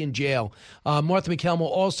somebody in jail? Martha McCallum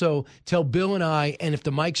will also tell Bill and I, and if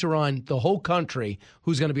the mics are on, the whole country,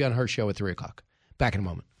 who's going to be on her show at 3 o'clock. Back in a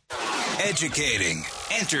moment. Educating,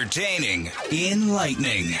 entertaining,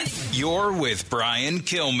 enlightening. You're with Brian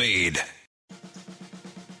Kilmeade.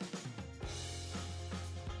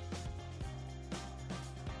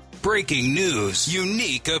 Breaking news,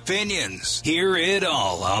 unique opinions. Hear it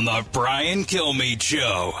all on the Brian Kilmeade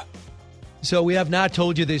Show. So we have not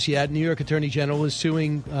told you this yet. New York Attorney General is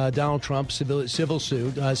suing Donald Trump, civil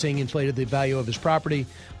suit, saying he inflated the value of his property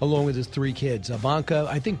along with his 3 kids. Ivanka,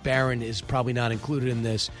 I think Barron is probably not included in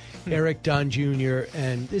this. Eric Dunn Jr.,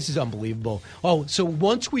 and this is unbelievable. Oh, so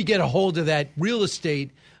once we get a hold of that real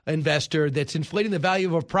estate investor that's inflating the value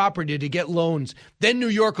of a property to get loans, then New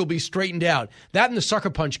York will be straightened out. That and the sucker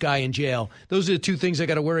punch guy in jail. Those are the 2 things I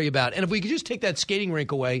got to worry about. And if we could just take that skating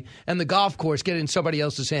rink away and the golf course, get it in somebody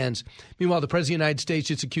else's hands. Meanwhile, the President of the United States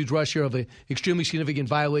just accused Russia of an extremely significant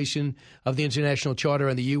violation of the International Charter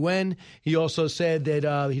and the UN. He also said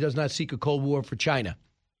that he does not seek a Cold War for China.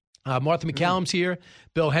 Martha McCallum's here.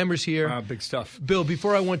 Bill Hemmer's here. Big stuff. Bill,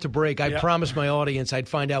 before I went to break, I promised my audience I'd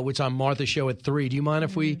find out what's on Martha's show at 3. Do you mind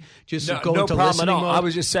if we just go into listening mode? I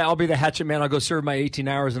was just saying, I'll be the hatchet man. I'll go serve my 18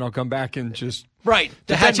 hours, and I'll come back and just... Right.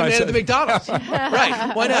 The hatchet man at the McDonald's.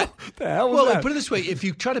 Right. Why not? The hell was that? Put it this way. If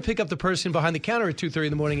you try to pick up the person behind the counter at 2:30 in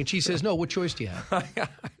the morning and she says, no, what choice do you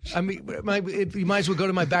have? I mean, you might as well go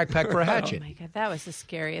to my backpack for a hatchet. Oh, my God. That was the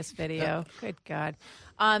scariest video. Good God.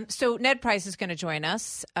 So Ned Price is going to join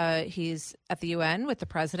us. He's at the UN with the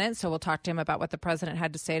president, so we'll talk to him about what the president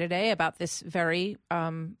had to say today about this very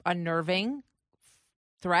unnerving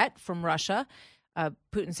threat from Russia.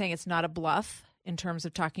 Putin saying it's not a bluff. in terms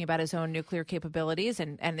of talking about his own nuclear capabilities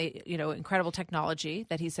and the incredible technology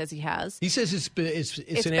that he says he has. He says it's an better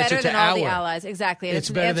answer than to all the allies. Exactly. It's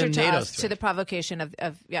an better answer than to NATO's us, to the provocation of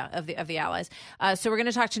the allies. So we're going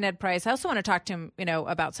to talk to Ned Price. I also want to talk to him,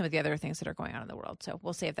 about some of the other things that are going on in the world. So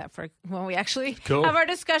we'll save that for when we actually have our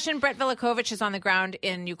discussion. Brett Velikovich is on the ground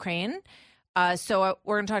in Ukraine. So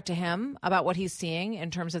we're going to talk to him about what he's seeing in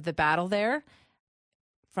terms of the battle there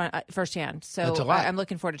firsthand. So I'm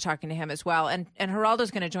looking forward to talking to him as well. And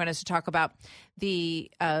Geraldo's going to join us to talk about the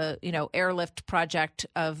airlift project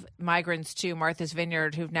of migrants to Martha's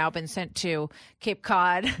Vineyard who've now been sent to Cape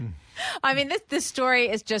Cod. I mean, this story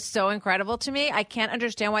is just so incredible to me. I can't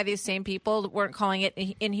understand why these same people weren't calling it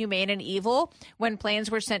inhumane and evil when planes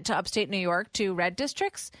were sent to upstate New York to red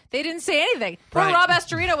districts. They didn't say anything. Poor Rob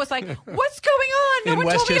Astorino was like, what's going on? No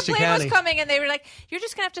one told me a plane was coming. And they were like, you're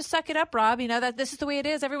just going to have to suck it up, Rob. That this is the way it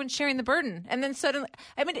is. Everyone's sharing the burden. And then suddenly,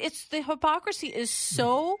 it's the hypocrisy is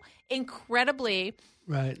so incredibly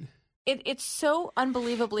right. It's so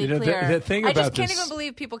unbelievably clear. The thing I about just can't this, even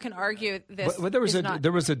believe people can argue this. But there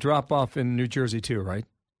was a drop off in New Jersey too, right?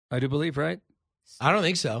 I do believe, right? I don't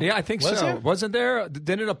think so. Yeah, I think so. There? Wasn't there?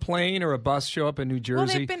 Didn't a plane or a bus show up in New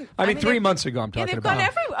Jersey? Well, 3 months ago. I'm talking about. Gone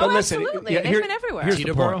everywhere. But listen, absolutely. They've been everywhere. Here's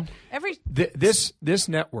the point. This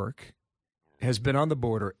network has been on the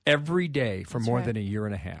border every day for more than a year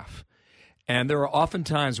and a half. And there are often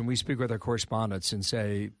times when we speak with our correspondents and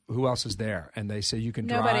say, who else is there? And they say you can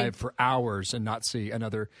drive for hours and not see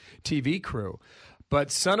another TV crew.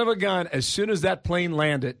 But son of a gun, as soon as that plane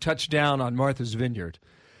landed, touched down on Martha's Vineyard,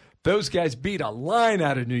 those guys beat a line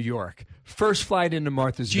out of New York. First flight into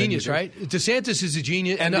Martha's Vineyard. Genius, right? DeSantis is a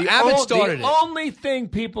genius. And Abbott started it. The only thing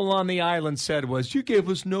people on the island said was, you gave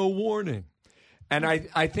us no warning. And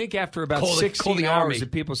I think after about 16 hours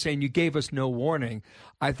of people saying you gave us no warning,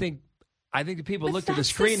 I think the people looked at the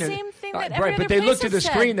screen the same thing that right, but they looked at the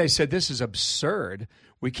said. screen. They said, "This is absurd.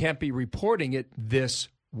 We can't be reporting it this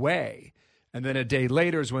way." And then a day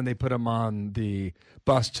later is when they put them on the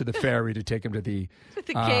bus to the ferry to take them to the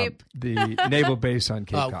Cape, the naval base on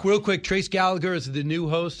Cape Cod. Real quick, Trace Gallagher is the new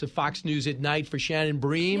host of Fox News at Night for Shannon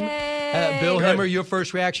Bream. Bill Hemmer, your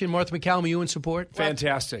first reaction. Martha McCallum, you in support?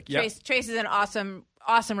 Fantastic. Yep. Trace is an awesome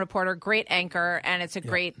reporter, great anchor, and it's a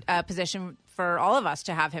great position for all of us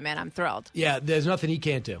to have him in. I'm thrilled. Yeah, there's nothing he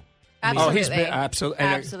can't do. Absolutely. He's been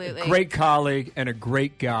absolutely a great colleague and a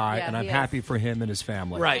great guy, and I'm happy for him and his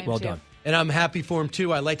family. Right. Well done. And I'm happy for him,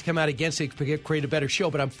 too. I'd like to come out against it to create a better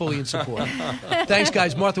show, but I'm fully in support. Thanks,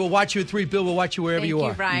 guys. Martha, we'll watch you at 3. Bill, we'll watch you wherever you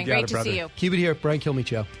are. Thank you, Brian. Great to see you. Keep it here. Brian Kilmeade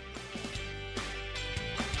Show.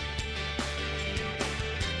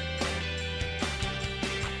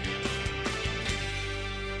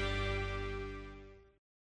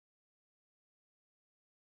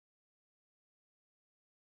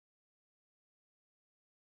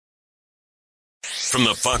 From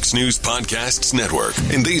the Fox News Podcasts Network.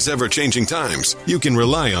 In these ever-changing times, you can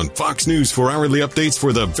rely on Fox News for hourly updates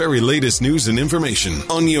for the very latest news and information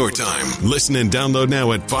on your time. Listen and download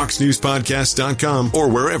now at foxnewspodcast.com or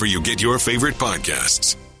wherever you get your favorite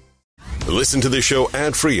podcasts. Listen to the show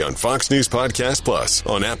ad-free on Fox News Podcast Plus,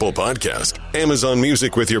 on Apple Podcast, Amazon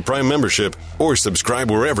Music with your Prime membership, or subscribe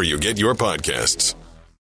wherever you get your podcasts.